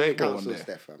 We is ain't Shabo cancel on there?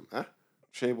 Steph, fam. Huh?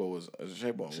 Shabo was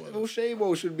Shabo. Oh,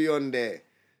 Shabo should be on there.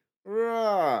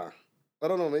 Rah. I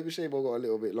don't know, maybe Shabo got a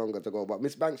little bit longer to go, but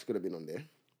Miss Banks could have been on there.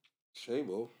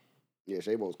 Shabo. Yeah,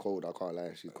 Shabo's cold, I can't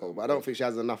lie, she's cold. But I don't think she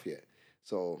has enough yet.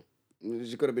 So,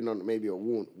 she could have been on maybe a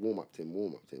warm-up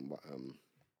team, but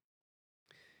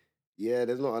yeah,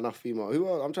 there's not enough female. Who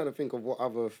else? I'm trying to think of what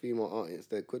other female artists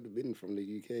there could have been from the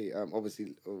UK.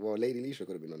 Obviously, well, Lady Leisha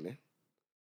could have been on there.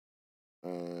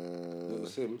 Little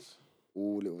Sims.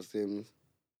 Little Sims.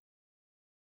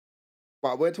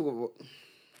 But we're talking about...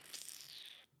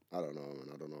 I don't know, man.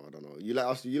 I don't know. You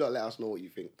lot let us know what you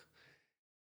think.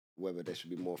 Whether there should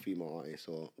be more female artists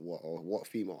or what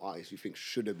female artists you think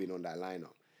should have been on that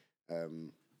lineup.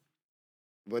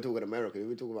 We're talking America.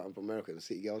 We're talking about from America, the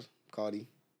City Girls, Cardi.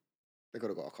 They could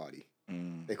have got a Cardi.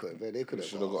 They could have.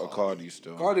 Should have got a Cardi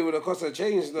still. Cardi would have cost a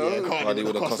change though. Yeah, Cardi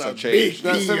would have cost a big change.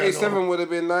 That fee, 77 would have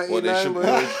been 99. Well, they should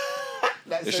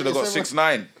but- they should have got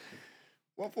 6'9".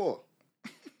 What for?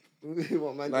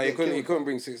 What, man? Nah, to you get couldn't killed?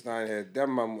 bring 6'9" here.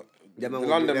 Them man, the man would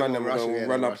London be- man, them them man would rushing,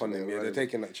 run yeah, up on him. rushing, Yeah, they're they're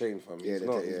taking that chain from him. Yeah, He's they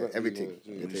not- take- he's yeah, not everything.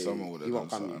 even- They take- Someone would have he won't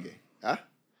done come something. UK. Huh?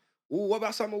 Ooh, what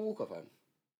about Summer Walker,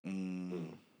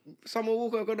 fam? Summer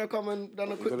Walker could have come and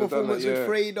done a quick could have done performance that, yeah. with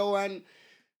Fredo and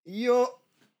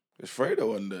Is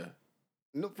Fredo on there?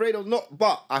 no, Fredo's not,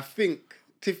 but I think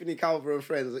Tiffany Calver and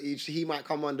Friends, he might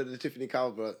come under the Tiffany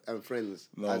Calver and Friends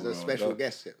as a special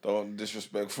guest. Yeah. Don't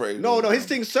disrespect Fredo. No, his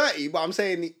thing's 30, but I'm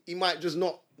saying he might just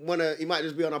not wanna. He might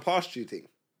just be on a pass-through thing,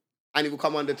 and he will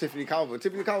come under Tiffany Calver.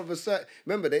 Tiffany Calver's 30.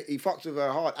 Remember that he fucks with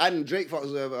her hard, and Drake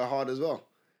fucks with her hard as well.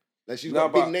 Like she's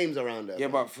got big names around her. Yeah,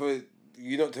 but for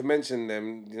you not to mention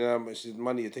them, you know how much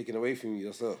money you're taking away from you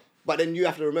yourself. But then you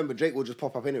have to remember, Drake will just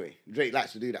pop up anyway. Drake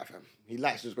likes to do that, fam. He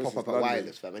likes to just pop up at London.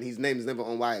 Wireless, fam. And his name's never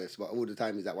on Wireless, but all the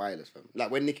time he's at Wireless, fam.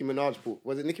 Like when Nicki Minaj pulled...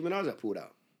 Was it Nicki Minaj that pulled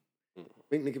out? I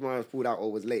think Nicki Minaj pulled out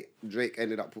or was late. Drake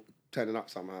ended up turning up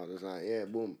somehow. It's like, yeah,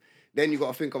 boom. Then you got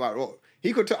to think about what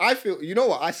he could. I feel. You know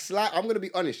what? I'm gonna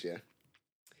be honest, yeah.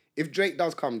 If Drake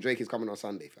does come, Drake is coming on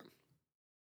Sunday, fam.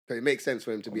 So it makes sense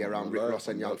for him to be around Rick Ross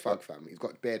and Young Thug, fam. He's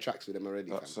got bare tracks with him already,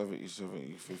 That fam.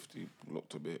 70, 50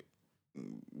 looked a bit,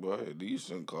 boy,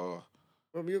 decent car.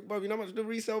 Bro, you know how much the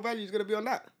resale value is gonna be on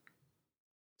that?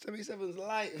 77's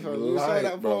light, fam. You Light, saw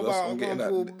that bro, for that's- about I'm getting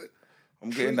that. I'm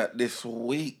getting that this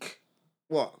week.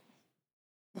 What?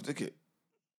 What ticket?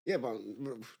 Yeah, but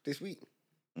this week.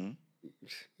 Hmm?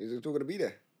 Is it still gonna be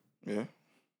there? Yeah.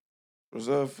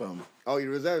 Reserve, fam. Oh,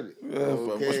 you reserved it? Yeah, fam.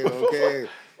 Okay, okay.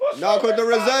 No, because the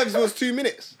reserves was 2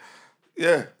 minutes.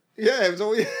 Yeah. Yeah,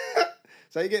 so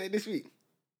so you get it this week?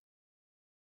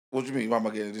 What do you mean? Why am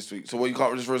I getting it this week? So what, you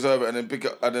can't just reserve it and then pick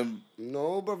up and then...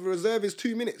 No, but reserve is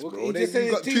 2 minutes, Well, bro. you Then just said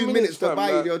you got it's 2 2 minutes minutes, to fam,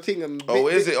 buy like- your thing. And Oh,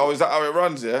 is it? Oh, is that how it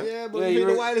runs, yeah? Yeah, but Yeah, you you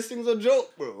the re- wireless thing's a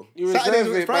joke, bro. You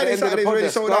reserve it, by the end of the Saturday's pod, already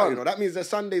that's sold out, gone. you know. That means that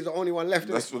Sunday's the only one left,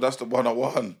 innit? That's the one I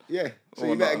won. Yeah, so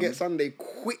Oh, you better no. get Sunday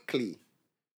quickly.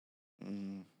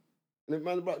 Mm. And if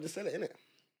man's about, just sell it, innit?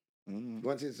 Mm.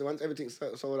 Once everything's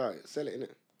sold out, sell it,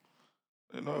 innit?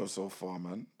 I didn't know it was so far,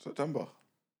 man. September.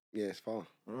 Yeah, it's far.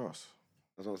 Ross.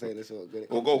 That's what I'm saying. This is good.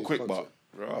 We'll go quick, but...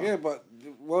 Right. Yeah, but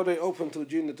well, they open till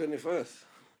June the 21st.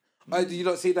 Did you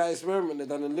not see that experiment they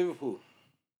done in Liverpool?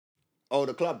 Oh,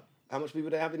 the club. How much people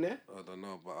they have in there? I don't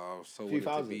know, but I was so Few willing to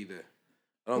thousand. be there.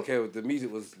 I don't care. The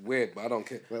music was weird, but I don't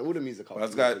care. Well, all the music.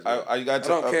 That's guy. Are you guys? I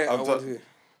don't care. I I'm want to.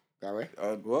 That way.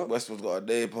 What? Westwood's got a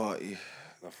day party.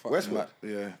 Nah, fuck Westwood. that.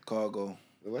 Yeah, cargo.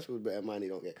 The Westwood better mind he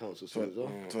don't get cancelled soon as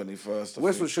well. 21st. I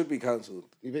Westwood think. should be cancelled.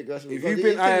 You think Westwood? If because you've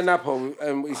been he's- Iron Apple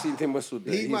and we've seen Tim Westwood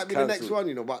there, he might be the next cancelled. one,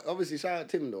 you know. But obviously, shout out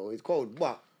Tim though. It's cold,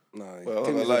 but Nah, Well,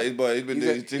 Tim is like, a- he's been he's doing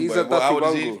a- his thing. he's But a how old is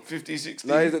dirty he? bungle. 50, 60?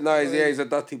 he's a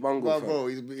dirty bungle. well, fam. bro, Boy,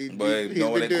 he's no been one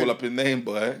ain't doing. call up his name,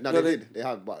 boy. No, No, they they- did. They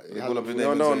have, but They call up his name.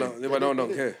 No, and no, say- no. They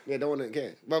don't care. Yeah, don't want to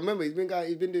care. But remember, he's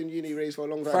been doing uni race for a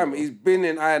long time. Fam, bro. he's been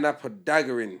in Iron Apple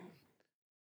daggering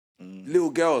Mm. little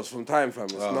girls from time, fam.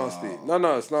 It's nasty.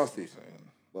 No, it's nasty.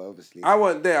 But obviously, I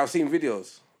weren't there. I've seen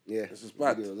videos. yeah, this is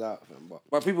bad. Videos out, fam, but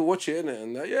But people watch it, innit?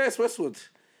 And yeah, it's Westwood.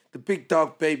 The big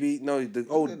dog baby. No, the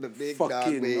old The big dog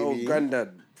fucking baby. old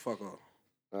granddad fucker.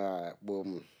 all right,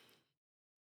 boom.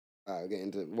 All right, get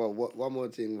into one more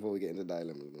thing before we get into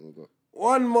dilemmas. We've got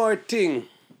One more thing.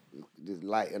 just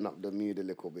lighten up the mood a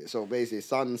little bit. So basically,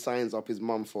 son signs up his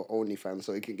mum for OnlyFans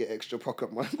so he can get extra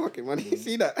pocket money. You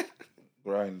see that?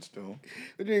 Grind still. What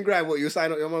do you mean grind? What, you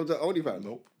sign up your mum to OnlyFans?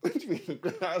 Nope. What do you mean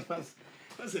grind?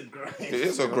 That's a grind. It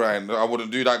is a grind. I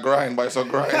wouldn't do that grind, but it's a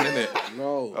grind, isn't it?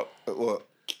 No, What?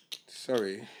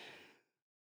 sorry.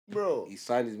 Bro, He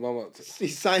signed his mum up to. he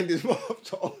signed his mum up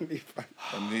to OnlyFans.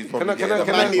 And he's Can I- probably can I- getting a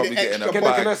can I- bag. need Probably getting extra a Can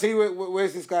I bag. see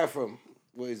where's this guy from?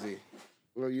 What is he?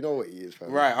 Well, you know what he is,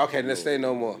 fam. Right, okay, let's say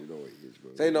no more. You know what he is,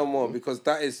 bro. Say no more because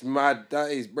that is mad. That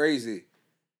is brazy.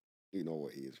 You know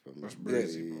what he is, fam. That's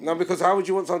brazy, No, because how would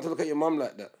you want someone to look at your mum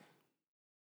like that?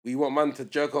 You want man to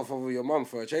jerk off over your mum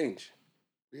for a change?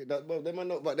 Yeah, but they might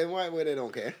not. But then why? Where they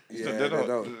don't care? Yeah, They're not-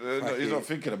 don't. they're not- Fuck he's it. not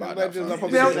thinking about They're that. just fam. not He's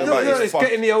probably No, thinking thinking about no, his it's fuck-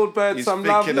 getting the old bird he's some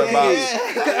love. thinking Look about-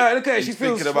 at her, she He's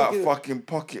feels thinking about fucking- fucking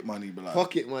pocket money, blood.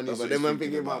 Pocket money, That's but what them he's man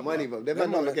thinking about money, but them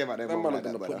man not care about Them them man mum are like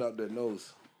gonna that, put brother. up their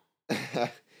nose.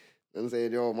 I'm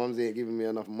saying, yo, mum's ain't giving me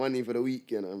enough money for the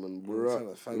week, you know, man. Bro,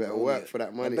 Sounds like you better only. work for that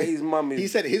I money. bet his mum is. He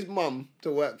said his mum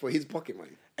to work for his pocket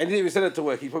money. And he didn't even send it to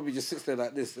work. He probably just sits there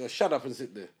like this. Shut up and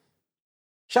sit there.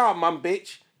 Shut up, mum,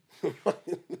 bitch.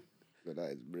 But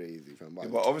that is crazy, fam. Yeah,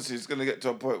 but obviously, it's gonna get to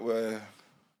a point where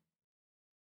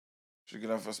she's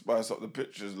gonna have to spice up the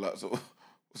pictures. Like, so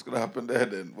what's gonna happen there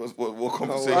then? What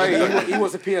conversation? why- that gonna he be?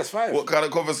 wants a PS5. What kind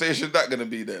of conversation that gonna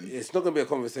be then? It's not gonna be a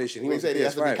conversation. He He wants a said he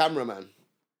has to be PS5. cameraman.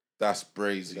 That's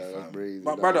brazy, That's fam. crazy.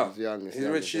 But That brother, is young, it's he's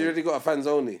young, rich. it's He young. already got a fans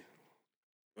only.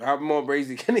 How more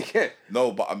brazy can he get?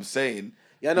 No, but I'm saying,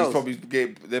 Yeah, I know. he's probably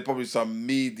there's probably some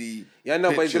meaty. Yeah,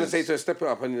 no, but he's gonna say pictures. to her, step it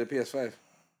up. I need a PS5.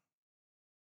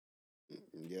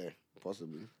 Yeah,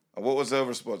 possibly. And what was her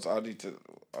response? I need to read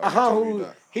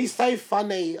that. he's so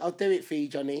funny. I'll do it for you,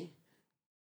 Johnny.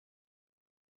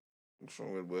 What's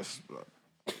wrong with West?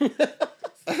 Blood?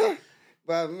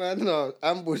 But man, no,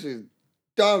 ambush is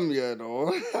dumb, you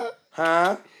know.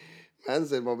 Huh? Man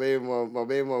said my baby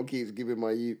mom keeps giving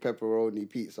my youth pepperoni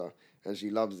pizza and she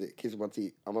loves it. Kiss my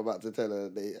teeth. I'm about to tell her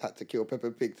they had to kill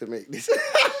Peppa Pig to make this.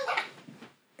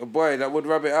 Oh boy, that would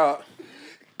rub it out.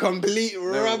 Complete That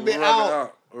rub would it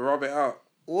out. Rub it out.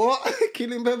 What?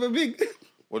 Killing Peppa Pig?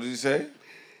 What did he say?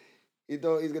 He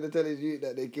thought he's gonna tell his youth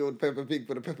that they killed Peppa Pig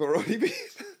for the pepperoni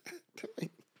pizza.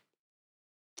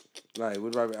 Nah, he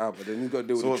would wrap it out, but then he's got to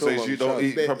deal So with what the trauma. says you of the don't child.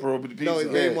 eat pepperoni pizza? No, his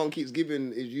Yeah. main mom keeps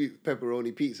giving his you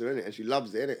pepperoni pizza, innit? And she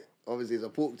loves it, innit? Obviously, it's a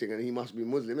pork thing, and he must be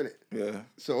Muslim, innit? Yeah,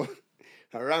 So,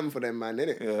 I ran for them, man,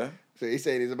 innit? yeah. So he's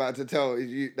saying he's about to tell his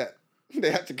youth that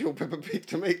they had to kill Peppa Pig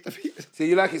to make the pizza. See,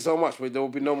 you like it so much, but there will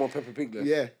be no more Peppa Pig left.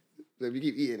 Yeah. So if you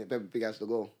keep eating it, Peppa Pig has to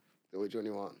go. So which one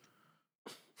you want?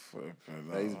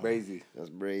 That is crazy. That's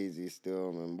brazy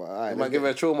still, man. But alright, I might give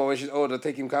her trauma when she's older,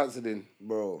 take him counselling.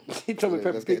 bro. He told me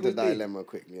Peppa Let's Pig get into was big. dilemma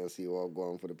quickly and see what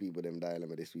go on for the people them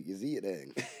dilemma this week. You see it there?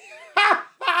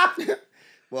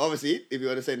 Well, obviously, if you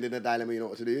want to send in a dilemma, you know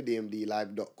what to do.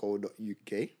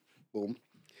 dmdlive.co.uk. Boom.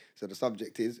 So the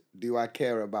subject is, do I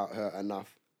care about her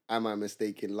enough? Am I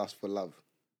mistaking lust for love?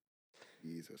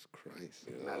 Jesus Christ.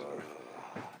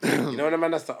 You know when a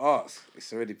man has to ask,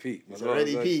 it's already peak. It's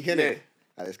already peak, innit?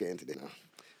 Alright, let's get into this now.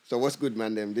 So what's good,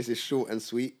 man, them? This is short and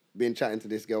sweet. Been chatting to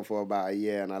this girl for about a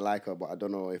year and I like her, but I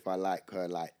don't know if I like her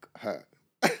like her.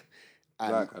 And,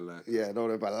 Like her like her. Yeah, I don't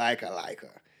know if I like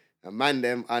her. And man,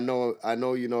 them, I know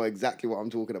you know exactly what I'm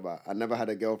talking about. I never had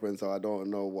a girlfriend, so I don't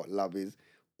know what love is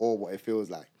or what it feels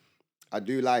like. I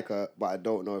do like her, but I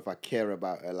don't know if I care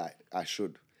about her like I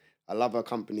should. I love her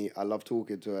company. I love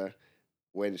talking to her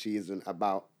when she isn't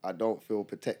about. I don't feel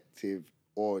protective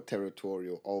or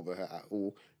territorial over her at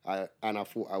all. I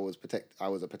thought I was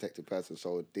a protected person,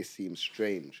 so this seems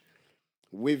strange.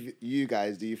 With you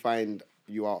guys, do you find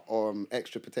you are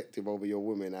extra protective over your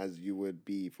women as you would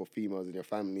be for females in your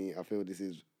family? I feel this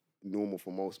is normal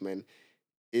for most men.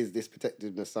 Is this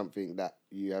protectiveness something that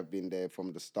you have been there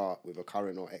from the start with a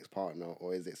current or ex-partner,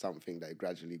 or is it something that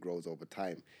gradually grows over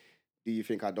time? Do you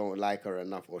think I don't like her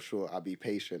enough, or sure, I'll be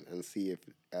patient and see if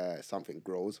something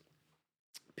grows?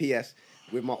 P.S.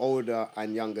 With my older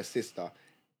and younger sister,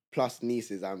 plus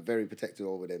nieces, I'm very protective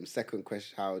over them. Second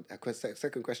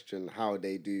question, how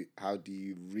do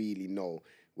you really know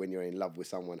when you're in love with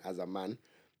someone as a man?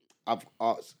 I've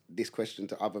asked this question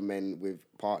to other men with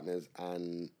partners,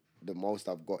 and the most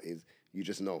I've got is, you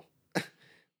just know.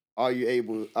 Are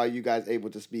you guys able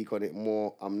to speak on it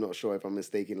more? I'm not sure if I'm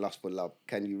mistaking lust for love.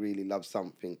 Can you really love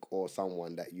something or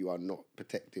someone that you are not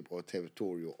protective or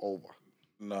territorial over?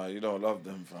 No, you don't love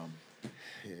them, fam.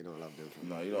 Yeah, you don't love them.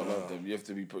 No, you don't love them. You have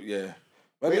to be yeah.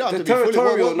 But you don't the have to be fully-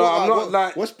 territorial, no, I'm not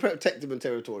like... What's protective and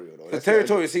territorial, though? The Let's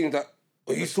territorial seems that,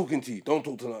 oh, he's talking to you, don't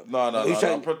talk to him. No, He's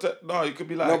trying- No, you could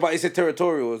be like. No, but it's a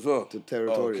territorial as well. The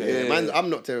territorial. Okay. Yeah. I'm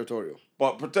not territorial.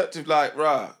 But protective, like,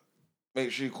 rah. Make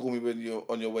sure you call me when you're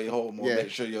on your way home, or Yeah. make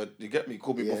sure you get me.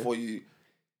 Call me Yeah. before you.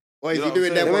 Or is You he know doing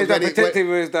what that I'm The way one that when protective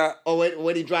is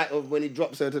that... when he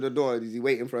drops her to the door? Is he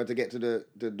waiting for her to get to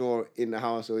the door in the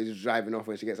house, or he's just driving off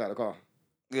when she gets out of the car?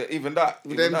 Yeah, even that.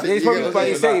 Them Even that. things- He's probably, Yeah, but yeah,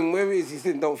 he's saying, where is he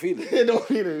saying, don't feel it. You don't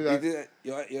feel it. He Like, did that-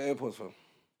 your AirPods, fam.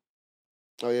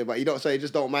 oh yeah, but you don't. So you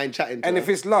just don't mind chatting to And her. if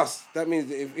it's lust, that means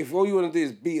that if all you want to do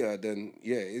is beat her, then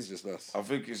yeah, it's just lust. I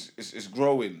think it's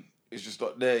growing. It's just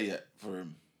not there yet for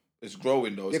him. It's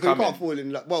growing though. Yeah, It's 'cause you coming. can't fall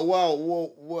in love.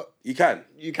 Well, You can.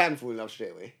 you can fall in love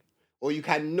straight away, or you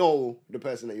can know the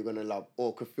person that you're gonna love,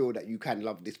 or could feel that you can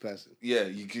love this person. Yeah,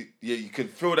 you could. Yeah, you can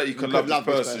feel that you can could love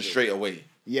this person straight away.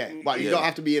 Yeah, but you Yeah. don't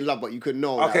have to be in love, but you could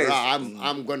know. Okay, Okay,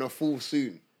 I'm gonna fall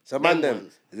soon. So man, Them them,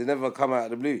 ones. does it never come out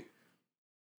of the blue?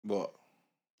 But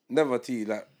Never to you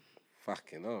like,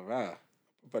 fucking right.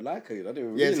 But like her, I didn't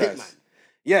even Yeah, it's realize. Hitman.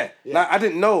 Yeah, Yeah. like I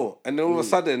didn't know, and then all of a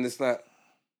sudden it's like,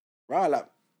 like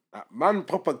man,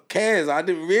 proper cares. I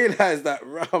didn't realize that,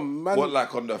 man. what,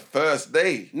 like on the first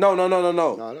day? No. No, not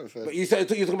the first. But you're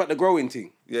talking about the growing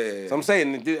thing. Yeah. So I'm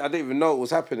saying I didn't even know what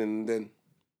was happening, and then,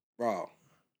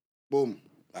 Boom.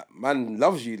 like, man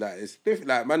loves you. Like it's different.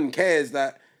 Like man cares.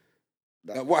 Like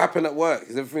what happened at work?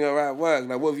 Is everything alright at work?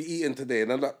 Like what have you eaten today?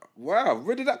 And I'm like, wow,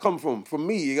 where did that come from? From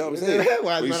me? You know what I'm saying?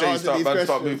 Why is When you man say you answering these start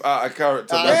questions? moving out of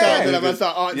character. I man, start moving- to man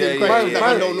start answering Yeah, questions yeah, that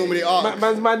man yeah, don't normally ask.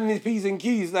 Man's man in his P's and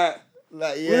Q's. Like,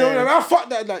 Like, you know, yeah. like, fuck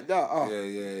that. Like that. Oh,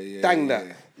 Yeah. dang yeah.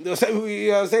 that. You know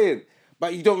what I'm saying?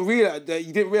 But you don't realize that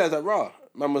you didn't realize that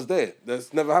man was there.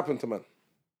 That's never happened to man.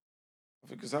 I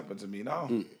think it's happened to me now.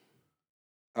 You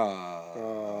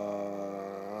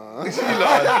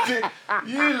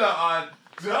lot are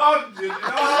dumb, you know.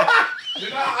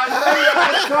 I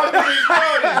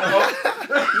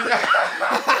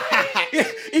know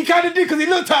you're He kind of did because he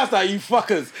looked at us like, you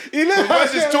fuckers. He looked The at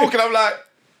us person's talking, I'm like,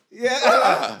 Yeah.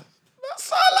 that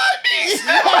sound like me.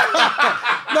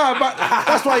 No, but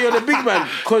that's why you're the big man.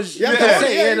 Because you Yeah, can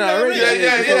say, yeah, no, yeah, already.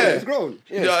 yeah. It's grown.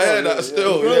 Yeah, I hear that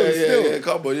still. Grown Yeah, still. yeah.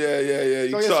 Come on, yeah. So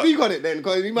You you start, speak on it then,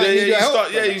 because you might yeah, need your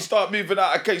help. you start moving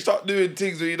out. Okay, you start doing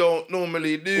things that you don't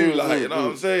normally do. Like, you know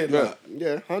what I'm saying? Yeah. Like,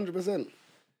 Yeah, 100%.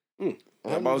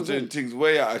 I was doing things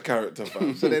way out of character,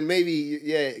 fam. So then maybe,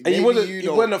 And maybe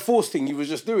it wasn't a forced thing. You was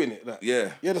just doing it. Like,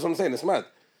 Yeah. Yeah, that's what I'm saying. It's mad.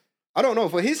 I don't know.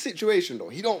 For his situation, though,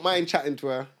 he don't mind chatting to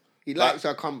her. He likes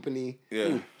her company.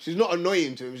 Yeah. She's not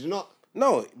annoying to him. She's not...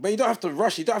 No, but you don't have to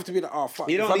rush. You don't have to be like, oh, fuck.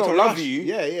 You don't if I need don't to love rush. you,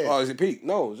 Yeah. oh, is it peak?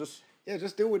 No, just... Yeah,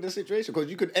 just deal with the situation because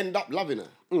you could end up loving her.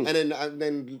 And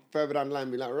then further down the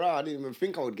line be like, rah, I didn't even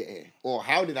think I would get here. Or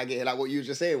how did I get here? Like what you were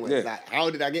just saying. Yeah. Like, how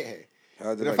did I get here?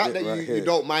 How did The I fact get that right you here?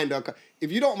 don't mind her...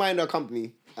 If you don't mind her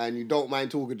company and you don't mind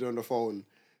talking to her on the phone,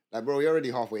 like, bro, you're already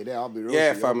halfway there. I'll be real. Yeah,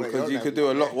 with you. fam, You're because you like- could do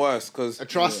a lot worse. Because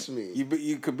Trust me.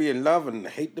 you could be in love and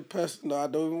hate the person. No, I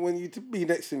don't even want you to be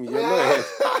next to me. You're not.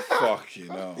 Fuck you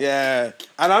know. Yeah,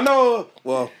 and I know.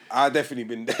 Well, I've definitely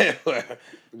been there. Where,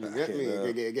 You get me?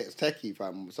 It gets techie,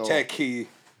 fam. So, techie.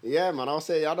 yeah, man, I'll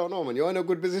say, I don't know, man. You're in a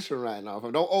good position right now,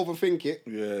 fam. Don't overthink it.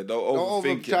 Yeah, don't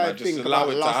overthink it, try man. to Just think allow about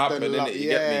it to lust happen, and innit? love. You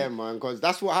Yeah, get me? man, because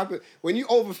that's what happens. When you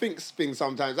overthink things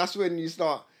sometimes, that's when you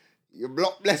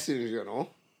block blessings, you know?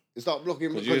 You start blocking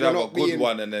Because because you'd you're have a not good being...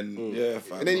 one and then, yeah,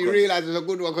 fam. And then you because- realise it's a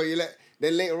good one because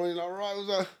then later on you're like, right, it was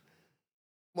a...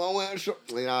 Well, I went and shot...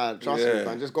 Nah, trust me, Yeah.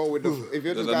 man. Just go with the... If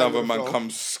you're There's just going another with the man flow- come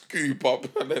scoop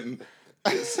up and then...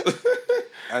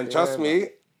 And trust me,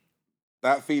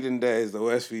 that feeding there is the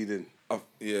worst feeding. I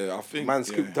think... Man yeah.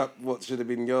 scooped up what should have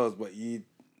been yours, but you.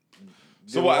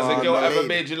 So what, has a girl my ever lady.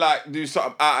 made you, like, do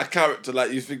something out of character?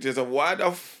 Like, you think to yourself, why the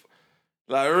f...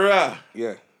 Like, rah.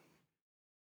 Yeah,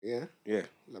 Yeah? yeah.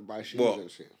 Like buy shoes What?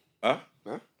 and shit. Huh?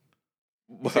 Huh?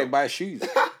 Say buy shoes.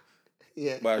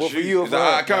 Yeah. But What, for shoes, you or is for that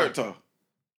her? out of character?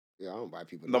 Yeah, I don't buy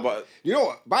people. No, nothing. but... You know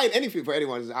what? Buying anything for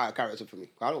anyone is out of character for me.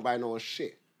 I don't buy no one's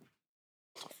shit.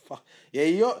 Fuck. Yeah,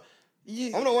 you're.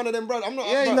 You, I'm not one of them, bro. I'm not.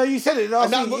 yeah, I'm you not, know, you said it last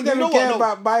And that- week. You but you never know what, care no.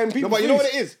 about buying people. No, but you know what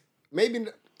food. it is? Maybe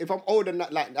if I'm older,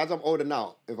 like as I'm older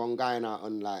now, if I'm going out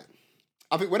and like,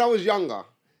 I think when I was younger, I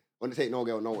wouldn't take no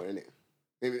girl nowhere, innit?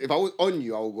 If I was on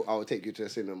you, I would take you to the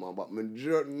cinema. But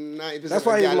 90%. That's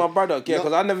why of he's gal- my brother. Yeah, No.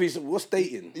 because I never used to, what's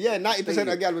dating? Yeah,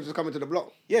 90% of girls were just coming to the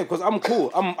block. Yeah, because I'm cool.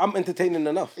 I'm entertaining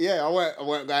enough. Yeah, I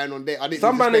weren't going on date. I didn't.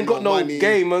 Some need to man ain't spend got no money.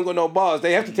 game, ain't got no bars.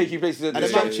 They have to take you places that And then,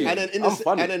 distract you. and then in I'm the,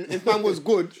 funny. and then if man was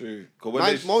good, True. 'Cause when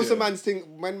they- most of yeah. man's thing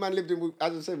when man lived in,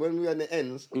 as I said, when we were in the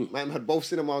ends, man had both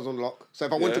cinemas on lock. So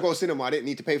if I wanted to Yeah. go cinema, I didn't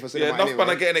need to pay for Yeah, cinema enough anyway. man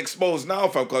are getting exposed now,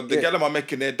 fam, because the Yeah. girl are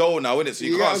making their dough now, innit? So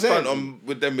you You get can't what I'm stunt saying? on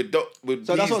with them with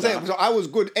So that's what I'm saying. now. So I was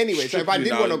good anyway. So if I Strictly did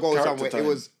now, want to go character somewhere, time. it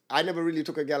was I never really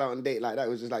took a girl out on a date like that. It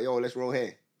was just like, yo, let's roll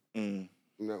here. Mm.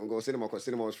 You know, and go cinema because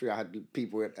cinema was free. I had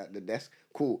people at the desk.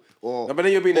 Cool. Or No, but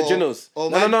then you're being a or- Ginos. or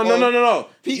No, man- no, no, or no, no, no.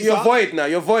 pizza. You're void now.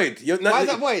 You're void. Why is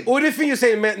that void? All the thing you're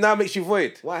saying now makes you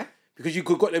void. Why? Because you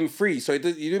could got them free, so it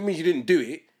didn't mean you didn't do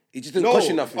it. It just didn't cost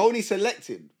you nothing. only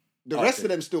selected. The rest Okay. of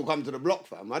them still come to the block,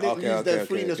 fam. I didn't Okay, use their okay,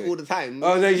 freeness okay. all the time.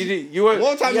 Oh no, you did. You weren't.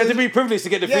 One time You had it to was- be privileged to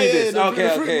get the Yeah, free yeah, this.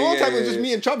 Okay, okay. One yeah, time it was yeah, just yeah.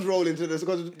 me and Chubbs rolling to this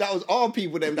because that was our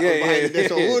people them that Yeah, was behind yeah, it.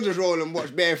 So yeah. we'll just roll and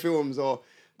watch bare films or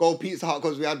go Pizza Hut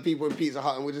because we had people in Pizza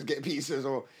Hut and we just get pizzas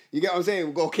or you get what I'm saying?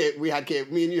 We go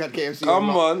me and you had KFC. Come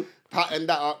lock, on. Pattern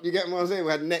that up. You get what I'm saying? We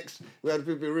had Next, we had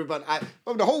people Ribbon.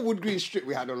 The whole Wood Green strip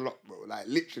we had on lock, bro. Like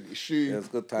literally shoe, Yeah, it's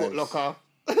good times. Foot Locker.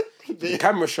 The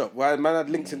camera shop. Why man had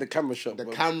links in the camera shop. The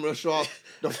bro. camera shop,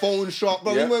 the phone shop,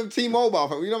 bro. Yeah. We went T-Mobile,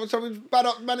 fam. You know what I'm saying? Bad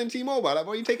up man in T-Mobile. Like,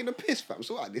 bro, you taking the piss, fam.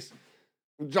 So like this.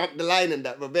 Jump the line and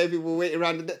that, but bare people waiting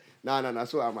around the No,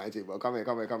 so I might take, bro. Come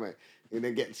here. And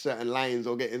then get certain lines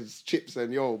or get his chips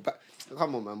and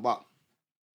come on, man. But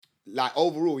like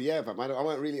overall, yeah, fam.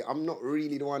 I'm not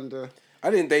really the one to. I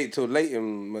didn't date till late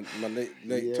in my late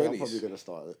Yeah, I'm probably 20s. gonna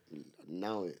start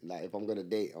now. Like if I'm gonna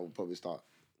date, I'll probably start.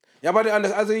 Yeah, but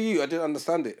as a you, I didn't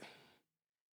understand it.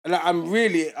 And like,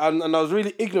 and I was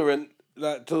really ignorant.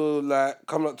 Like till like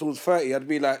coming up towards 30, I'd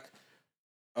be like,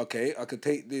 okay, I could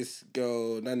take this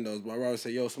girl Nando's, but I'd rather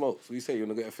say, yo, Smokes, what you say? You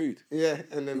wanna get her food? Yeah,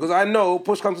 and then Because I know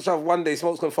push comes to shove, one day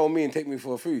Smokes gonna phone me and take me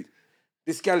for food.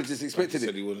 This gal just He expected said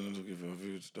it. he wouldn't give her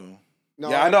views, though. no,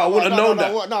 Yeah, I know, I wouldn't have known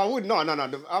that. No, I wouldn't. No.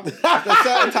 There's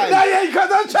certain times. No, yeah, you can't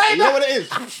don't try You know that. what it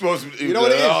is? Supposed to, You know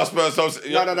what it is? last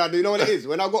person, No. Do you know what it is?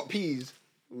 When I got peas,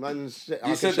 man, I said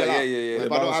can shell that, out. yeah. If The I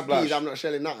man don't have splash. peas, I'm not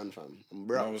shelling nothing, fam. I'm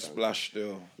broke. I was fam. splashed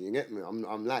still. You get me?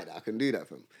 I'm like that. I can do that,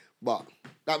 fam. But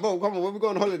like, bro, come on. When we go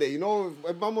on holiday, you know,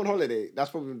 if I'm on holiday,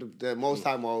 that's probably the most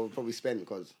time I'll probably spend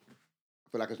because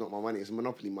I feel like it's not my money. It's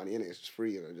Monopoly money, innit? It's just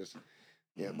free, you know. Just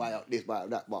buy out this, buy out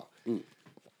that. But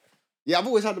yeah, I've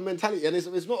always had the mentality, and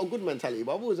it's not a good mentality,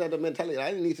 but I've always had the mentality that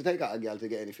I didn't need to take out a girl to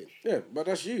get anything. Yeah, but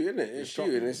that's you, isn't it? It's you,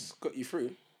 and it's got you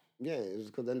through. Yeah, it's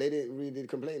because then they didn't really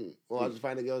complain. Or I just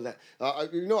find the girls that, I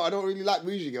don't really like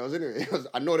bougie girls anyway, because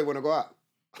I know they want to go out.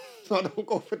 So I don't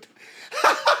go for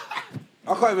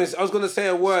I can't even. I was gonna say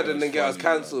a word and then get us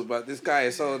funny, cancelled, but this guy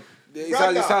is so It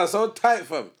Brother. sounds so tight,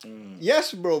 fam.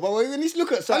 Yes, bro. But when you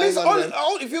look at At something, least on own, them-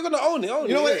 if you're gonna own it, own it.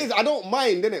 you know what it yeah. is? I don't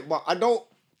mind, innit? But I'm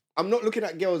not looking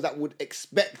at girls that would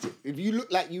expect it. If you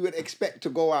look like you would expect to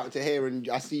go out to here and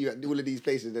I see you at all of these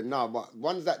places, then nah. But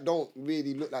ones that don't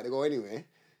really look like they go anywhere,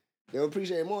 they'll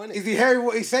appreciate it more, innit? Is he hearing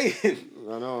what he's saying?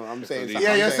 I know. I'm saying. Yeah, something-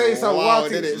 Yeah, I'm you're saying some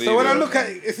wild innit? things. Leave So when it I out, look at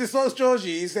man. it, it's this so Georgie,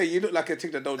 you say you look like a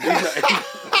chick that don't do that.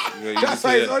 Yeah, you That's just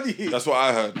why say it's it. on you. That's what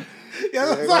I heard. Yeah,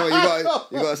 You that's know, why-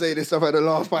 you gotta say this stuff at the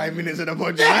last 5 minutes of the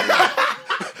podcast.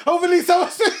 Hopefully someone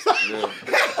says something. Yeah.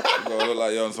 You gotta look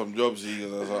like you're on some job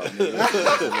seekers or something.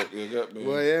 You get me?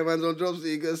 Well, yeah, man's on job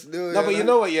seekers still. No, but you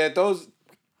know what, yeah, those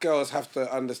girls have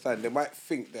to understand. They might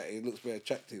think that it looks very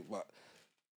attractive, but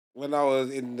when I was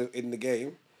in the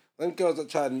game, them girls that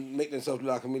try and make themselves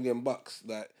look like $1 million,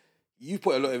 like you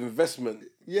put a lot of investment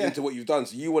Yeah. into what you've done,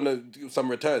 so you want to do some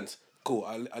returns. Cool,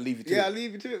 I'll leave you to Yeah, it. I'll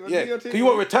leave you to it. Man. Yeah, Do your because thing, you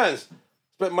want man. returns.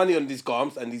 Spent money on these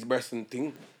garms and these breasts and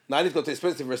thing. Now I need to go to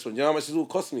expensive restaurant. You know how much it all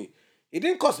cost me? It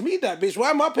didn't cost me that, bitch. Why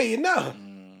am I paying now?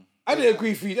 I didn't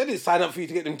agree for you. I didn't sign up for you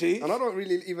to get them titties. And I don't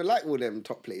really even like all them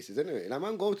top places anyway. Like,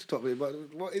 man, go to top places, but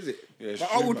what is it? Yeah, it's Like,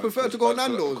 true, I would man. prefer to go Because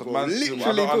Nando's, because bro. man's still-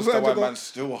 Literally I don't prefer understand to why go. man's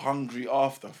still hungry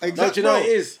after. fam. Exactly. No, do you know what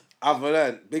Bro. it is? I've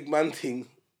learned. Big man thing.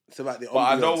 It's about the But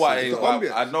I know ambience. why. the why-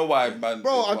 ambience. I know why, man.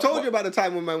 Bro, I what- told what- you about the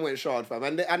time when man went Shard, fam,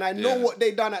 and I know Yeah. what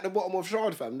they done at the bottom of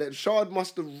Shard, fam. That Shard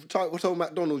must have told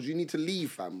McDonald's, you need to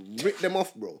leave, fam. Rip them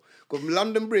off, bro. Because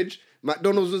London Bridge,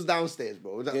 McDonald's was downstairs,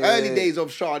 bro. It was the Yeah, early yeah. days of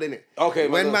Shard, innit? Okay,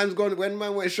 when McDonald's. when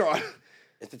man went Shard,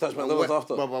 It's to touch I McDonald's went,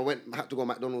 after. bro, had to go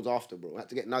McDonald's after, bro. I had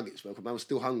to get nuggets, bro, because man was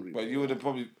still hungry. But bro. you would have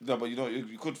probably no. But you know,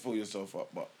 you could fill yourself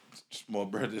up, but it's just more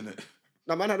bread in it.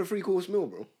 No, man had a 3-course meal,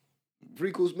 bro.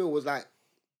 3-course meal was like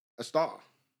a starter.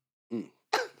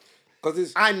 Because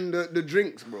it's, And the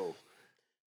drinks, bro.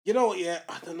 you know what, yeah,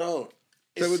 I don't know.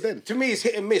 So it was then. To me, it's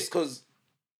hit and miss because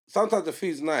sometimes the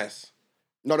food's nice.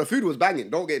 No, the food was banging.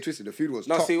 Don't get it twisted. The food was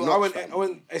No, top see, notch, I fam.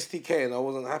 went STK and I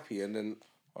wasn't happy, and then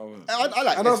I wouldn't. I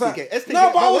like and I was STK. like, STK.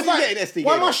 no, but I what was did you like, get in STK?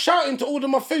 why am I though? shouting to order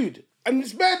my food? And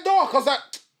it's bare dark. I was like,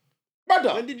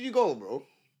 brother, When did you go, bro?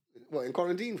 What, in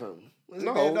quarantine, fam? Was it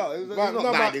no, bare dark? It was about- not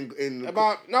no, bad about-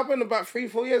 in I've been about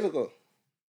 3-4 years ago.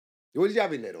 What did you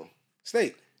have in there, though?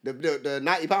 Steak? The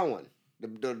 £90 one?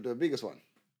 The biggest one?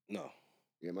 No.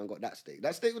 Yeah, man, got that steak.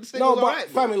 That steak was No, was but alright,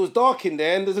 fam, it was dark in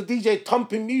there and there's a DJ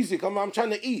thumping music. I'm trying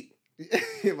to eat.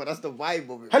 Yeah, but that's the vibe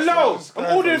of it. Hello,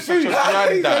 I'm ordering food.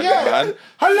 Granddad, man.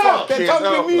 Hello, They're Fucking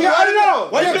thumping hell. music. Yeah, hello.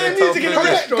 Why you Yeah, playing they're music in the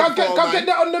thumping. restaurant for, Can man? get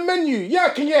that on the menu. Yeah,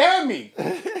 can you hear me?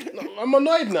 No, I'm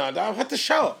annoyed now. I've had to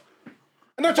shout.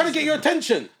 And I'm trying to get your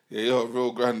attention. Yeah, you're a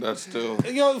real granddad still.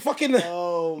 You're fucking.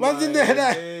 Oh, man's in there.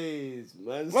 That. days,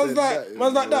 man.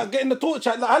 Man's like that, getting the torch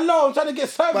out. Like, hello, I'm trying to get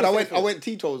service. But I went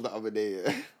Tito's the other day.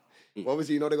 Yeah. Well,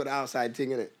 obviously, you know they got the outside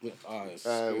thing in it.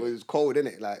 It was cold,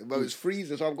 innit? Like, but it was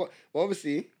freezing, so I've got. Well,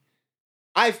 obviously,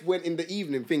 I went in the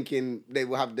evening thinking they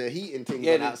will have the heating thing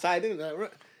Yeah, on they- outside, innit? Like,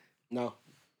 right. No.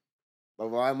 But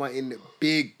why am I in the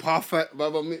big puffer?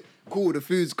 Cool, the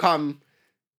food's come.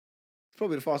 It's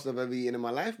probably the fastest I've ever eaten in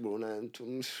my life, bro. Now,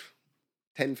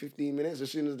 10, 15 minutes as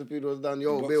soon as the food was done.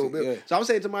 Yo, Box Bill, it, Bill. yeah. So I'm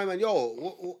saying to my man, yo,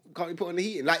 what can't you put on the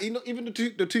heating? Like, you know, even the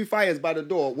two fires by the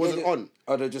door wasn't on.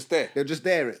 Oh, they're just there. They're just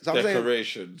there. So I'm saying,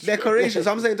 Decorations. decorations.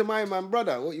 I'm saying to my man,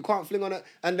 brother, what you can't fling on it.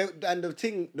 And the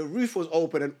thing, the roof was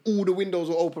open and all the windows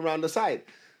were open around the side.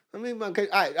 I mean, man,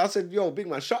 I said, yo, big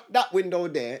man, shut that window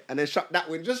there and then shut that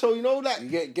window, just so you know that.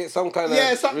 You get some kind of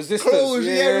Yeah, some resistance. close,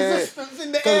 resistance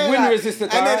in the 'Cause air. wind like.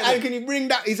 resistance, And then, alright. and can you bring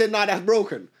that? He said, nah, that's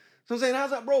broken. So I'm saying, how's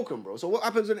that broken, bro? So what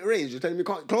happens when it rains? You're telling me you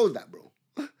can't close that, bro?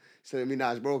 He's telling me,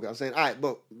 nah, it's broken. I'm saying, all right,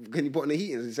 but can you put on the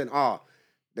heating? He said,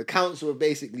 the council have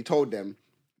basically told them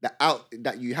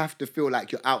that you have to feel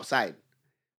like you're outside.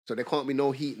 So there can't be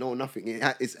no heat, no nothing. It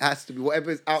has to be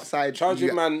whatever is outside. Charging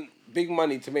you- man big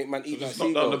money to make man eat like Just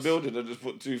knock down the seagulls. building and just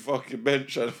put 2 fucking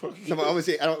bench and fucking. No, but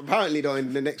obviously, apparently, though,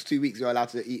 in the next 2 weeks, you're allowed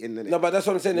to eat in the No, but that's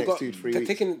what I'm saying. Next 2 to 3 They're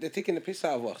weeks. taking the piss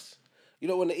out of us. You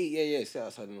don't want to eat, yeah, sit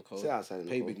outside in the cold. Sit outside in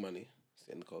the Pay cold. big money,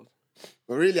 sit in the cold.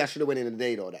 But really, I should have went in the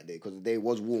day, though, that day, because the day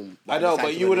was warm. I know, decided but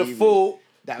to you go would in have the evening. thought.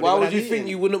 That Why we would would you have think eaten.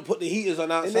 you wouldn't put the heaters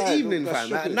on outside? In the evening, That's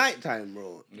fam, at stupid. night time,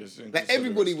 bro. Just in Like, consideration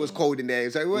everybody was still. cold in there,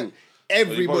 so it weren't, But you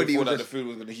everybody probably was thought that the just... food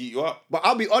was going to heat you up. But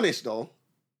I'll be honest, though,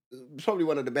 it's probably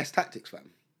one of the best tactics, fam.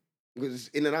 Because it's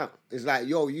in and out. It's like,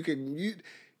 yo,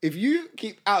 if you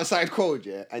keep outside cold,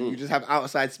 yeah, and you just have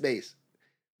outside space,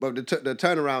 but the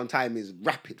turnaround time is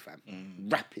rapid, fam.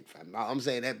 Rapid, fam. I'm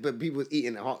saying that, but people's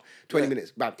eating at hot 20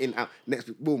 minutes, bam, in, out, next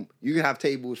week, boom. You can have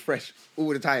tables fresh all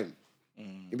the time.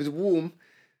 If it's warm,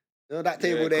 You know, that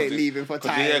table they ain't leaving for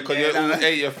time. Yeah, because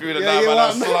you're feeling Yeah, that you man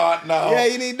want- a slot now. Yeah,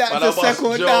 you need that Man, to a bust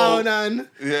settle Joe. down and...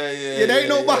 Yeah, there ain't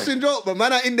no busting joke, but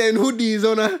man are in there in hoodies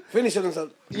on a... Finishing and stuff.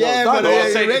 Yeah, no, but No, yeah, I'm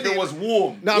you saying if ready? it was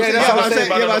warm. No, I'm Yeah, saying, that's yeah, what but I'm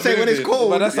saying, I'm saying when it's cold.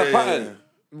 But that's Yeah, a yeah, pattern.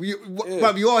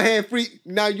 Bruv, you're here free.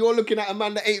 Now you're looking at a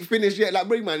man that ain't finished yet. Like,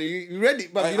 bring man, you ready?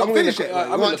 But you don't finish it.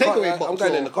 I'm You want in the car. takeaway box? I'm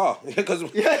going or- in the car. Because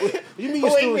Yeah. you mean Oh,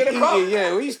 you're still in the car? eating?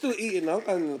 Yeah, well, you still eating. I'm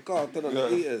going in the car. Turn on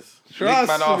the eaters. Man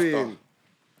Trust after. me.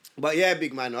 But yeah,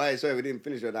 big man. Alright, sorry we didn't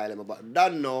finish your dilemma, but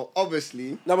done no,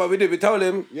 obviously. No, but we did. We told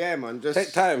him. Yeah, man. Just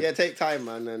Take time. Yeah, take time,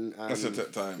 man. And That's a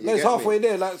take time. you No, it's get halfway me?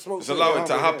 there. Like smoke. Just allow it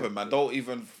to happen, man. Don't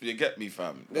even, you get me,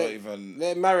 fam. Don't even.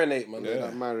 Let it marinate, man. Yeah,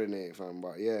 that marinate, fam.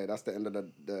 But yeah, that's the end of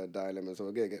the dilemma. So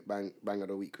we're gonna get bang of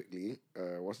the week quickly.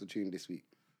 What's the tune this week?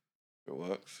 It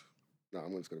works. No,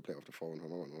 I'm just gonna play off the phone. I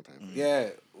don't want no time. Yeah,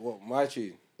 what my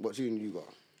tune? What tune you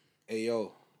got?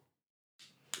 Ayo.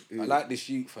 I like this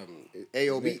shoot, fam.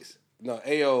 AO Beats. No,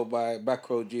 Ayo by Back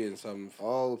Row G and some.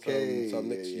 Okay. Some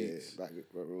next yeah, sheets. Back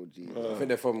row G. I think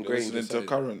they're from You're Grange. listening to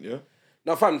Current, yeah?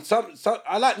 No, fam. Some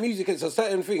I like music, and so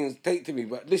certain things take to me.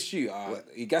 But this shoot,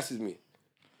 he gasses me.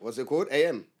 What's it called?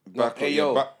 AM. Back,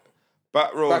 Ayo.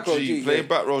 Back row Back row G. G, Playing yeah.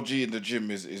 back row G in the gym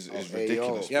is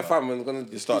ridiculous. Yeah, bruv. fam. I'm gonna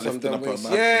You start do some lifting up dumb her waist.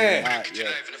 man. Yeah. Alright, yeah.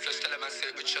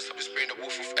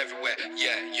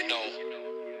 Yeah, you know.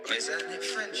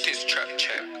 This trap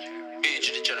check.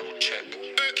 Bitch, the general check.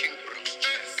 King Brooks.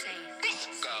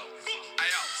 Go.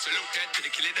 Ayo, salute that to the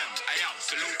killer them. Ayo,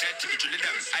 salute that to the driller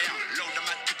them. Ayo, load them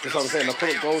at the That's what I'm saying. I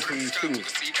couldn't go to these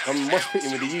things. I'm mosh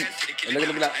pitting with the youth, and they're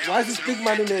gonna be like, "Why is this big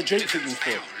man in there drink things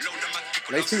for?"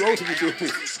 They're too old to be doing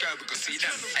this. Twos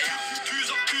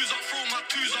up, throw my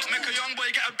twos up, make a young boy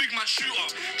get a big man shoot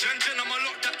up. Jen, I'ma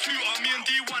lock that two up. Me and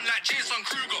D1 like Jason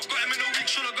Kruger. Got him in a week,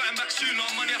 shoulda got him back sooner.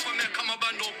 Money up from there, come a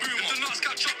band or boomer. If the nuts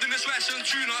catch up, then it's rice and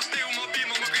tuna. Stay with my beam,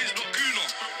 my grades not gooner.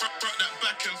 Rock that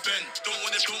back and bend. Don't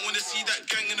wanna see that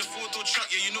gang in the photo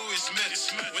truck. Yeah, you know it's men's.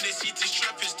 When they see this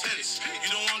trap, it's tense. You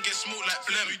don't want to get smoked like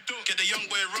Blem. Get the young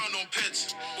boy around on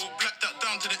peds. We'll black that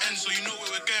down to the end, so you know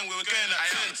where we're going like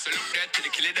fence. Salute that to the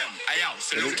killer them. Ayo,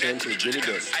 salute that to the driller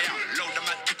them. Ayo, load them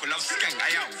at tickle love skeng.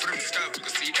 Ayo, from the skirt, we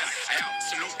can see them. Ayo,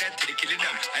 salute that to the killer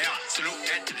them. Ayo, salute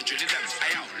that to the driller them.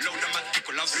 Ayo, load them at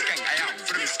tickle love skeng. Ayo,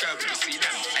 from the skirt, we can see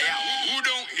them. Ayo, who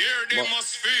don't hear, they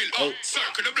must feel. Oh,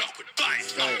 circle the block with vibes.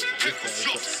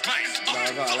 Flops, smiles.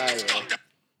 I can't lie, bro.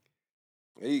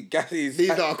 He gasses. These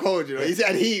are cold, you know. He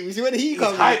said he. You see when he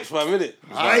comes. Hype for a minute.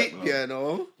 Hype, yeah,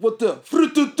 no. What the?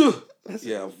 Frututu.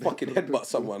 Yeah, fucking headbutt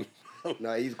someone.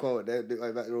 No, he's cold. They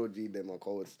back row G, them are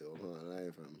cold still. I can't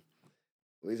lie, fam.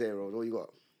 What you say, Rose? What you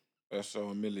got?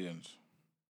 So millions.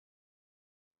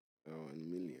 Oh, a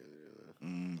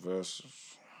million.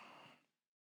 Versus.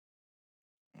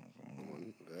 Come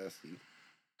on, let's see.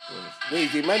 Wait,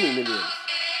 is he many millions?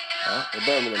 Huh? The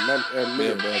Birmingham Yeah,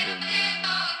 million. Bourbon.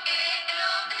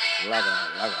 Lager.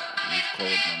 He's cold,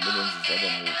 man. Millions is, I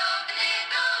don't know.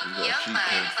 He's got a cheat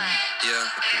code for him. Yeah,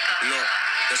 look,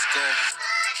 let's go.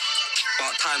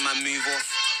 About time I move off.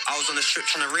 I was on the strip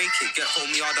trying to rake it. Get home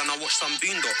yard and I watched some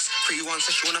boondocks. Pretty one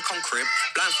said she wanna come crib.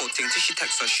 Blindfold thing till she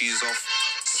takes her shoes off.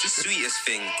 Sweetest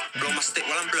thing. Blow my stick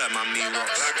while I'm blowing my me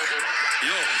rocks.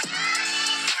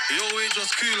 Yo, wait,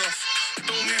 just cool off.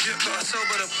 Don't move yet, got a cell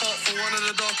by the park for one of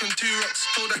the dark and two rocks.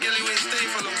 Told that girl he won't stay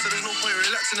for long, so there's no point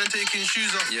relaxing and taking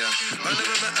shoes off. Yeah. I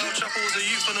never met El Chapo, was a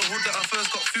youth from the hood that I first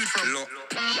got food from. Look.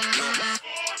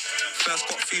 First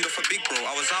got food off a big bro.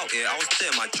 I was out here, I was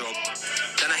doing my job.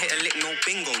 Then I hit a lick, no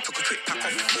bingo. Took a quick pack off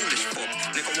a foolish pop.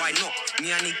 Nigga, why not? Me,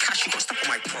 I need cash, you got stuck on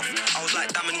my prof. I was like,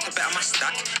 damn, I need to better my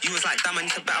stack. You was like, damn, I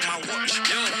need to better my watch.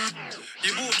 Yo,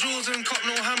 you bought jewels and cut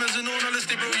no hammers and all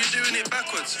honesty, bro, you're doing it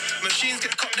backwards. Machines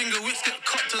get cut, dingo, whips get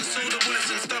cut and soda bullets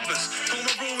and stabbers. Told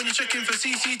my bro when you're checking for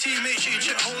CCT, make sure you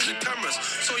check holes in cameras.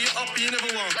 So you're up, you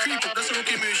never want creep up. That's a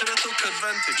rookie move, should've took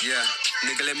advantage. Yeah,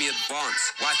 nigga, let me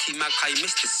advance. YT Magpie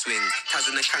missed his swing. Taz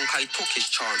in the Kankai took his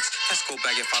chance. Tesco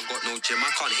bag if I got no gym. I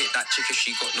can't hit that chick if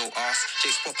she got no ass.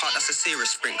 Jake's pop out, that's a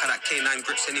serious sprint. Cause that K9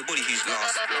 grips anybody who's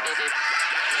last.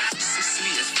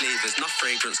 Sweetest flavours, no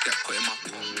fragrance get put in my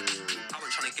pot. I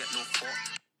wasn't trying to get no fuck.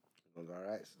 It was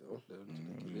alright still.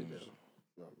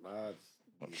 Not bad.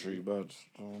 Not tree, bad.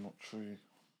 No, not tree.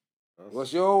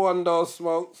 What's your one, though,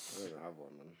 Smokes? I don't have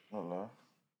one, man. Not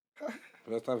lie.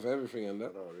 First time for everything, and I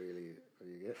that. don't really.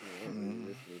 You get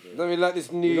me? Don't we like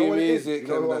this new You know what it is? music You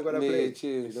know and who I'm that gonna new play? You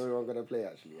tunes? know who I'm gonna play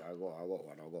actually? I got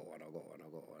one.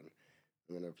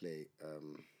 I'm gonna play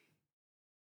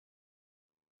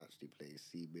actually play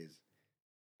C-Biz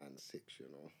and Six, you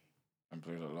know. And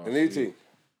played it last The new week. thing.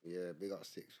 Yeah, big up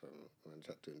Six from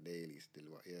chat to him daily still,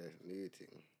 but yeah, new thing.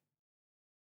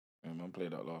 Yeah, man,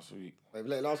 played that last week. I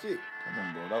played last week. Come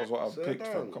on, bro. That was what I Sit picked,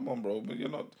 down. fam. Come on, bro. But you're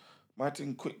not... My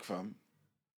thing quick, fam.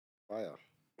 Fire.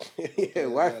 Yeah,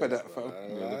 why for that, fam?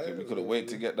 Yeah, we could have waited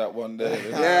to get that one there.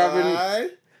 Yeah, I've been. Aye.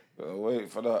 Gotta wait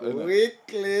for that, innit?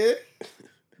 Weekly.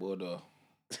 Bodo.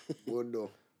 Budo.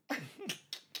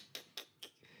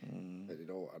 You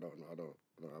know what? I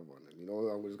don't have one. You know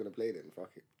what I'm just gonna play then?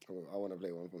 Fuck it. I want to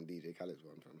play one from DJ Khaled's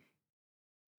one, fam.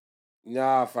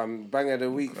 Nah, fam, bang of the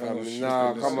week, fam. Oh, shit,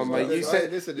 Nah, this come on, is man. like- You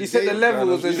said Listen, you set the Jay-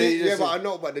 levels and then you Yeah, just. but I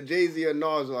know, but the Jay-Z and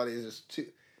Nas one is just too...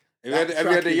 Have you had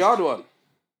track the is- yard one?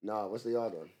 Nah, what's the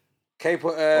yard one?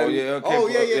 K-pop. Oh, yeah, okay. Oh,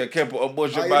 yeah, yeah. Kepo and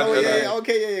Bush Oh, you Bad. know, yeah,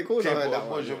 okay, yeah, of course I heard that Kepo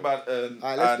one. and Bush yeah. Bad.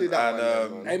 Alright, let's do that one,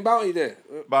 yeah, man. Ain't Bounty there.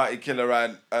 Bounty Killer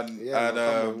and Yeah, man,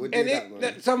 come on, we'll do And that,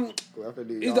 man. some. We'll have to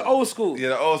do He's yard. the old school. yeah,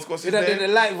 the old school. What's his With the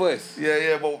name? light voice.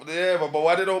 Yeah, but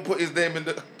why they don't put his name in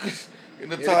the in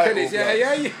the Yeah, the title? credits. Yeah, bruv?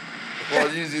 yeah, yeah.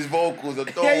 Well, use his vocals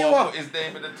and don't Yeah, you want are. to put his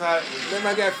name in the title. Then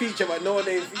I get a feature, but no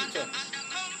name feature.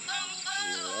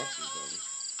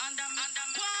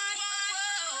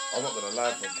 I'm not gonna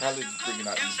lie, from Khaled's bringing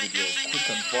out these videos quick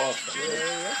and fast.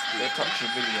 They're touching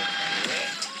millions.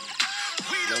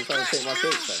 I'm trying to take my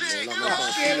takes, man. I'm not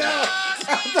trying to Yeah, see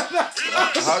that.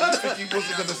 no. How do you think he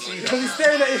wasn't gonna see Because that? he's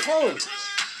staring at his phone.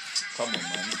 Come on,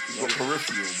 man. He's got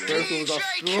peripheral, bro. Peripherals are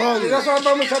strong. That's why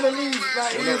I'm trying to leave.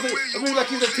 Like, I mean, like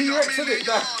he's a T-Rex, isn't it?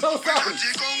 Like, no sound.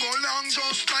 Congo long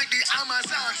just like the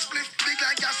Amazon. Split big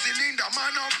like a cylinder.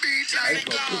 Man on beat like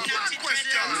one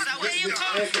question. Where you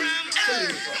come from?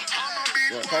 I'm a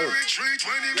beat for retreat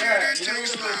when he made it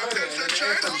things snap. Them say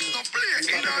trade up no play.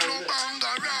 In a no bang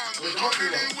around.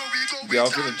 Everything where we go. Yeah,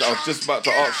 I was just about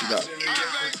to ask you that.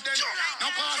 Alright then. Now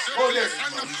pass the place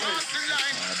and now pass the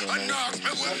line. And ask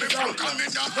me when me from coming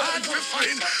the hard to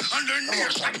find. And the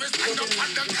nation me stand up on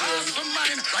the cause for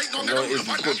mine. Right now me know don't it is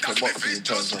know what good for that boxing in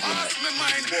terms of pass me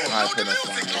mind. high Now the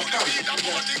penalty. music don't be the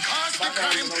body cause the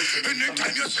crime.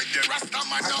 Anytime you see the Rasta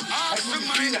man no ask me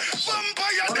mind.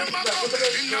 Vampire them a come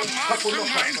in a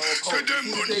mastermind. So them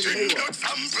munching blood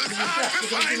samples hard to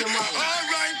find.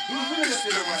 Alright.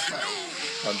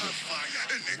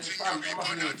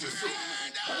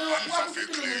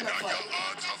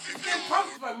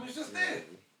 He was just there.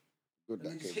 Good And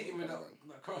he that just came hit him with out,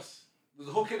 that cross. There's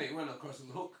a hook in it. It wasn't a cross, it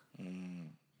was a hook.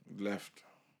 Left.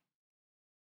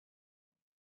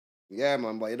 Yeah,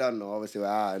 man, but you don't know. Obviously, we're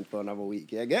out and for another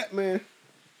week. Yeah, get me.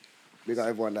 We got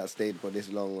everyone that stayed for this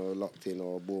long or locked in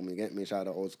or boom. You get me? Shout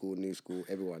out old school, new school,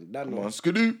 everyone. Don't Come know. on,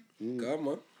 skidoo. Come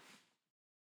on.